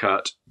match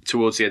cut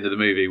towards the end of the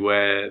movie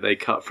where they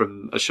cut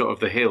from a shot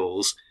of the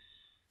hills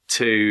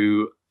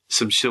to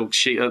some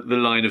the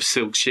line of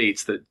silk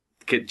sheets that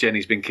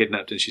Jenny's been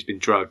kidnapped and she's been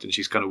drugged and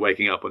she's kind of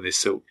waking up on this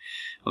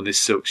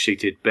silk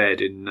sheeted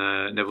bed in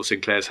Neville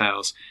Sinclair's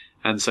house.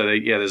 And so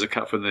there's a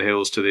cut from the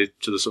hills to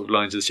the sort of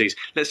lines of the sheets.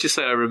 Let's just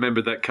say I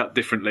remembered that cut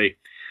differently.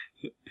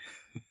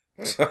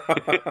 I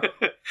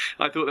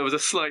thought there was a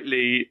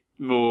slightly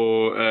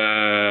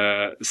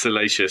more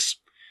salacious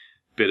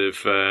bit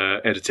of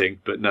editing,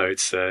 but no,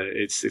 it's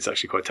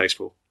actually quite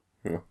tasteful.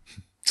 Yeah.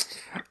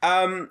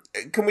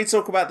 Can we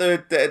talk about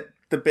the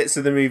bits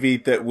of the movie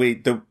that we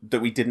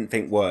didn't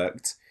think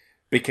worked?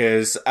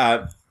 Because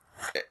I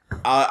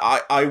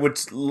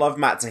would love,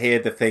 Matt, to hear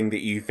the thing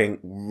that you think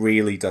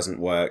really doesn't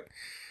work.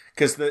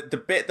 Because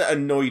the bit that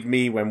annoyed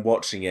me when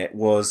watching it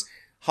was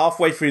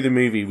halfway through the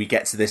movie we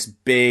get to this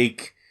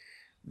big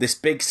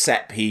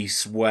set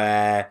piece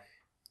where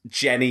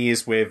Jenny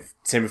is with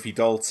Timothy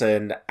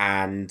Dalton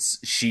and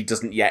she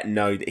doesn't yet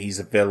know that he's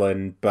a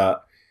villain,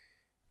 but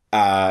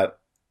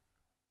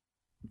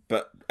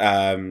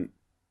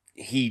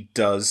he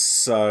does.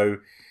 So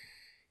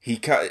he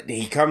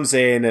comes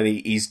in and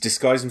he's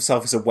disguised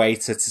himself as a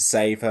waiter to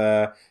save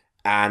her.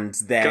 And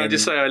then, can I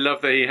just say, I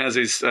love that he has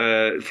his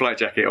flight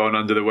jacket on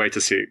under the waiter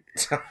suit.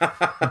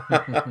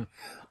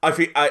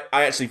 I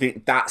actually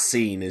think that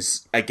scene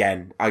is,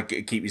 again, I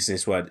keep using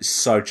this word, it's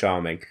so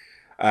charming.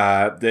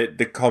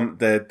 The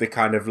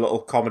kind of little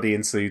comedy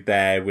ensued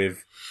there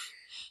with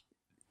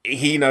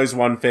he knows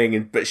one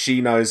thing but she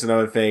knows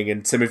another thing,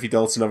 and Timothy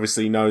Dalton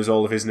obviously knows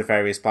all of his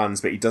nefarious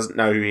plans, but he doesn't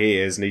know who he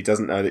is and he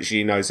doesn't know that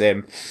she knows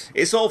him.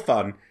 It's all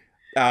fun.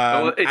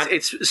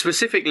 It's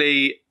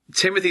specifically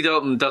Timothy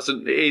Dalton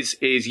is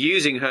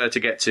using her to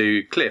get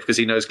to Cliff because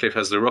he knows Cliff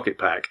has the rocket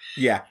pack.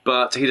 Yeah,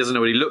 but he doesn't know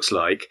what he looks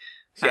like.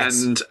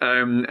 Yes.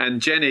 And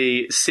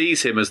Jenny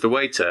sees him as the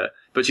waiter,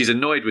 but she's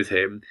annoyed with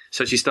him,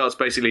 so she starts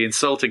basically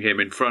insulting him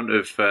in front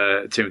of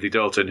Timothy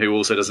Dalton, who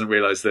also doesn't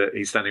realise that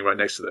he's standing right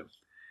next to them.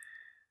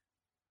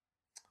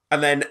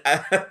 And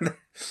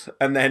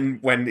then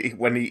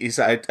when he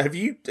said,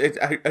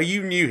 are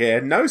you new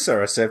here? No,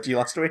 sir, I served you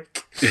last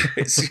week.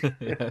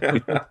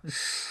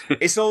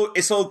 It's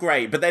all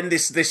great, but then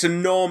this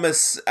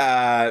enormous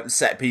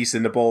set piece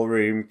in the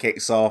ballroom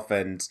kicks off,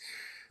 and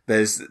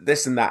there's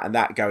this and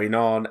that going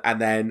on,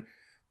 and then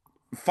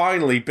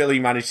finally Billy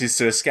manages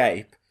to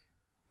escape.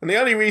 And the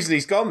only reason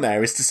he's gone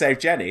there is to save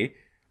Jenny,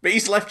 but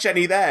he's left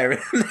Jenny there,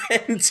 and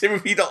then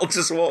Timothy Dalton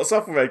just walks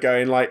off of her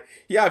going like,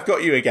 yeah, I've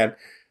got you again.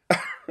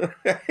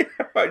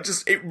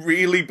 It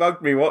really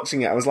bugged me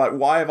watching it. I was like,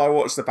 why have I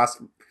watched the past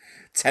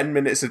 10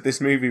 minutes of this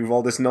movie with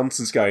all this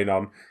nonsense going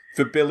on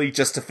for Billy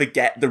just to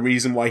forget the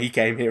reason why he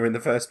came here in the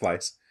first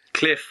place?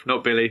 Cliff,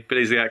 not Billy.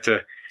 Billy's the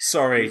actor.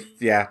 Sorry.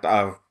 Yeah.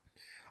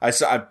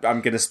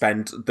 I'm going to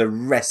spend the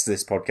rest of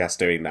this podcast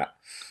doing that.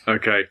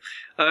 Okay.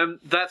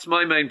 That's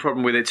my main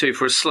problem with it too,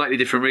 for a slightly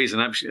different reason.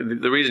 Actually,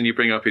 the reason you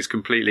bring up is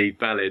completely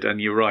valid,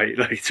 and you're right.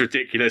 Like, it's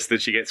ridiculous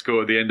that she gets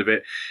caught at the end of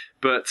it.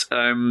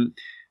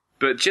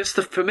 But just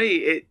for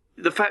me,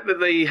 the fact that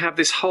they have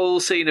this whole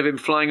scene of him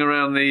flying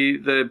around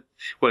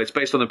it's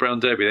based on the Brown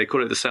Derby. They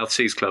call it the South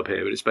Seas Club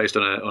here, but it's based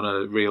on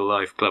a real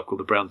life club called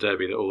the Brown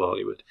Derby that all the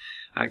Hollywood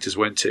actors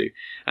went to.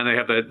 And they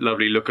have that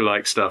lovely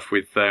lookalike stuff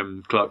with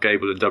Clark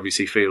Gable and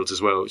W.C. Fields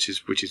as well, which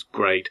is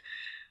great.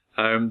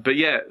 But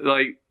yeah,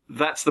 like,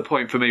 that's the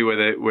point for me where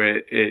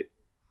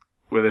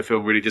the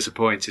film really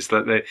disappoints, is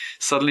that they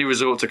suddenly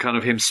resort to kind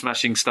of him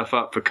smashing stuff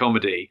up for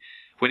comedy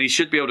when he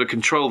should be able to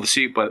control the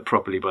suit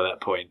properly by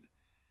that point.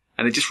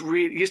 And it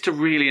used to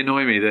really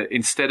annoy me that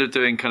instead of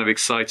doing kind of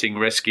exciting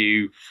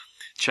rescue,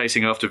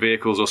 chasing after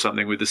vehicles or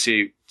something with the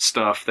suit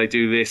stuff, they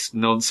do this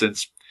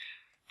nonsense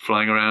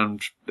flying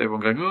around, everyone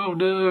going, oh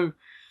no.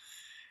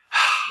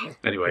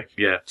 Anyway,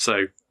 yeah,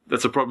 so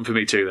that's a problem for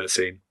me too, that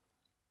scene.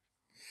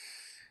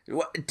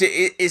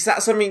 Is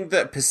that something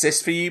that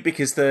persists for you?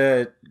 Because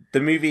the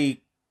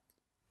movie,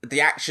 the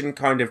action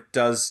kind of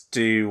does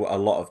do a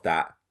lot of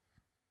that.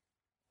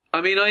 I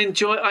mean,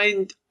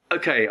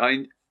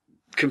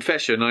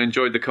 confession, I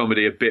enjoyed the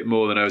comedy a bit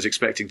more than I was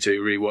expecting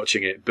to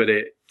rewatching it, but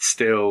it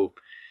still,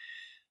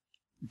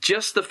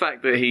 just the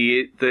fact that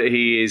he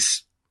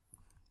is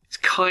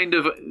kind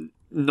of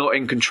not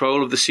in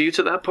control of the suit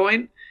at that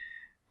point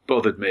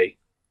bothered me.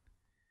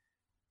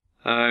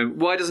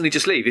 Why doesn't he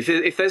just leave?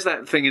 If there's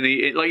that thing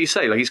like you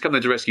say, like, he's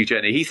coming to rescue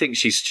Jenny, he thinks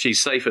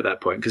she's safe at that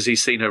point because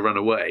he's seen her run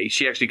away.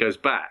 She actually goes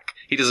back.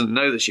 He doesn't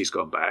know that she's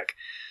gone back.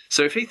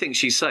 So if he thinks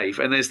she's safe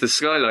and there's the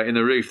skylight in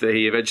the roof that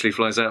he eventually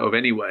flies out of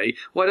anyway,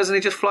 why doesn't he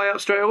just fly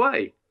up straight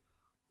away?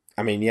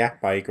 I mean, yeah,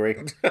 I agree.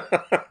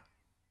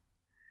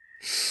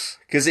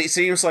 Because it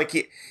seems like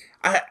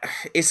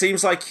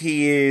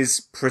he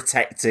is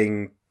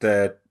protecting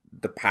the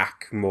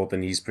pack more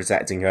than he's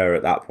protecting her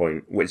at that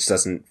point, which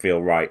doesn't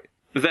feel right.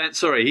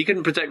 Sorry, he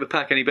couldn't protect the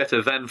pack any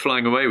better than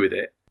flying away with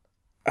it.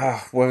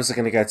 Where was I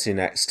going to go to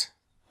next?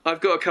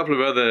 I've got a couple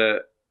of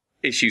other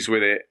issues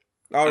with it.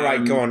 All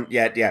right, go on.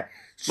 Yeah.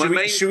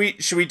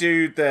 Should we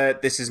do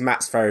this is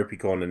Matt's therapy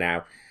corner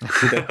now?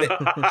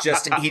 He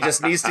just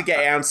needs to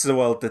get out to the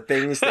world the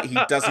things that he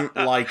doesn't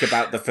like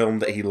about the film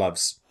that he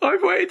loves.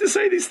 I've waited to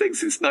say these things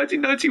since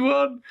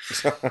 1991.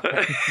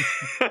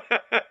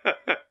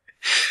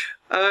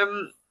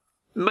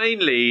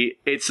 Mainly,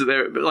 it's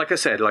there. Like I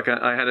said,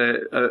 I had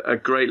a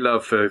great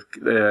love for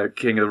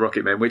King of the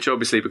Rocket Men, which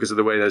obviously because of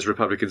the way those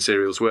Republican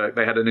serials work,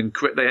 they had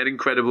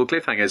incredible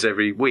cliffhangers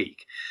every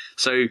week.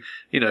 So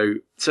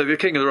the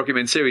King of the Rocket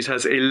Men series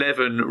has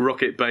 11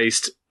 rocket pack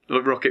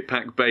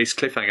based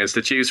cliffhangers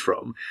to choose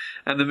from,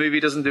 and the movie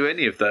doesn't do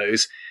any of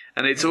those,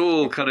 and it's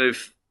all kind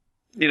of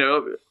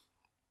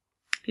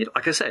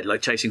like I said,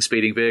 like chasing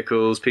speeding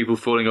vehicles, people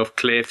falling off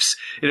cliffs,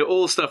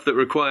 all stuff that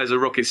requires a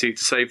rocket suit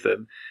to save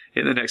them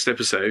in the next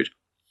episode.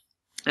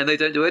 And they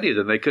don't do any of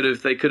them. They could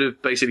have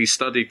basically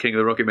studied King of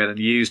the Rocket Men and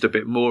used a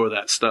bit more of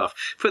that stuff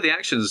for the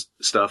action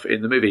stuff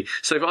in the movie.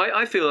 So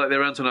I feel like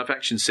there aren't enough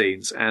action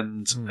scenes,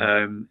 and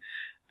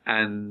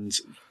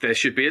there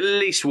should be at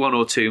least one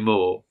or two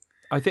more.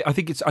 I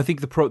think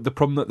the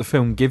problem that the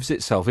film gives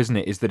itself, isn't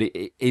it, is that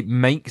it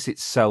makes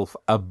itself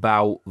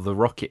about the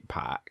rocket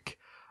pack.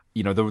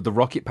 The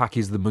rocket pack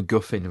is the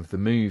MacGuffin of the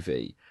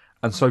movie,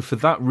 and so for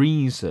that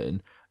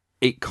reason,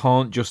 it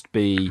can't just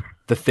be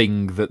the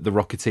thing that the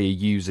Rocketeer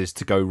uses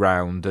to go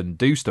round and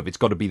do stuff. It's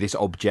got to be this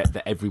object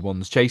that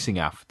everyone's chasing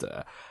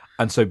after.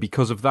 And so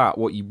because of that,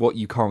 what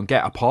you can't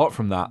get, apart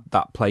from that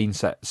plane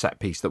set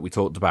piece that we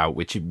talked about,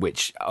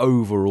 which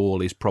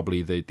overall is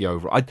probably the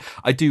overall.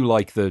 I do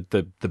like the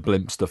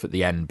blimp stuff at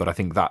the end, but I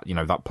think that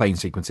that plane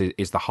sequence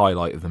is the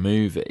highlight of the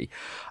movie.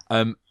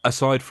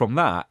 Aside from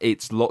that,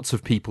 it's lots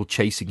of people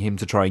chasing him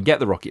to try and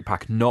get the rocket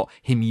pack, not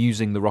him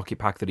using the rocket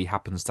pack that he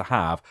happens to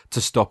have to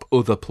stop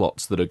other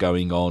plots that are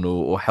going on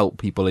or help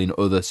people in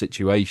other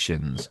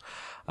situations.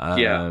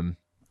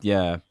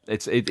 Yeah,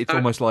 it's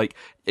almost like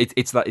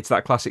it's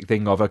that classic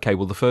thing of, okay,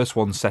 well, the first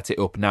one set it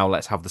up, now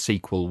let's have the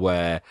sequel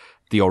where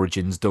the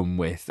origin's done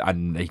with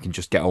and he can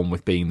just get on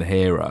with being the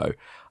hero.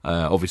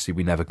 Obviously,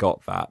 we never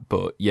got that,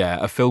 but yeah,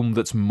 a film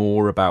that's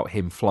more about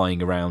him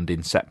flying around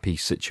in set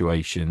piece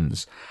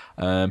situations.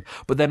 But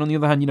then on the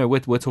other hand,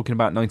 we're talking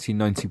about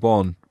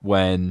 1991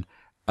 when.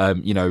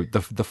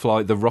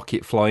 The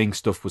rocket flying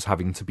stuff was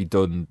having to be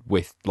done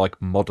with like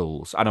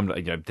models, and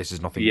this is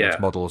nothing against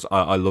models.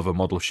 I love a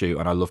model shoot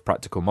and I love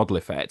practical model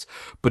effects,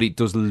 but it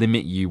does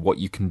limit you what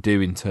you can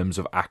do in terms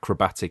of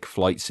acrobatic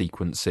flight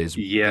sequences.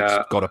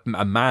 It's got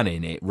a man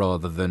in it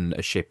rather than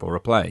a ship or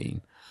a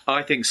plane.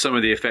 I think some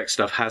of the effect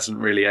stuff hasn't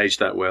really aged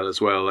that well as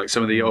well. Like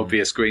some of the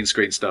obvious green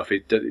screen stuff,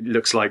 it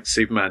looks like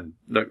Superman,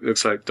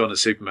 looks like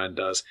Donna's Superman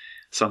does.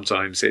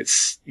 Sometimes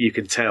you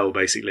can tell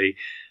basically.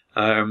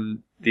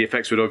 The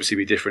effects would obviously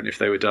be different if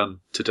they were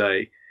done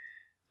today.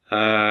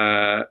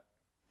 And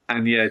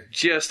yeah,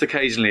 just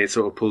occasionally it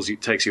sort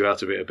of takes you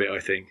out of it a bit, I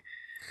think.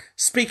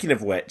 Speaking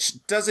of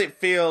which, does it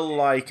feel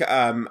like,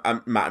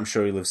 Matt, I'm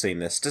sure you'll have seen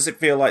this, does it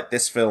feel like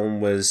this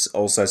film was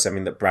also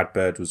something that Brad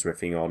Bird was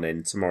riffing on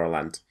in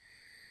Tomorrowland?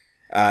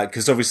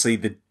 Because obviously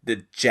the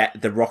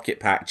rocket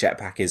pack,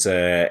 jetpack is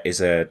a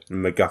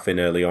MacGuffin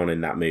early on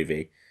in that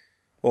movie.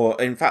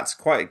 Or, in fact,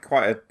 quite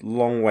a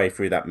long way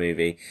through that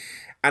movie.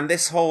 And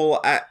this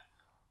whole,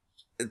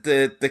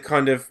 the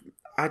kind of,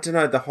 I don't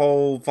know, the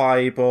whole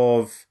vibe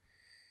of,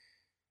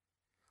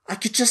 I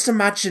could just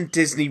imagine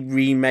Disney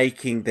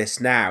remaking this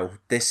now.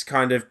 This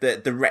kind of,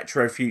 the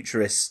retro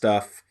futurist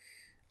stuff.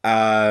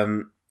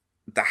 The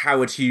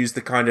Howard Hughes,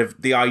 the kind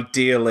of, the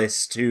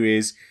idealist who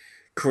is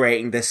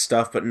creating this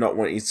stuff but not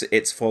wanting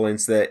it to fall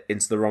into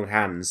the wrong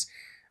hands.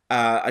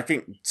 I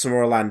think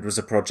Tomorrowland was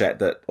a project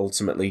that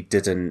ultimately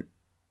didn't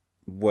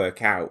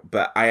work out,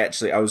 but I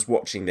was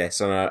watching this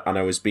and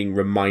I was being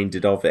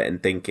reminded of it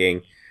and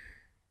thinking,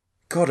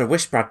 God, I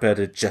wish Brad Bird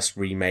had just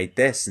remade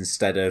this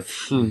instead of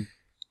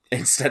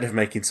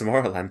making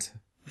Tomorrowland.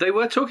 They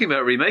were talking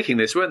about remaking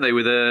this, weren't they?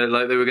 With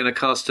they were going to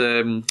cast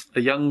a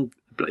young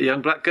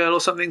black girl or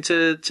something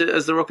to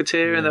as the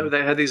Rocketeer, and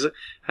they had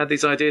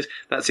these ideas.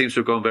 That seems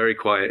to have gone very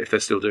quiet. If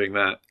they're still doing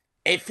that,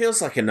 it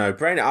feels like a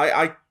no-brainer.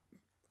 I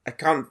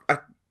can't.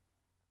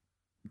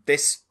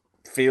 This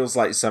feels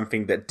like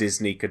something that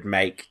Disney could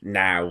make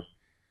well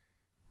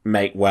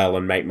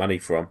and make money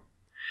from.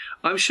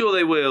 I'm sure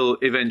they will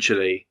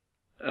eventually.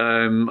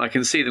 I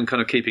can see them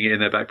kind of keeping it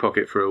in their back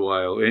pocket for a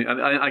while.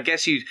 I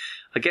guess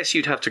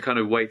you'd have to kind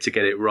of wait to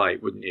get it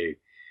right, wouldn't you?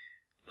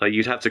 Like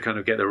you'd have to kind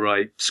of get the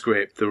right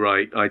script, the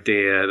right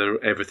idea,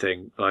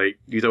 everything. Like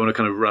you don't want to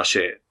kind of rush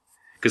it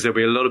because there'll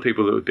be a lot of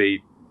people that would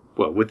be.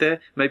 Well, would there?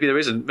 Maybe there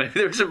isn't. Maybe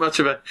there isn't much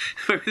of a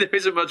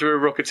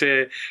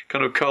Rocketeer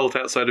kind of cult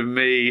outside of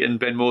me and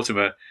Ben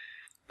Mortimer.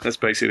 That's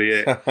basically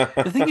it.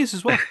 The thing is,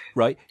 as well,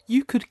 right?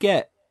 You could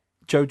get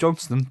Joe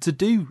Johnston to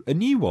do a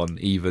new one,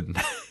 even.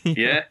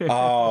 Yeah.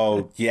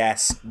 Oh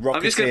yes, Rocketeer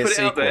I'm just going to put it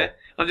out sequel. there.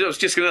 I was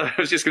just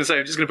going to say,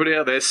 I'm just going to put it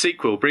out there.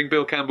 Sequel. Bring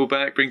Bill Campbell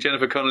back. Bring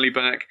Jennifer Connelly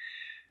back.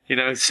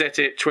 Set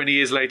it 20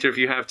 years later if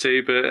you have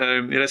to, but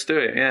let's do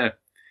it. Yeah,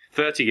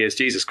 30 years.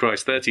 Jesus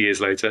Christ, 30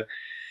 years later.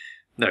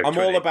 No, I'm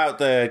 20. all about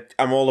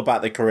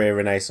the career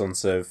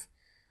renaissance of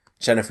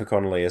Jennifer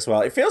Connelly as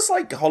well. It feels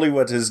like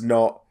Hollywood has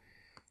not.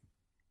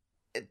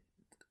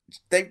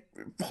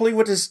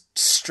 Hollywood has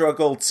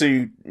struggled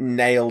to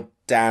nail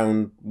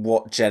down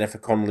what Jennifer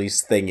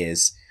Connelly's thing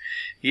is.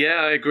 Yeah,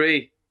 I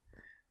agree.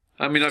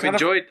 I mean, I've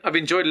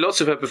enjoyed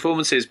lots of her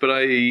performances, but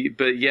I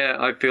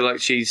feel like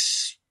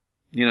she's,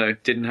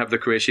 didn't have the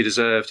career she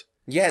deserved.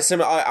 Yeah,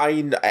 so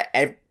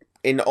I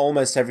in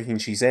almost everything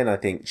she's in, I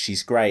think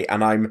she's great,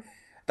 and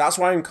that's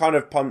why I'm kind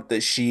of pumped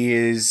that she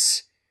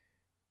is.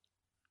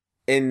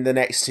 In the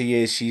next 2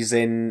 years, she's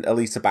in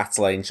Alita: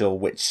 Battle Angel,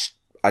 which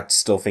I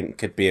still think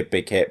could be a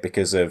big hit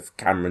because of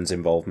Cameron's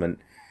involvement.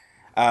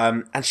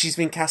 And she's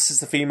been cast as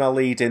the female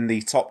lead in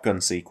the Top Gun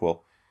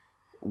sequel,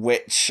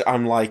 which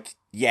I'm like,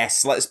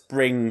 yes, let's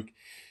bring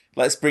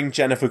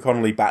Jennifer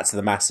Connelly back to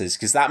the masses,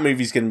 because that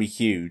movie's going to be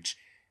huge.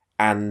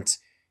 And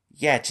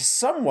yeah, just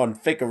someone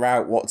figure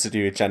out what to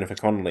do with Jennifer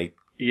Connelly.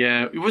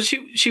 Yeah,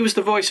 she was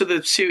the voice of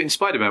the suit in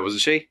Spider-Man,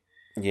 wasn't she?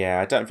 Yeah,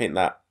 I don't think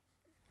that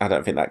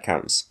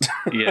counts.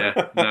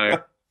 Yeah,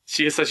 no.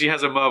 She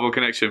has a Marvel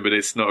connection, but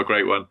it's not a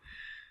great one.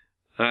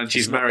 And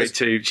she's married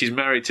to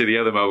the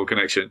other Marvel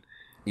connection.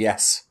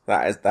 Yes,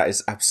 that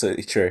is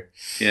absolutely true.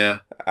 Yeah.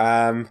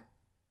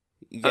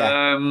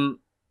 Yeah.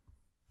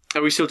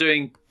 Are we still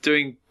doing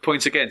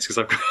points against?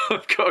 Because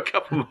I've got a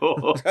couple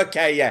more.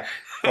 Okay, yeah.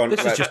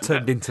 This has just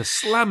turned into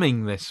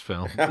slamming this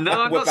film. No,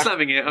 I'm not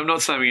slamming it.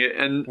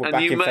 And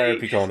back you in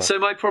therapy corner. So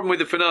my problem with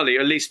the finale,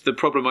 or at least the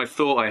problem I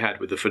thought I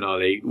had with the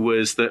finale,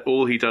 was that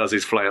all he does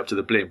is fly up to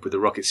the blimp with the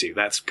rocket suit.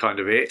 That's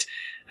kind of it.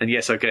 And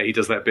yes, okay, he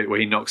does that bit where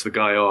he knocks the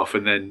guy off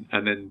and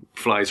then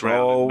flies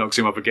around and knocks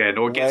him up again,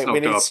 or gets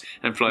knocked off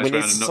and flies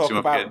around and knocks him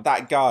up again. We need to talk about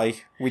that guy.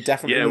 We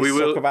definitely need to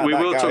talk about that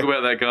guy. We will talk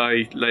about that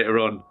guy later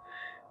on.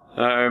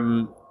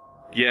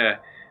 Yeah.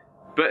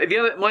 But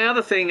my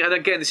other thing, and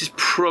again, this is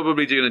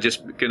probably going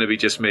to be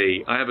just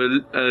me. I have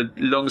a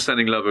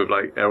long-standing love of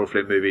like Errol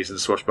Flynn movies and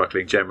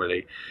swashbuckling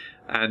generally,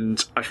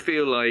 and I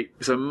feel like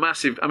it's a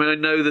massive. I mean, I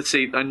know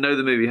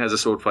the movie has a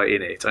sword fight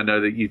in it. I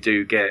know that you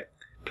do get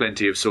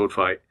plenty of sword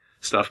fight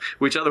stuff,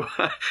 which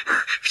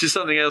is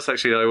something else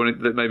actually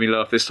that made me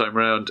laugh this time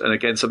round, and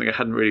again something I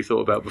hadn't really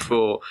thought about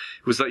before,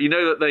 was that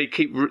that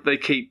they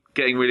keep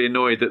getting really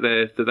annoyed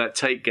that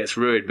take gets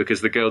ruined because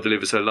the girl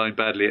delivers her line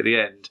badly at the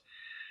end.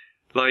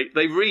 Like,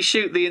 they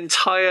reshoot the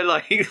entire,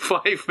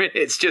 5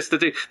 minutes just to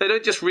do... They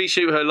don't just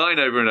reshoot her line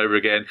over and over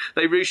again.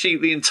 They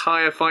reshoot the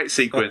entire fight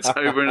sequence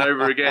over and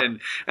over again,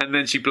 and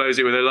then she blows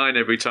it with her line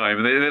every time.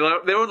 And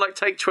they're on,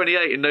 take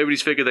 28, and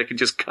nobody's figured they can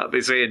just cut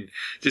this in.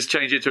 Just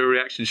change it to a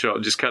reaction shot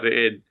and just cut it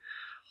in.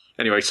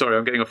 Anyway, sorry,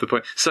 I'm getting off the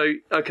point. So,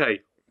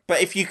 okay.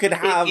 But if you can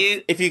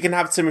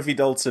have Timothy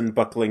Dalton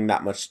buckling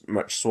that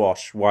much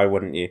swash, why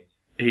wouldn't you?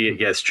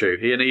 It's true.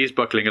 He is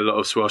buckling a lot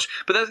of swash.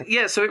 But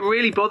so it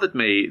really bothered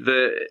me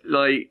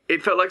that,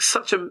 it felt like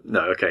such a...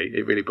 No, okay,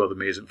 it really bothered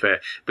me isn't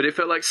fair. But it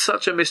felt like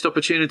such a missed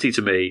opportunity to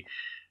me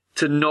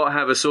to not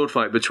have a sword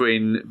fight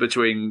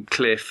between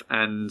Cliff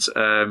and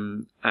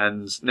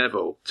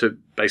Neville, to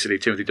basically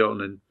Timothy Dalton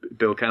and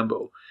Bill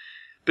Campbell.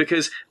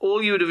 Because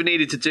all you would have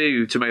needed to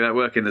do to make that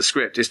work in the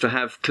script is to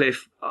have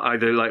Cliff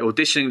either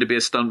auditioning to be a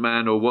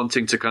stuntman or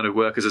wanting to kind of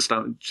work as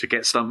to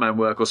get stuntman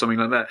work or something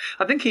like that.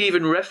 I think he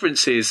even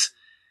references...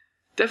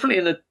 Definitely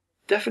in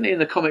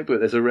the comic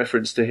book, there's a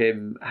reference to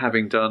him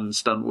having done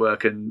stunt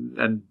work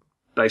and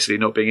basically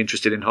not being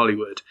interested in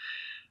Hollywood.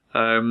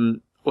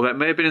 Or that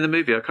may have been in the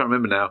movie, I can't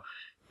remember now.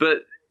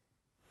 But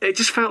it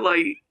just felt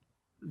like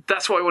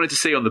that's what I wanted to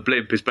see on the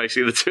blimp, is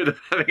basically the two of them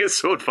having a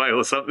sword fight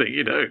or something,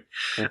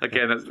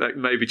 Again, that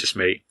may be just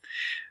me.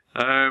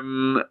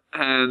 And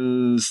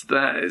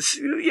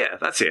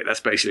that's it. That's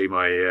basically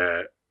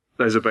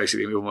those are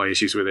basically all my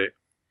issues with it.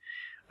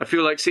 I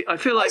feel like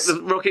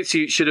the rocket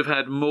suit should have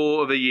had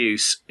more of a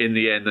use in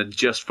the end than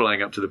just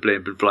flying up to the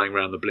blimp and flying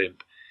around the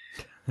blimp.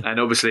 And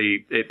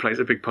obviously, it plays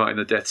a big part in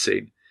the death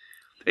scene.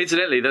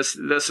 Incidentally, that's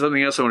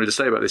something else I wanted to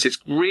say about this. It's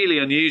really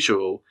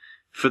unusual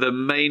for the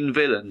main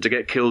villain to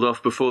get killed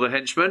off before the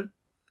henchman.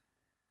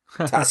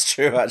 That's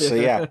true,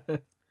 actually, yeah.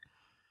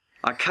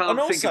 I can't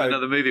think of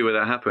another movie where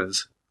that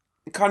happens.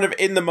 Kind of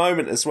in the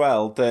moment as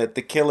well, the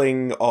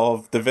killing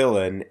of the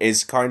villain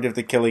is kind of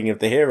the killing of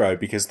the hero,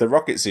 because the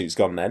rocket suit's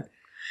gone then.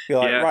 You're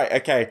like, right,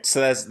 okay,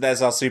 so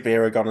there's our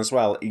superhero gone as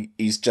well.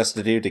 He's just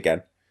a dude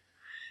again.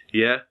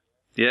 Yeah,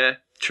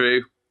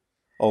 true.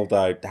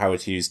 Although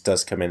Howard Hughes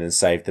does come in and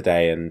save the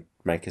day and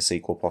make a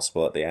sequel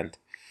possible at the end.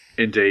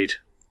 Indeed.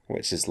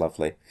 Which is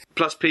lovely.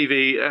 Plus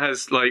PV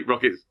has,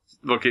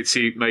 rocket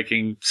suit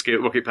making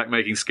rocket pack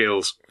making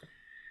skills.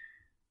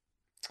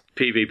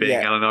 PV being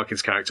Alan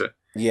Arkin's character.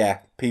 Yeah,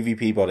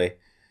 PvP body.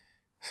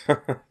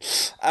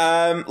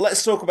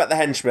 Let's talk about the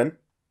henchman.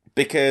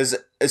 because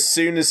as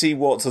soon as he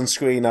walked on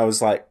screen, I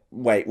was like,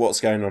 wait,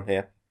 what's going on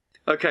here?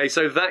 Okay,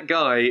 so that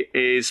guy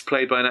is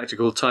played by an actor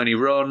called Tiny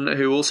Ron,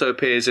 who also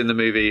appears in the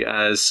movie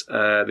as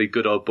the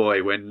good old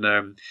boy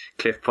when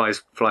Cliff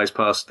flies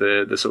past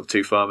the sort of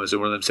two farmers,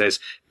 and one of them says,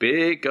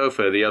 "Big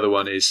gopher." The other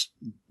one is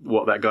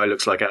what that guy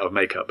looks like out of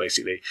makeup,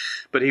 basically.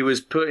 But he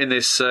was put in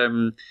this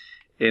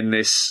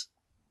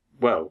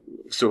well,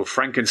 sort of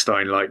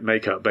Frankenstein-like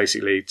makeup,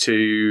 basically,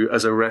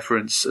 as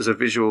a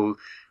visual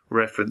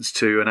reference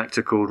to an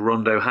actor called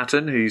Rondo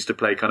Hatton, who used to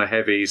play kind of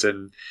heavies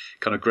and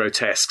kind of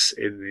grotesques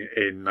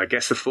in I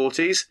guess the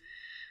 40s,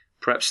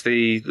 perhaps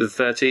the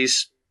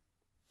 30s,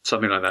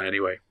 something like that.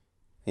 Anyway,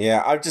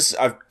 yeah, I've just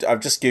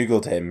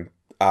googled him.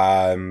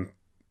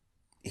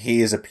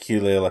 He is a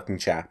peculiar looking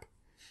chap.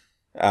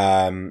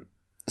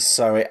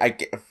 So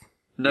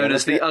known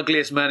as the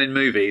ugliest man in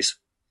movies.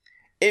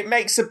 It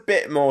makes a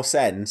bit more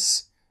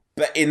sense,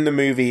 but in the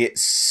movie,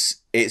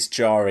 it's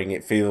jarring.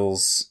 It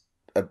feels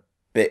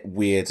bit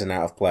weird and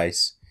out of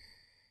place.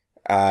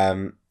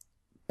 But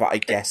I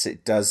guess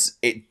it does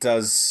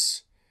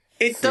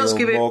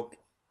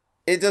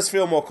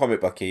feel more comic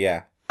booky,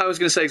 yeah. I was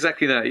going to say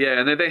exactly that, yeah.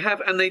 And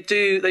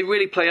they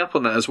really play up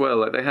on that as well.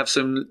 Like they have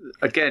some,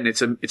 again,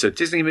 it's a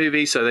Disney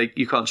movie, so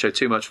you can't show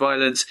too much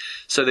violence.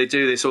 So they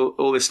do this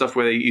all this stuff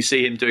where you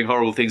see him doing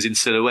horrible things in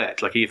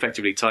silhouette. Like he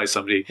effectively ties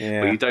somebody.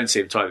 Yeah. Well, you don't see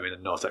him tie them in a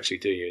knot, actually,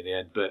 do you? In the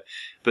end,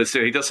 but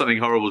still, he does something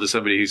horrible to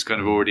somebody who's kind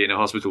of already in a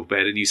hospital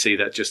bed, and you see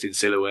that just in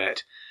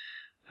silhouette,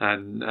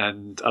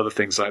 and other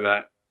things like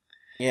that.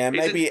 Yeah,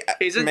 maybe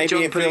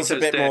it feels a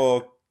bit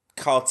more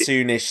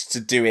cartoonish to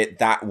do it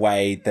that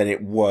way than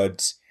it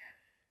would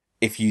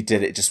if you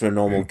did it just with a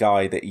normal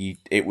guy. That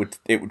it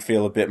would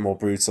feel a bit more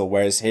brutal.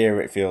 Whereas here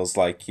it feels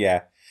like,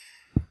 yeah,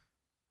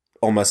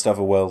 almost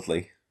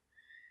otherworldly.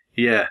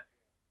 Yeah,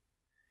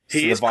 so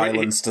the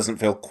violence doesn't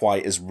feel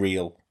quite as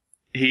real.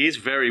 He is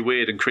very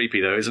weird and creepy,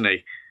 though, isn't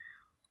he?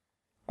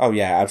 Oh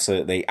yeah,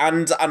 absolutely.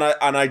 And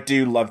I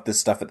do love the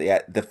stuff at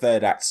the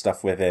third act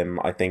stuff with him.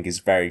 I think is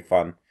very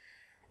fun,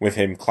 with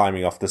him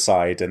climbing off the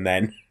side and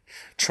then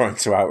trying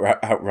to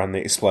outrun the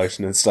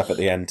explosion and stuff at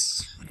the end.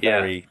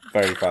 Very,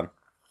 very fun.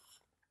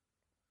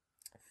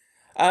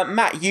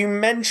 Matt, you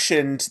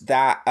mentioned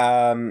that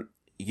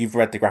you've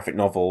read the graphic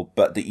novel,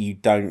 but that you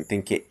don't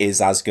think it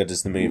is as good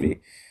as the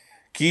movie.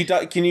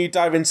 Can you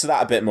dive into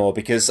that a bit more?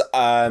 Because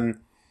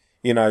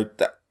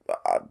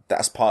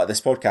that's part of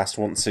this podcast.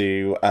 Want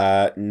to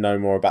know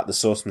more about the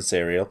source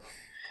material,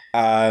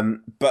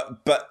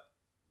 but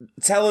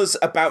tell us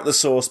about the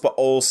source, but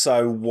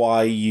also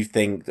why you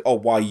think or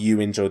why you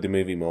enjoyed the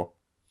movie more.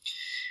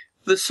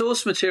 The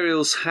source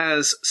materials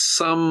has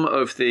some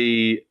of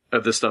the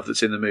stuff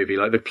that's in the movie.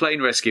 Like the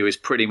plane rescue is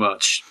pretty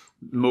much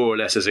more or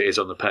less as it is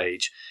on the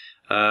page.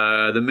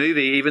 The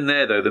movie, even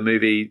there though, the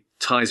movie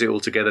ties it all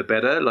together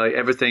better. Like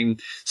everything.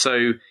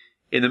 So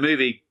in the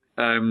movie,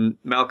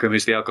 Malcolm,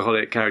 who's the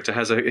alcoholic character,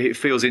 he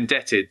feels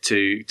indebted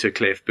to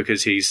Cliff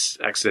because he's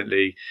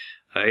accidentally,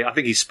 I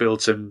think he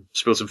spilled some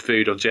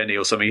food on Jenny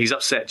or something. He's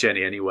upset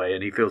Jenny anyway,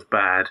 and he feels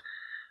bad.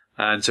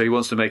 And so he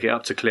wants to make it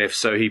up to Cliff.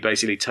 So he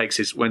basically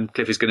when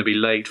Cliff is going to be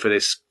late for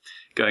this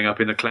going up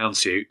in the clown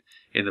suit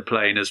in the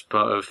plane as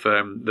part of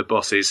the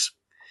boss's,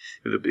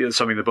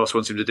 something the boss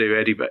wants him to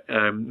do,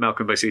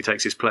 Malcolm basically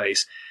takes his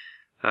place.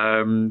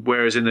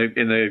 Whereas in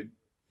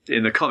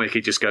the comic,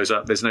 he just goes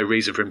up. There's no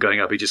reason for him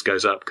going up. He just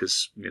goes up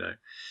because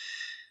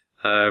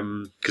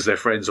they're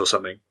friends or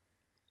something.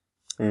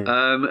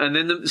 And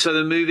then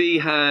the movie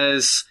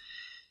has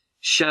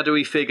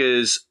shadowy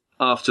figures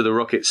after the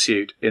rocket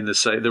suit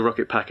the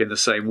rocket pack in the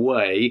same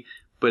way,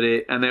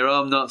 and there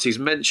are Nazis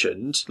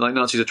mentioned, like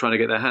Nazis are trying to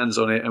get their hands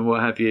on it and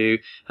what have you,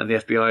 and the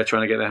FBI are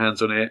trying to get their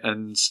hands on it,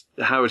 and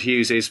Howard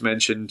Hughes is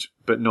mentioned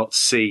but not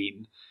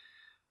seen.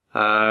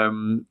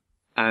 And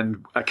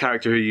a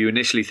character who you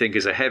initially think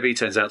is a heavy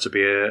turns out to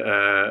be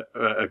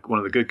one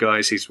of the good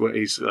guys. He's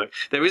like,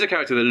 there is a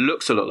character that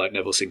looks a lot like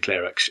Neville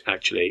Sinclair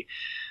actually,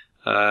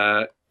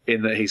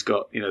 in that he's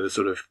got the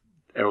sort of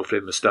Errol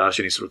Flynn moustache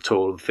and he's sort of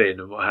tall and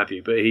thin and what have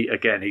you. But he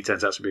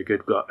turns out to be a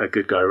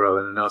good guy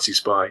rather than a Nazi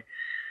spy.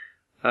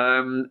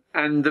 And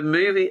the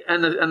movie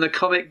and the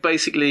comic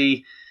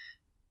basically,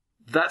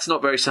 that's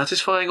not very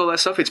satisfying, all that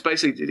stuff.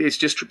 It's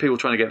just people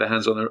trying to get their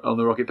hands on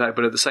the rocket pack,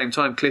 but at the same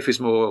time, Cliff is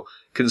more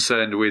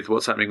concerned with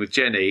what's happening with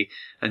Jenny,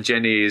 and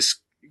Jenny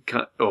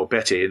or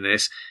Betty in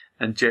this,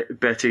 and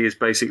Betty is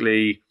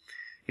basically,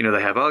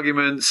 they have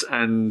arguments,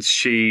 and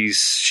she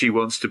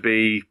wants to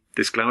be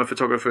this glamour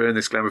photographer, and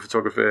this glamour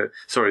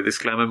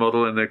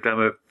model, and the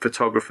glamour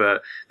photographer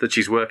that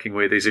she's working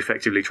with is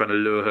effectively trying to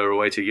lure her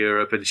away to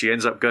Europe, and she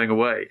ends up going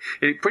away.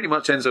 It pretty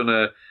much ends on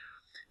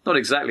not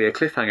exactly a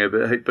cliffhanger,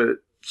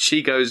 but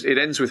it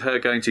ends with her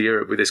going to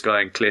Europe with this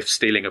guy and Cliff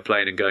stealing a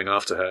plane and going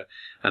after her.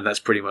 And that's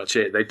pretty much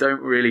it. They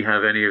don't really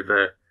have any of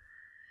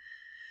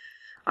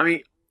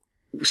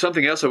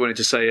something else I wanted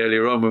to say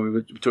earlier on when we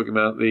were talking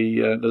about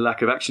the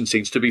lack of action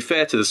scenes. To be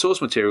fair to the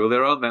source material,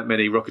 there aren't that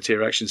many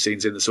Rocketeer action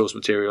scenes in the source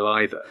material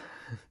either.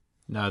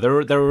 No, there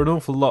are an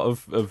awful lot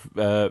of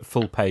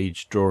full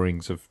page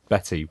drawings of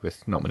Betty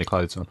with not many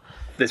clothes on.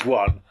 There's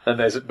one, and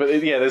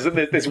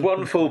there's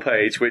one full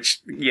page which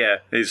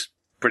is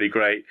pretty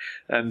great,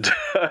 and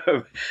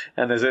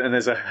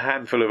there's a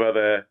handful of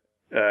other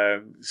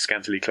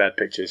scantily clad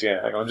pictures.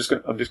 Yeah, hang on,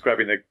 I'm just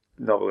grabbing the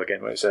novel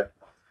again. Wait a sec.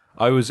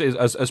 I was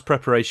as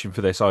preparation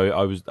for this.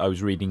 I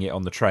was reading it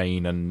on the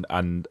train,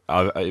 and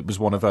it was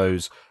one of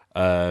those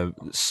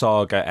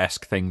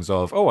saga-esque things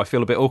of, I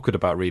feel a bit awkward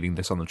about reading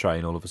this on the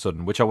train all of a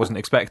sudden, which I wasn't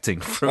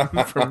expecting from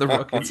the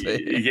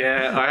Rocketeer.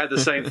 Yeah, I had the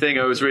same thing.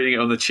 I was reading it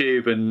on the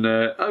tube, and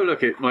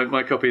look,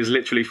 my copy has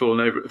literally fallen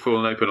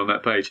open on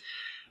that page.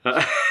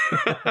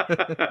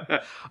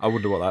 I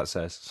wonder what that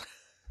says.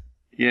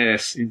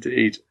 Yes,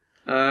 indeed.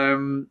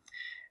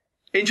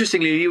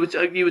 Interestingly,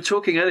 you were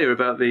talking earlier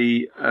about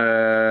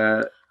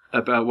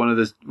about one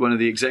of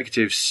the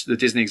executives, the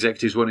Disney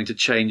executives, wanting to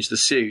change the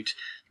suit.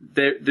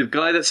 The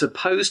guy that's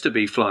supposed to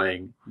be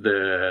flying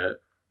the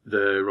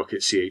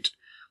rocket suit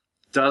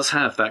does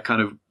have that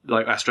kind of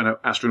like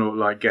astronaut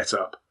like get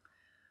up.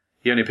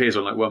 He only appears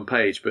on like one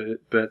page, but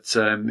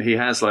he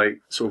has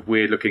like sort of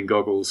weird looking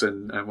goggles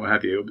and what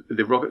have you.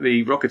 The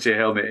Rocketeer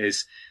helmet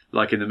is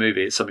like in the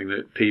movie. It's something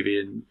that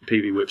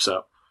Peavy whips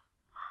up.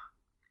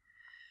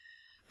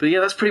 But yeah,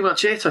 that's pretty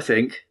much it, I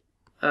think.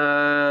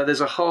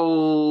 There's a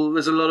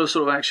lot of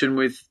sort of action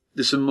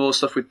there's some more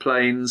stuff with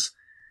planes.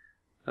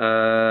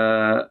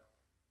 So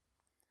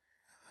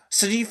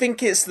do you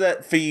think it's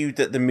that for you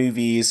that the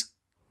movie is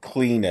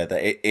cleaner,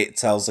 that it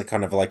tells a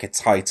kind of like a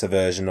tighter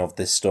version of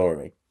this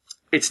story?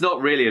 It's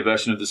not really a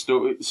version of the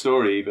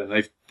story even.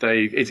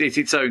 It's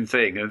its own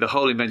thing. And the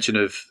whole invention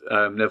of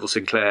Neville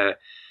Sinclair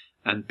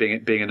and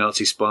being a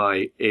Nazi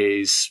spy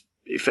is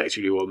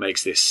effectively what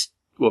makes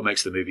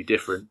the movie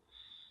different.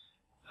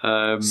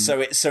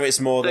 So it's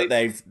more that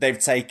they've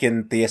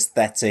taken the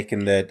aesthetic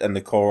and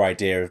the core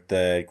idea of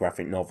the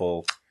graphic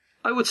novel.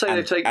 I would say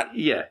they've taken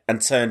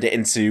and turned it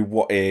into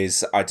what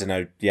is, I don't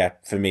know,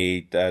 for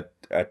me a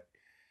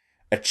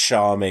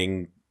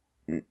charming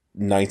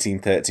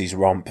 1930s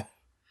romp.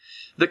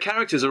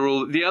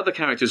 The other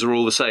characters are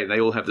all the same. They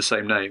all have the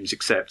same names,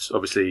 except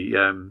obviously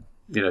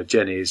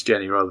Jenny is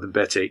Jenny rather than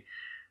Betty.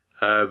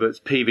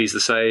 But Peavy's the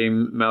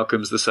same,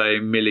 Malcolm's the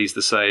same, Millie's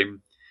the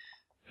same.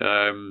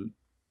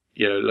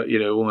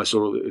 Almost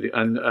all.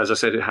 And as I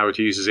said, Howard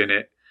Hughes is in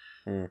it,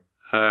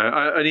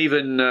 and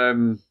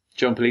even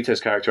John Polito's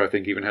character, I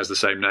think, even has the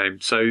same name.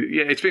 So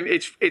yeah,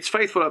 it's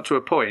faithful up to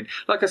a point.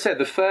 Like I said,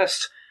 the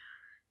first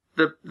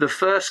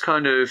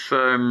kind of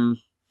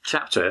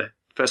chapter,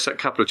 first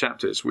couple of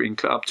chapters,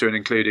 up to and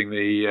including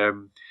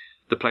the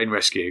plane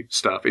rescue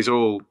stuff, is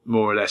all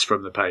more or less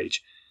from the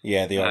page.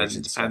 Yeah, the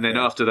origins. And then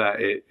after that,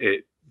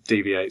 it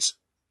deviates.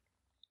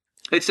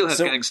 It still has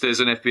gangsters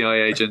and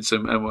FBI agents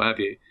and what have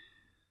you.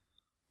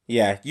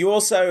 Yeah, you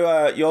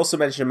also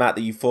mentioned, Matt,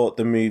 that you thought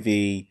the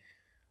movie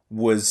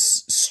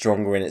was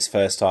stronger in its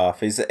first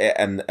half.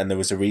 And there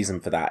was a reason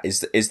for that.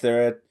 Is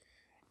there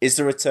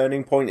a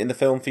turning point in the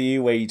film for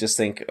you where you just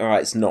think, all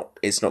right, it's not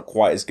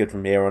quite as good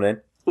from here on in?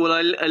 Well,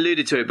 I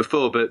alluded to it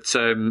before, but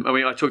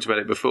I talked about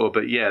it before.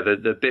 But yeah,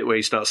 the bit where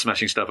he starts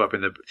smashing stuff up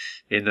in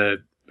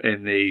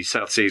the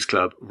South Seas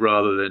Club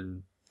rather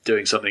than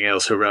doing something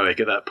else heroic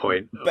at that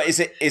point. But is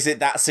it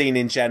that scene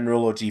in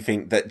general, or do you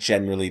think that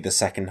generally the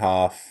second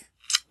half?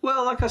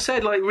 Well, like I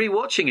said, like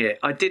rewatching it,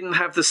 I didn't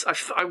have this.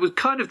 I was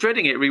kind of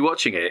dreading it,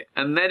 rewatching it,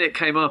 and then it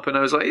came up, and I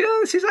was like, "Yeah,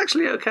 this is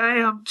actually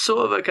okay. I'm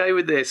sort of okay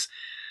with this."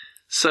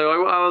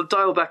 So I'll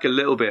dial back a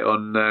little bit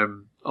on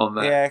that.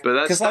 Yeah, but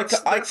that's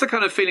the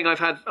kind of feeling I've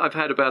had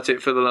about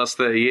it for the last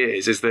 30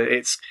 years. Is that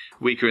it's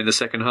weaker in the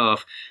second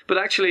half, but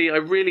actually, I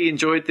really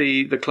enjoyed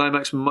the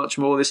climax much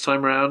more this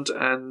time around,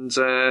 and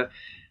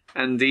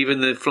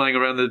even the flying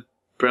around the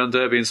Brown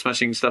Derby and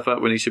smashing stuff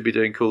up when he should be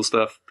doing cool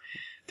stuff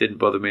didn't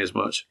bother me as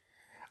much.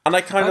 And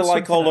I kind of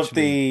like all of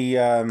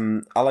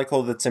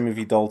the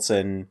Timothy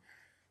Dalton,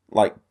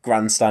 like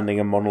grandstanding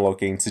and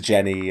monologuing to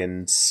Jenny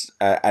and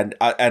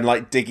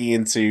like digging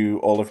into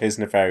all of his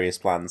nefarious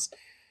plans.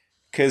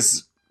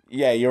 Because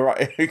yeah, you're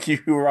right. You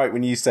were right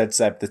when you said,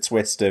 Seb, the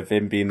twist of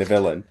him being the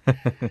villain.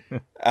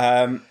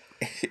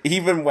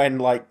 Even when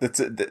like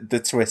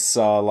the twists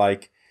are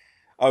like,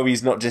 oh,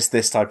 he's not just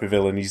this type of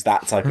villain, he's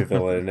that type of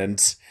villain,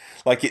 and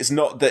like it's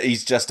not that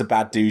he's just a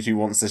bad dude who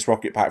wants this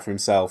rocket pack for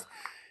himself.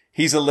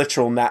 He's a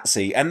literal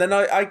Nazi. And then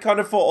I kind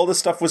of thought all the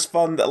stuff was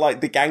fun that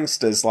like the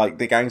gangsters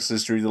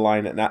drew the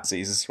line at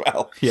Nazis as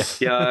well. Yeah.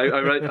 Yeah,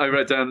 I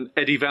wrote down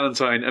Eddie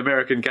Valentine,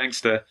 American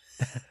gangster.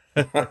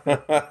 I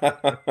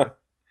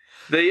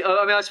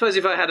suppose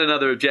if I had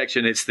another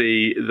objection, it's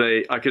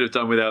I could have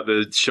done without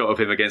the shot of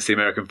him against the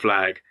American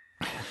flag.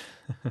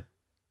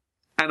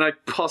 And I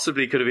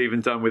possibly could have even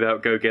done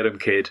without Go Get 'Em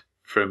Kid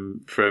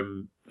from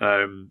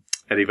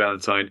Eddie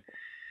Valentine.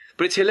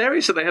 But it's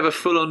hilarious that they have a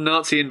full-on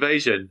Nazi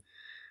invasion.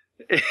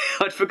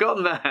 I'd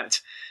forgotten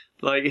that.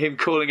 Like him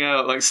calling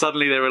out, like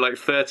suddenly there were like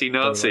 30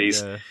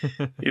 Nazis,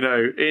 you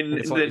know,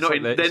 they're not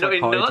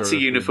in Nazi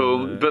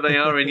uniform, but they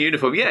are in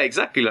uniform. Yeah,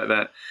 exactly like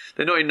that.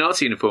 They're not in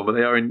Nazi uniform, but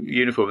they are in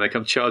uniform. They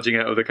come charging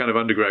out of the kind of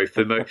undergrowth.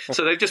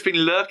 So they've just been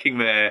lurking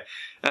there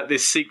at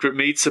this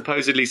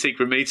supposedly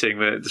secret meeting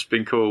that's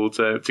been called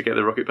to get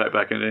the rocket pack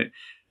back in it.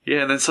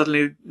 Yeah, and then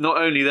suddenly, not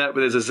only that,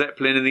 but there's a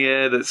Zeppelin in the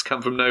air that's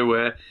come from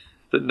nowhere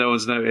that no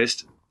one's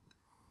noticed.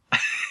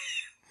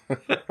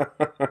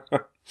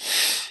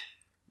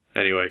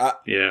 Anyway,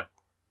 yeah.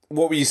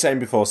 What were you saying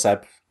before,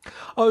 Seb?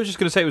 I was just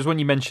going to say, it was when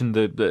you mentioned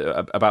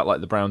about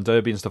like the Brown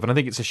Derby and stuff, and I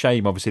think it's a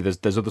shame. Obviously,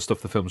 there's other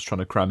stuff the film's trying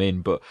to cram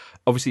in, but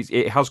obviously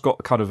it has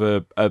got kind of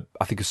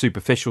I think a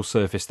superficial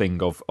surface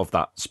thing of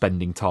that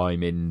spending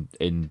time in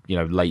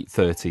late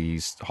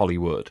 30s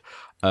Hollywood.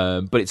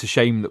 But it's a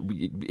shame that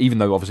even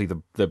though obviously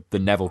the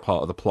Neville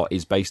part of the plot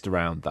is based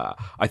around that,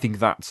 I think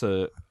that's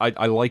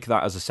I like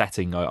that as a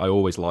setting. I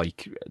always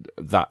like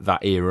that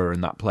era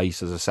and that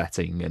place as a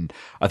setting, and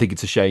I think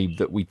it's a shame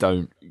that we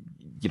don't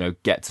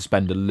get to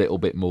spend a little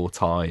bit more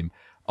time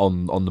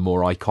on the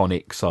more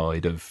iconic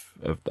side of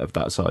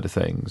that side of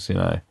things.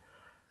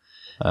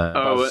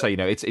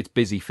 It's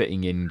busy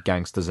fitting in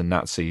gangsters and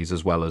Nazis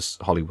as well as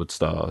Hollywood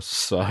stars.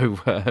 So.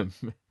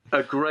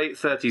 A great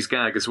 30s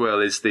gag as well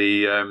is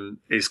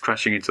is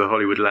crashing into the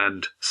Hollywood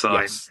Land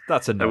sign. Yes,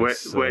 that's a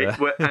nice.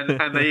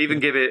 And they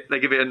even give it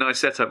a nice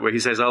setup where he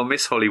says, "I'll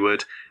miss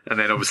Hollywood," and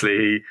then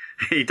obviously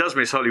he does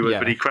miss Hollywood,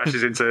 but he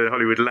crashes into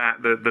Hollywood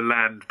Land, the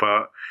land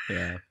part.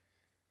 Yeah.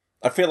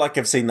 I feel like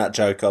I've seen that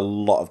joke a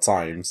lot of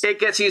times. It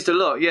gets used a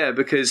lot, yeah,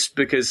 because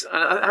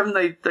haven't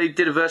they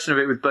did a version of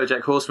it with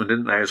BoJack Horseman,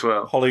 didn't they, as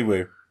well?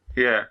 Hollywood.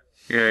 Yeah.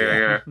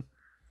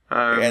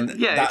 I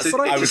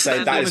would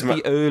say that is one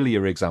of the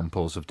earlier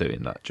examples of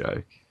doing that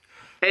joke.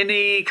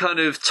 Any kind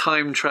of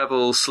time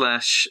travel /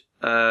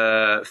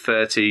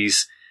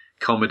 30s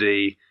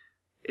comedy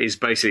is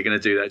basically going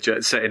to do that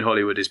joke. Set in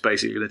Hollywood is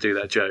basically going to do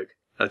that joke.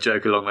 A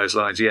joke along those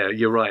lines. Yeah,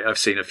 you're right. I've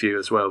seen a few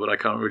as well, but I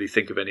can't really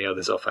think of any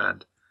others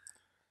offhand.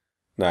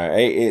 No,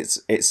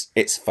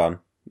 it's fun.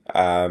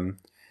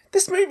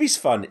 This movie's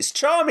fun. It's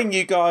charming,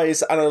 you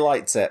guys, and I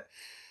liked it.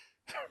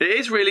 It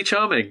is really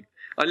charming.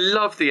 I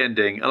love the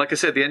ending. Like I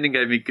said, the ending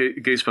gave me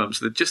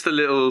goosebumps. Just the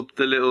little,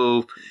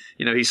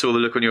 he saw the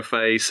look on your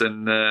face,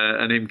 and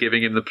him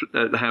giving him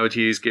the Howard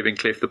Hughes giving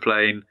Cliff the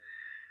plane.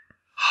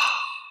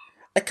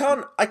 I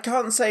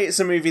can't say it's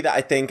a movie that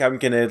I think I'm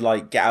gonna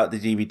like get out the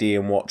DVD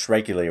and watch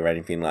regularly or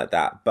anything like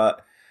that.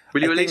 But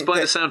will you at least buy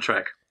the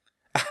soundtrack?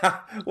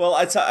 Well,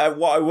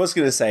 what I was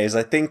gonna say is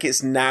I think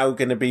it's now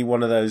gonna be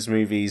one of those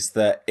movies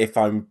that if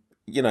I'm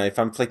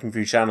flicking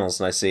through channels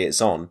and I see it's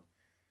on,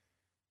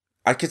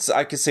 I could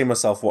see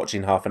myself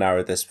watching half an hour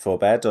of this before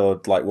bed,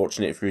 or like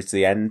watching it through to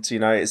the end.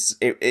 It's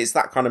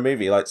that kind of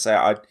movie. Like say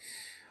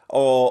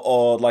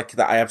or like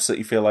that. I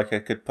absolutely feel like I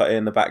could put it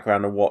in the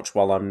background and watch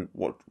while I'm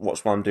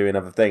doing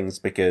other things,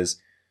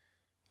 because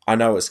I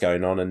know what's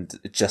going on, and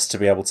just to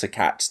be able to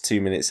catch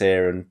 2 minutes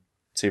here and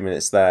 2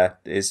 minutes there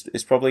is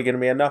probably going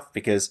to be enough.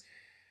 Because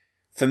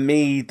for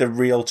me, the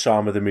real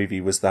charm of the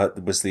movie was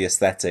the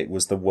aesthetic,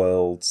 was the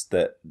world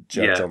that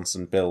Joe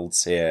Johnson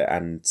builds here,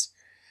 and.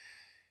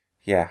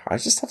 Yeah, I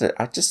just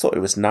thought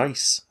it was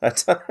nice. I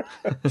don't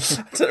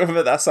know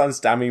if that sounds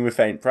damning with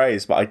faint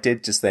praise, but I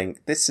did just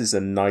think this is a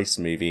nice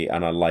movie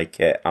and I like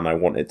it and I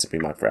want it to be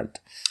my friend.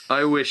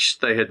 I wish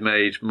they had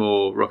made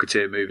more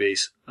Rocketeer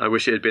movies. I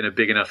wish it had been a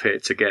big enough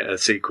hit to get a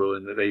sequel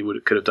and that they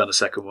could have done a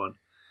second one.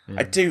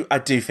 Mm. I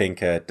do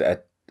think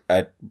a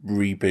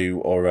reboot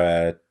or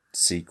a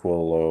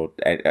sequel or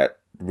a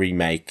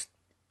remake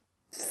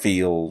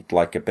feel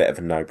like a bit of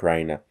a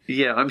no-brainer.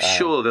 Yeah, I'm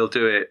sure they'll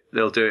do it.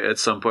 They'll do it at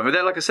some point.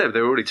 Like I said,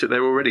 they're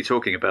already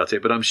talking about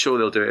it, but I'm sure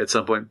they'll do it at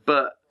some point.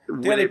 But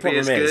will it be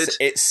as good?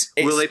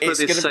 Will they put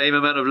the same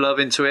amount of love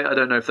into it? I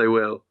don't know if they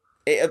will.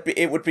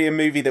 It would be a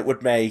movie that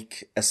would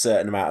make a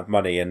certain amount of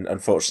money, and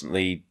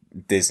unfortunately,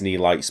 Disney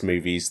likes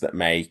movies that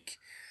make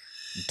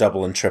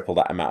double and triple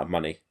that amount of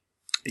money.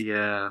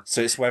 Yeah.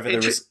 So it's whether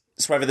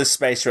there's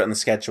space for it on the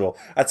schedule.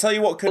 I tell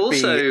you what could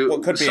be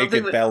a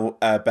good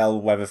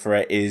bellwether for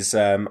it is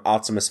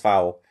Artemis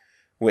Fowl,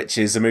 which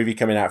is a movie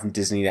coming out from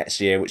Disney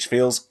next year, which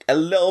feels a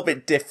little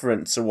bit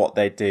different to what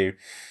they do.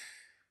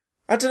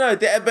 I don't know,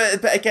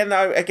 but again,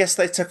 I guess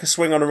they took a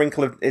swing on A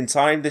Wrinkle in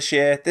Time this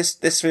year.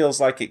 This feels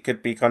like it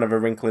could be kind of a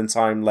Wrinkle in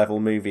Time level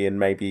movie and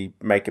maybe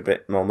make a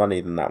bit more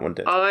money than that one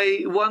did.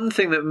 One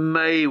thing that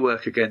may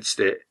work against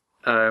it.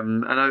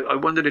 And I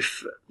wondered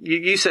if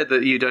you said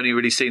that you'd only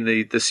really seen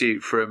the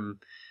suit from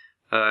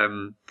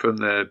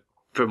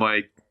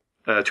my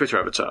Twitter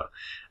avatar,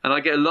 and I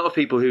get a lot of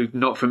people who are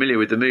not familiar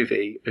with the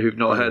movie, who've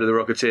not heard of the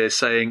Rocketeer,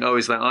 saying, "Oh,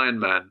 is that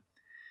Iron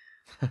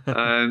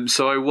Man?"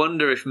 So I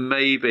wonder if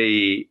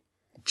maybe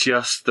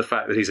just the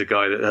fact that he's a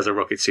guy that has a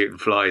rocket suit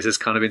and flies has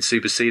kind of been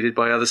superseded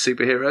by other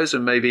superheroes,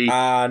 and maybe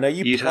no,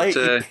 you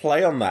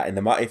play on that in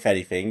the if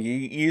anything, you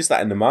use that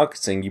in the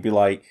marketing. You'd be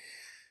like,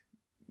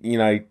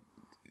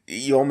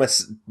 you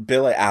almost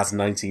bill it as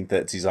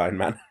 1930s Iron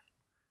Man.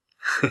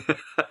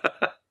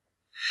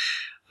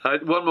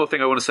 One more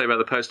thing I want to say about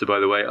the poster, by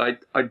the way.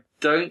 I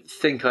don't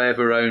think I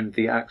ever owned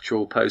the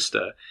actual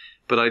poster,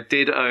 but I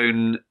did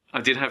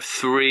have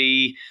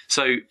 3.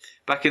 So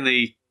back in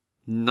the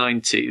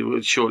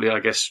 90s, shortly, I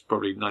guess,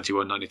 probably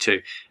 91,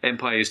 92,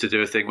 Empire used to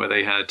do a thing where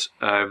they had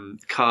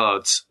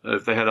cards.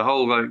 They had a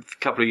whole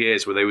couple of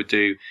years where they would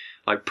do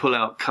pull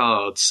out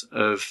cards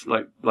of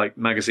like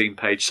magazine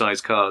page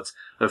size cards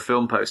of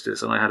film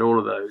posters, and I had all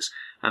of those,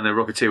 and the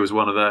Rocketeer was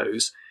one of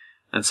those.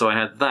 And so I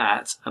had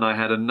that, and I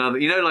had another,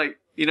 like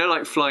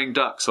flying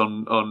ducks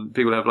on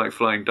people have like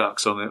flying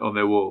ducks on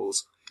their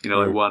walls,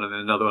 like one and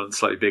then another one,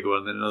 slightly bigger one,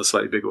 and then another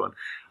slightly bigger one.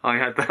 I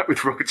had that with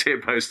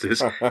Rocketeer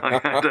posters.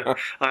 I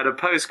had a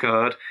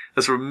postcard,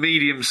 a sort of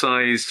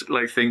medium-sized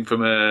thing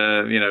from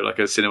like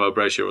a cinema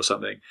brochure or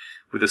something,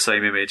 with the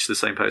same image, the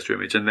same poster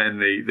image, and then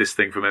this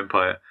thing from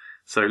Empire.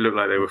 So it looked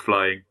like they were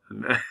flying.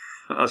 And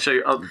I'll show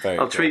you.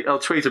 I'll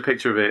tweet a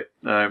picture of it.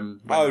 When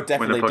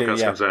the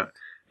podcast comes out.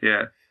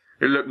 Yeah,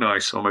 it looked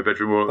nice on my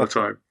bedroom wall at the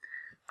time.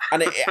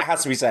 And it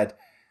has to be said,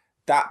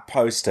 that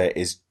poster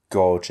is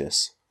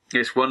gorgeous.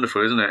 It's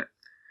wonderful, isn't it?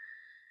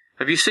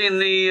 Have you seen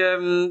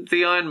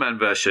the Iron Man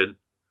version?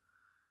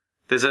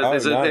 I've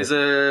got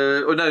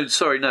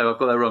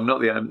that wrong. Not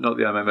the Iron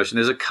Man version.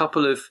 There's a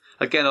couple of,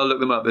 again, I'll look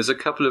them up. There's a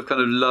couple of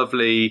kind of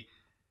lovely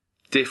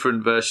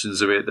different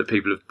versions of it that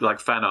people have,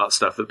 like fan art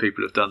stuff that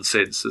people have done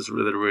since that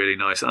are really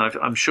nice. And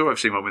I'm sure I've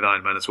seen one with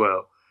Iron Man as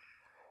well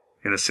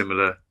in a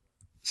similar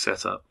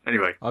setup.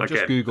 Anyway, I've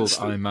just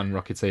googled Iron Man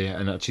Rocketeer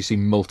and actually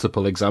seen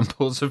multiple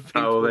examples of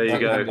people. Oh, there you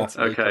go.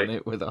 Okay, on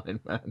it with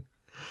Iron Man.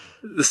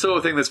 The sort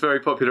of thing that's very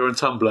popular on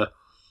Tumblr.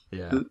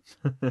 Yeah.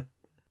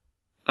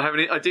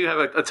 I do have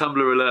a Tumblr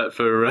alert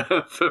for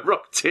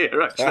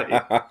Rocketeer, actually.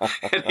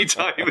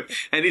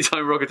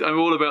 anytime Rocketeer, I'm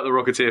all about the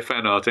Rocketeer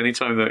fan art.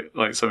 Anytime that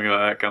something like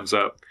that comes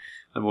up,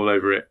 I'm all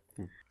over it.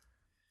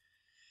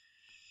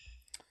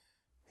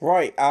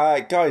 Right,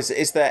 guys,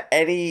 is there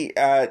any,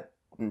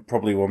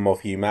 probably one more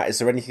for you, Matt, is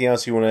there anything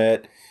else you want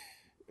to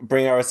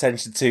bring our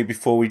attention to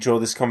before we draw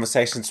this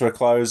conversation to a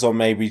close, or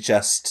maybe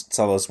just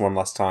tell us one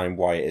last time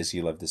why it is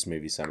you love this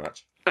movie so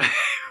much?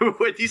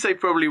 When you say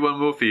probably one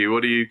more for you,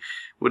 what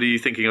are you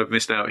thinking I've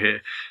missed out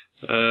here?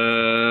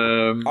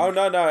 Oh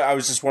no, I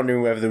was just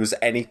wondering whether there was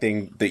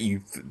anything that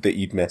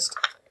you'd missed.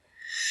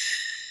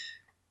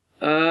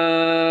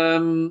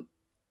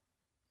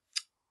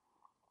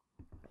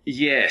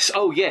 Yes.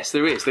 Oh, yes,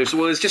 there is.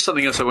 There's just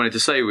something else I wanted to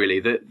say, really.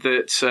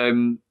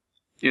 That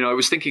I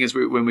was thinking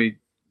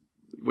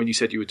when you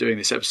said you were doing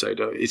this episode,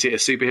 is it a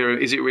superhero?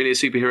 Is it really a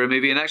superhero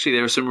movie? And actually,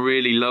 there are some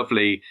really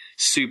lovely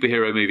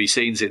superhero movie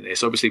scenes in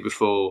this. Obviously,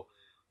 before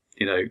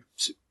now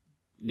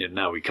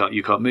you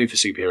can't move for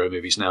superhero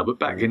movies now, but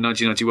back in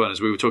 1991,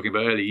 as we were talking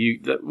about earlier,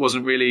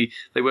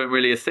 they weren't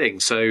really a thing.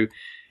 So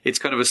it's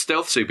kind of a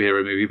stealth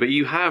superhero movie. But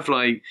you have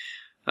I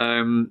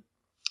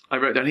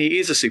wrote down he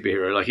is a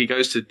superhero. Like he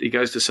goes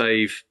to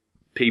save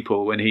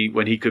people when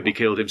he could be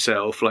killed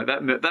himself. Like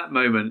that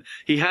moment,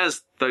 he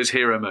has those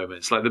hero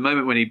moments. Like the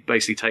moment when he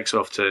basically takes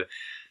off to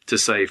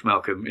save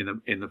Malcolm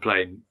in the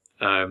plane,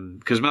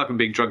 because Malcolm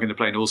being drunk in the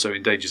plane also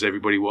endangers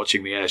everybody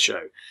watching the air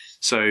show.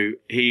 So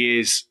he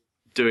is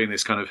doing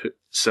this kind of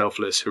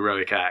selfless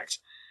heroic act.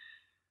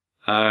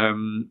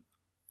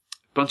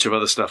 Bunch of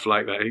other stuff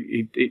like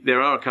that.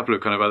 There are a couple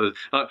of kind of other.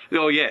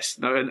 Oh yes,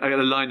 a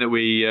line that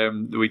we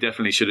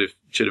definitely should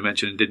have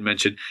mentioned and didn't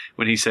mention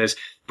when he says,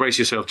 "Brace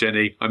yourself,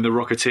 Jenny. I'm the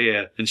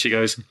Rocketeer," and she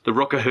goes, "The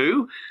Rocker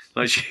who?"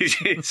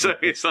 So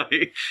it's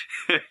like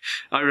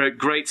I wrote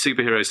great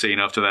superhero scene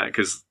after that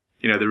because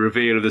the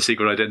reveal of the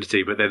secret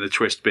identity, but then the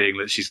twist being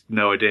that she's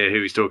no idea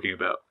who he's talking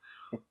about.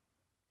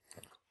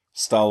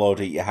 Star-Lord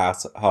eat your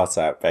heart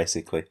out,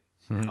 basically.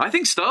 I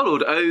think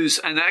Star-Lord owes,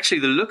 and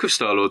actually the look of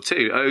Star-Lord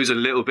too, owes a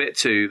little bit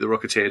to the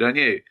Rocketeer, don't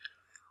you?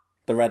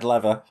 The red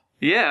leather.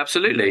 Yeah,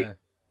 absolutely.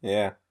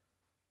 Yeah.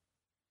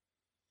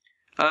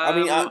 I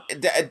mean,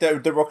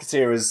 the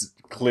Rocketeer has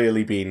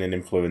clearly been an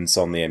influence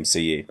on the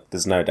MCU.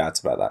 There's no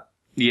doubt about that.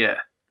 Yeah.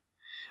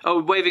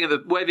 Oh, waving at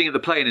the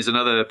plane is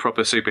another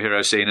proper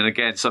superhero scene, and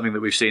again, something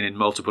that we've seen in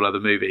multiple other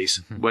movies.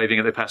 Waving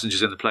at the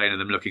passengers in the plane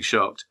and them looking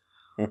shocked.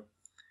 Yeah,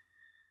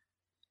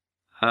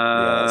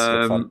 that's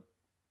good fun.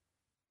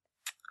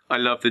 I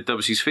love the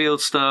Double-C's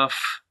Field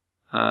stuff.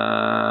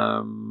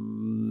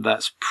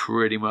 That's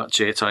pretty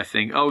much it, I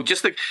think. Oh,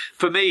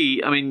 for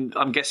me, I mean,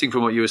 I'm guessing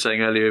from what you were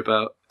saying earlier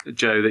about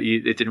Joe that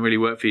it didn't really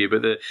work for you,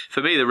 but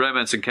for me, the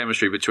romance and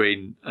chemistry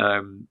between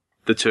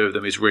the two of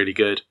them is really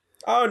good.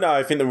 Oh no,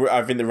 I think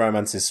the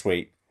romance is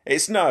sweet.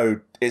 It's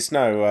no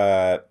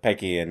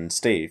Peggy and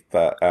Steve,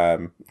 but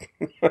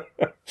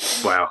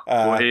wow,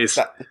 what is?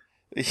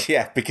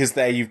 Yeah, because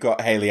there you've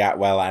got Hayley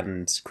Atwell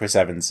and Chris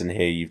Evans, and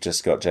here you've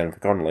just got Jennifer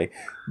Connelly.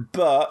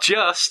 But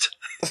just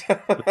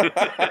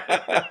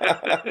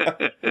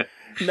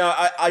no,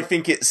 I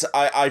think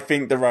I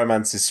think the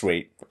romance is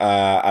sweet.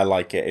 I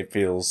like it. It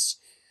feels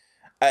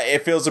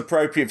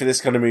appropriate for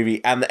this kind of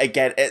movie, and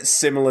again, it's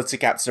similar to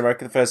Captain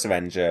America: The First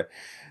Avenger.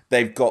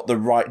 They've got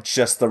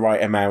just the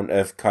right amount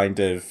of kind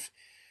of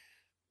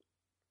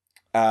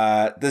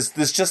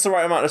There's just the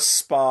right amount of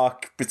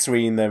spark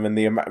between them and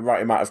the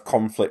right amount of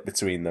conflict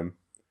between them.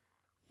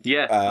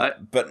 Yeah,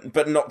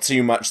 but not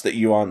too much that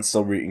you aren't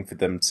still rooting for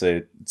them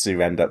to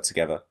end up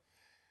together.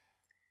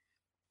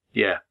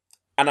 Yeah,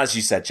 and as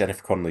you said,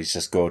 Jennifer Connelly's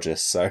just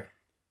gorgeous, so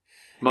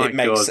God.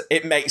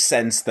 It makes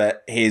sense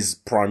that his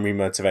primary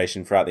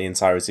motivation throughout the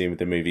entirety of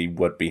the movie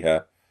would be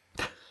her.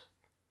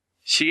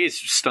 She is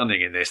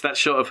stunning in this. That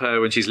shot of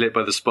her when she's lit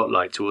by the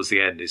spotlight towards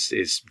the end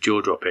is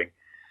jaw-dropping.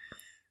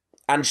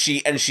 And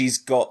she's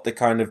got the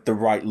kind of the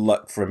right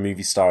look for a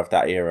movie star of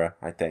that era,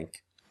 I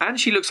think. And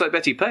she looks like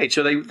Betty Page,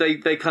 so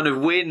they kind of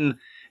win,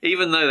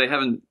 even though they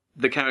haven't.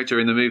 The character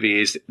in the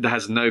movie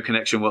has no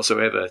connection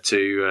whatsoever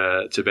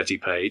to Betty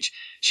Page.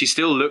 She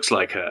still looks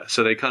like her,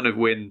 so they kind of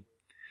win.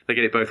 They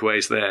get it both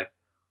ways there.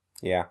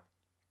 Yeah.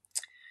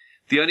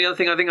 The only other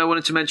thing I think I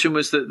wanted to mention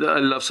was that I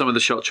love some of the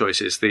shot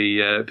choices,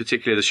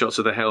 particularly the shots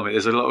of the helmet.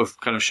 There's a lot of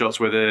kind of shots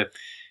where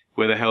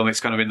the helmet's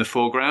kind of in the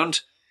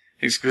foreground,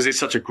 because it's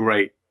such a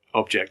great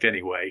object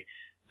anyway.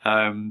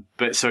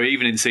 But so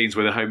even in scenes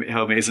where the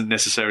helmet isn't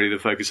necessarily the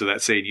focus of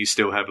that scene, you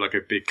still have like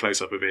a big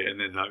close up of it, and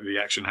then like the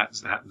action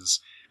happens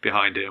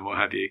behind it and what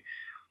have you.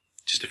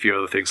 Just a few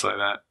other things like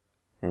that.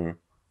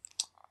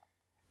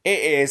 It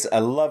is a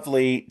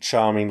lovely,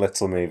 charming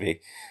little movie.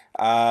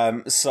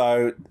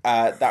 So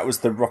that was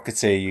The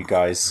Rocketeer, you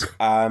guys.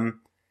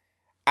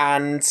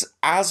 And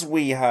as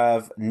we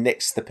have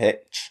nixed the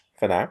pitch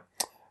for now,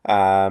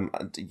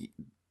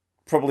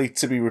 probably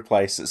to be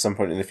replaced at some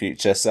point in the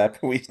future, Seb,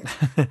 we'll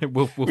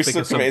figure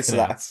something into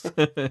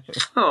that.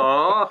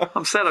 Oh,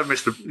 I'm sad I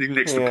missed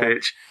nixed the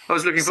pitch. I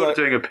was looking forward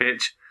to doing a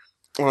pitch.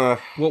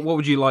 What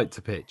would you like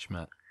to pitch,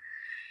 Matt?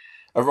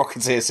 A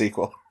Rocketeer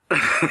sequel.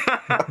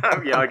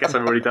 Yeah, I guess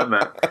I've already done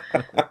that.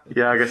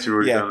 Yeah, I guess you've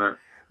already done that.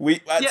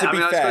 I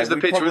suppose the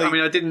pitch. I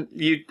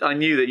mean, I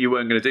knew that you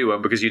weren't going to do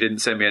one because you didn't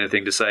send me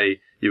anything to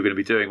say you were going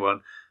to be doing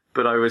one.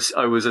 But I was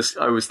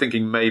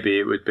thinking maybe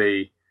it would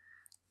be,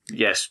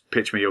 yes,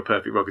 pitch me your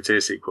perfect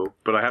Rocketeer sequel.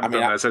 But I haven't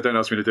done that, so don't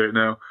ask me to do it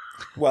now.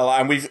 Well,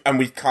 and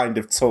we've kind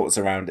of talked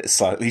around it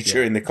slightly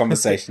during the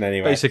conversation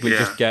anyway. Basically,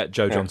 just get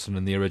Joe Johnston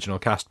and the original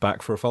cast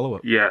back for a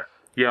follow-up. Yeah,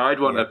 I'd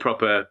want a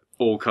proper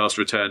all-cast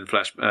return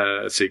Flash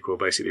sequel,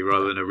 basically,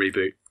 rather than a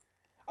reboot.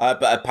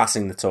 But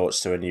passing the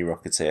torch to a new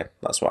Rocketeer.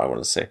 That's what I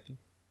want to see.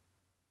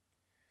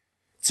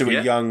 To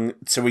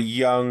a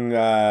young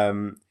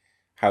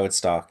Howard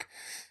Stark.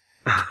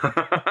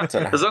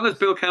 As long as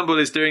Bill Campbell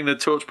is doing the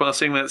torch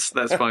passing, that's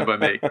fine by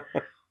me.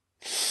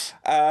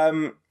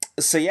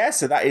 So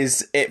that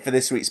is it for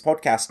this week's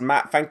podcast.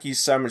 Matt, thank you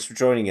so much for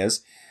joining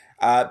us.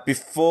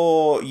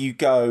 Before you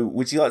go,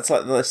 would you like to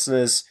let the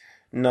listeners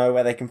know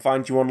where they can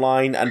find you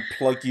online and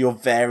plug your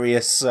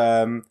various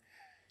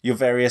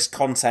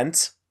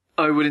content?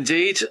 I would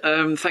indeed.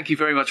 Thank you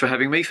very much for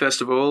having me,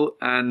 first of all.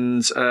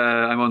 And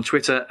I'm on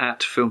Twitter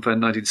at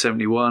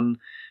FilmFan1971,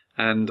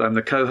 and I'm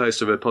the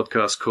co-host of a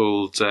podcast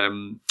called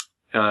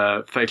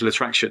Fatal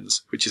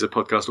Attractions, which is a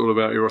podcast all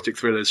about erotic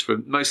thrillers,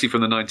 mostly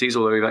from the 90s,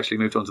 although we've actually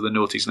moved on to the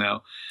noughties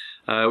now.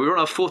 We're on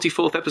our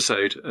 44th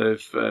episode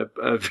of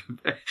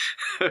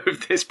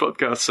this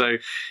podcast. So,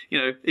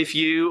 if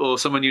you or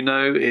someone you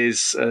know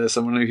is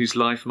someone whose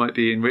life might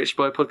be enriched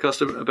by a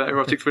podcast about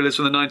erotic thrillers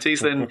from the 90s,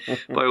 then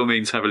by all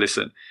means have a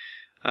listen.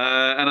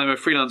 And I'm a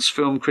freelance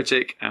film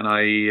critic, and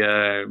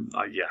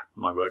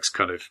my work's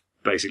kind of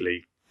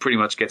basically pretty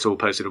much gets all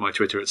posted on my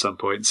Twitter at some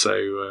point.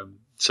 So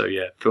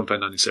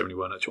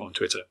FilmFan1971 on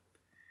Twitter.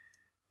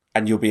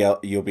 And you'll be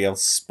able to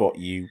spot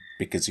you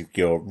because of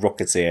your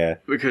Rocketeer.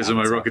 Because of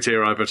my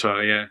Rocketeer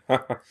avatar, yeah.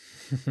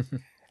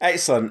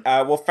 Excellent.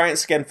 Well,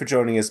 thanks again for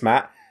joining us,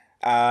 Matt.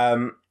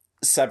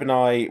 Seb and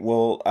I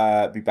will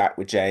be back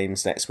with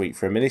James next week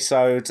for a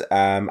mini-sode.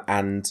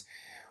 And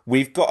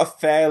we've got a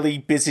fairly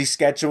busy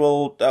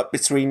schedule up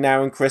between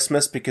now and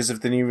Christmas because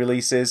of the new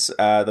releases.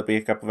 There'll be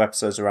a couple of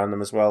episodes around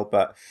them as well,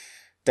 but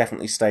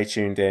definitely stay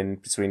tuned in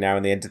between now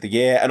and the end of the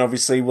year. And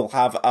obviously we'll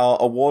have our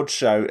awards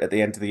show at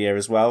the end of the year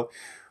as well,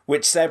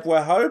 which, Seb,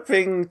 we're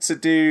hoping to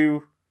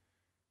do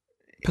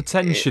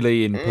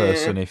potentially in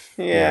person if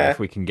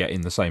we can get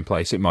in the same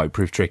place. It might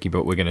prove tricky,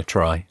 but we're going to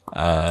try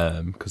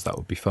because that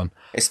would be fun.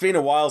 It's been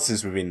a while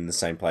since we've been in the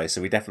same place,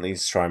 so we definitely need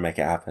to try and make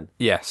it happen.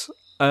 Yes.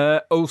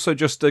 Also,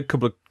 just a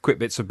couple of quick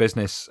bits of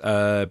business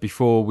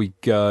before we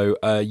go.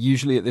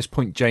 Usually at this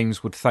point,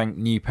 James would thank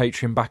new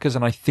Patreon backers,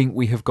 and I think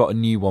we have got a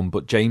new one,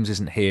 but James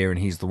isn't here, and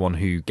he's the one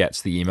who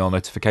gets the email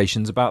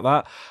notifications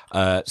about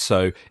that.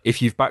 So if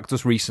you've backed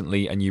us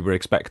recently and you were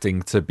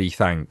expecting to be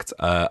thanked,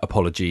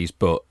 apologies,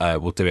 but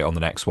we'll do it on the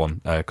next one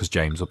because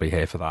James will be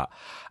here for that.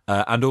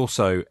 And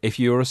also, if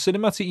you're a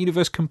Cinematic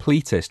Universe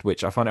completist,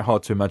 which I find it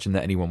hard to imagine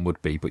that anyone would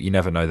be, but you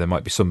never know, there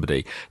might be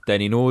somebody, then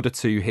in order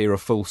to hear a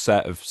full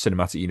set of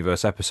Cinematic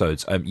Universe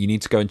episodes, you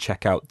need to go and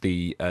check out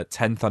the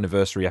 10th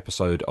anniversary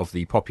episode of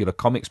the popular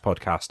comics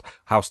podcast,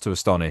 House to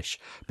Astonish,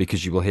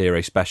 because you will hear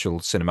a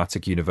special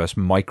Cinematic Universe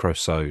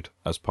microsode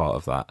as part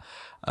of that.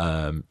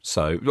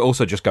 So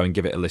also just go and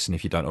give it a listen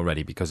if you don't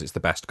already, because it's the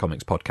best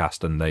comics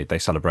podcast, and they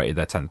celebrated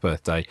their 10th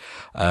birthday,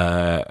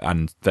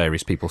 and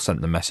various people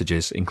sent them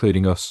messages,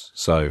 including us, Plus.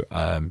 So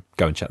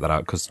go and check that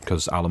out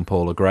because Al and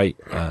Paul are great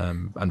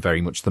and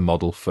very much the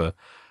model for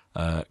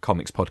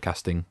comics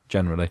podcasting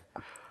generally.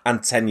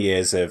 And 10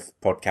 years of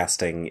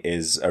podcasting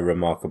is a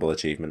remarkable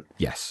achievement.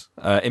 Yes.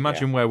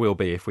 Imagine where we'll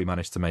be if we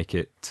manage to make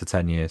it to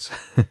 10 years.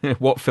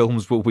 What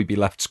films will we be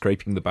left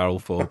scraping the barrel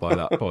for by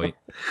that point?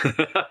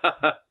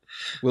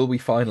 Will we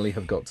finally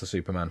have got to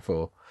Superman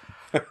 4?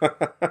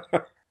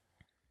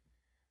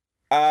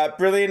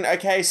 Brilliant.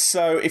 Okay,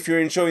 so if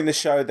you're enjoying the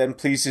show, then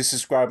please do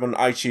subscribe on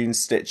iTunes,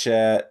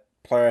 Stitcher,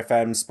 Player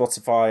FM,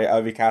 Spotify,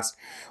 Overcast,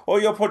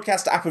 or your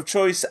podcast app of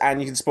choice,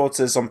 and you can support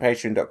us on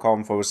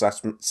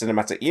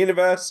patreon.com/cinematic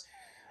universe.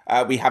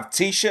 We have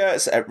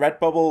t-shirts at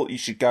Redbubble. You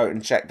should go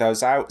and check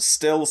those out.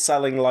 Still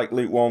selling like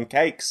lukewarm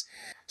cakes.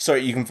 So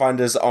you can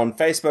find us on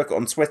Facebook,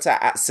 on Twitter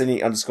at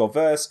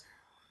cine_verse,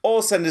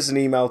 or send us an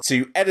email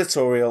to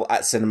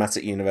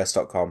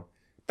editorial@cinematicuniverse.com.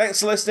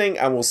 Thanks for listening,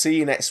 and we'll see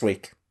you next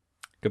week.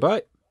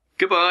 Goodbye.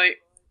 Goodbye.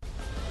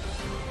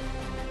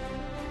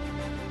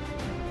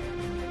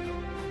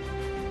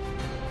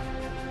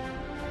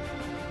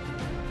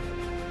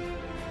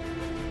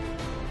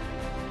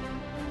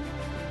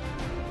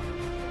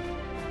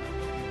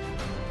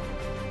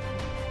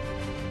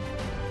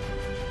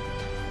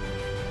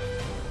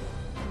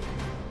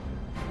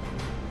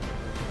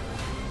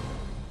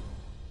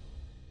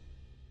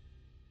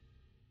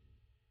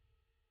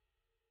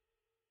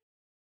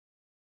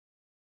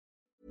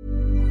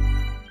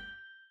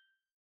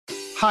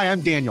 Hi,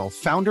 I'm Daniel,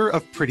 founder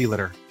of Pretty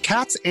Litter.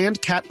 Cats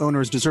and cat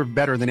owners deserve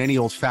better than any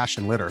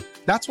old-fashioned litter.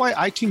 That's why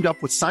I teamed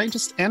up with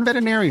scientists and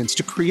veterinarians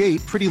to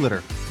create Pretty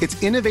Litter.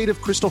 Its innovative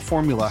crystal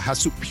formula has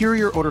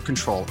superior odor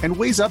control and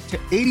weighs up to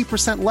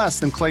 80% less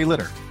than clay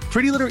litter.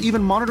 Pretty Litter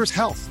even monitors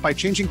health by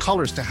changing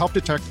colors to help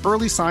detect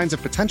early signs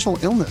of potential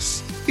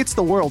illness. It's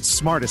the world's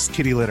smartest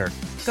kitty litter.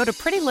 Go to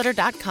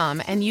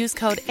prettylitter.com and use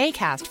code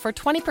ACAST for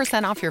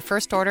 20% off your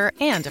first order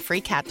and a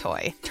free cat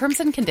toy. Terms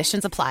and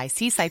conditions apply.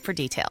 See site for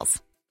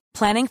details.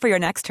 Planning for your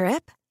next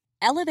trip?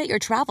 Elevate your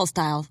travel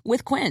style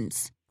with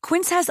Quince.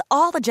 Quince has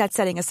all the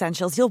jet-setting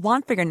essentials you'll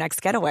want for your next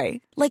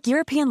getaway, like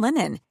European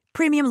linen,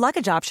 premium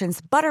luggage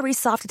options, buttery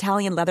soft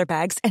Italian leather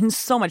bags, and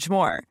so much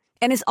more.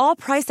 And is all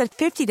priced at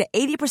 50 to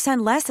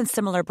 80% less than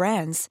similar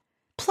brands.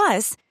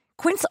 Plus,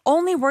 Quince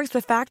only works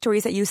with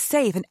factories that use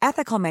safe and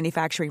ethical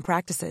manufacturing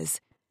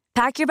practices.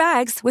 Pack your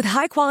bags with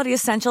high-quality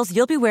essentials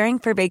you'll be wearing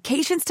for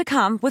vacations to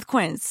come with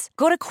Quince.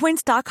 Go to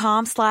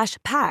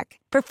quince.com/pack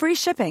for free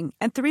shipping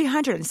and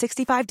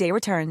 365-day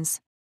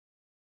returns.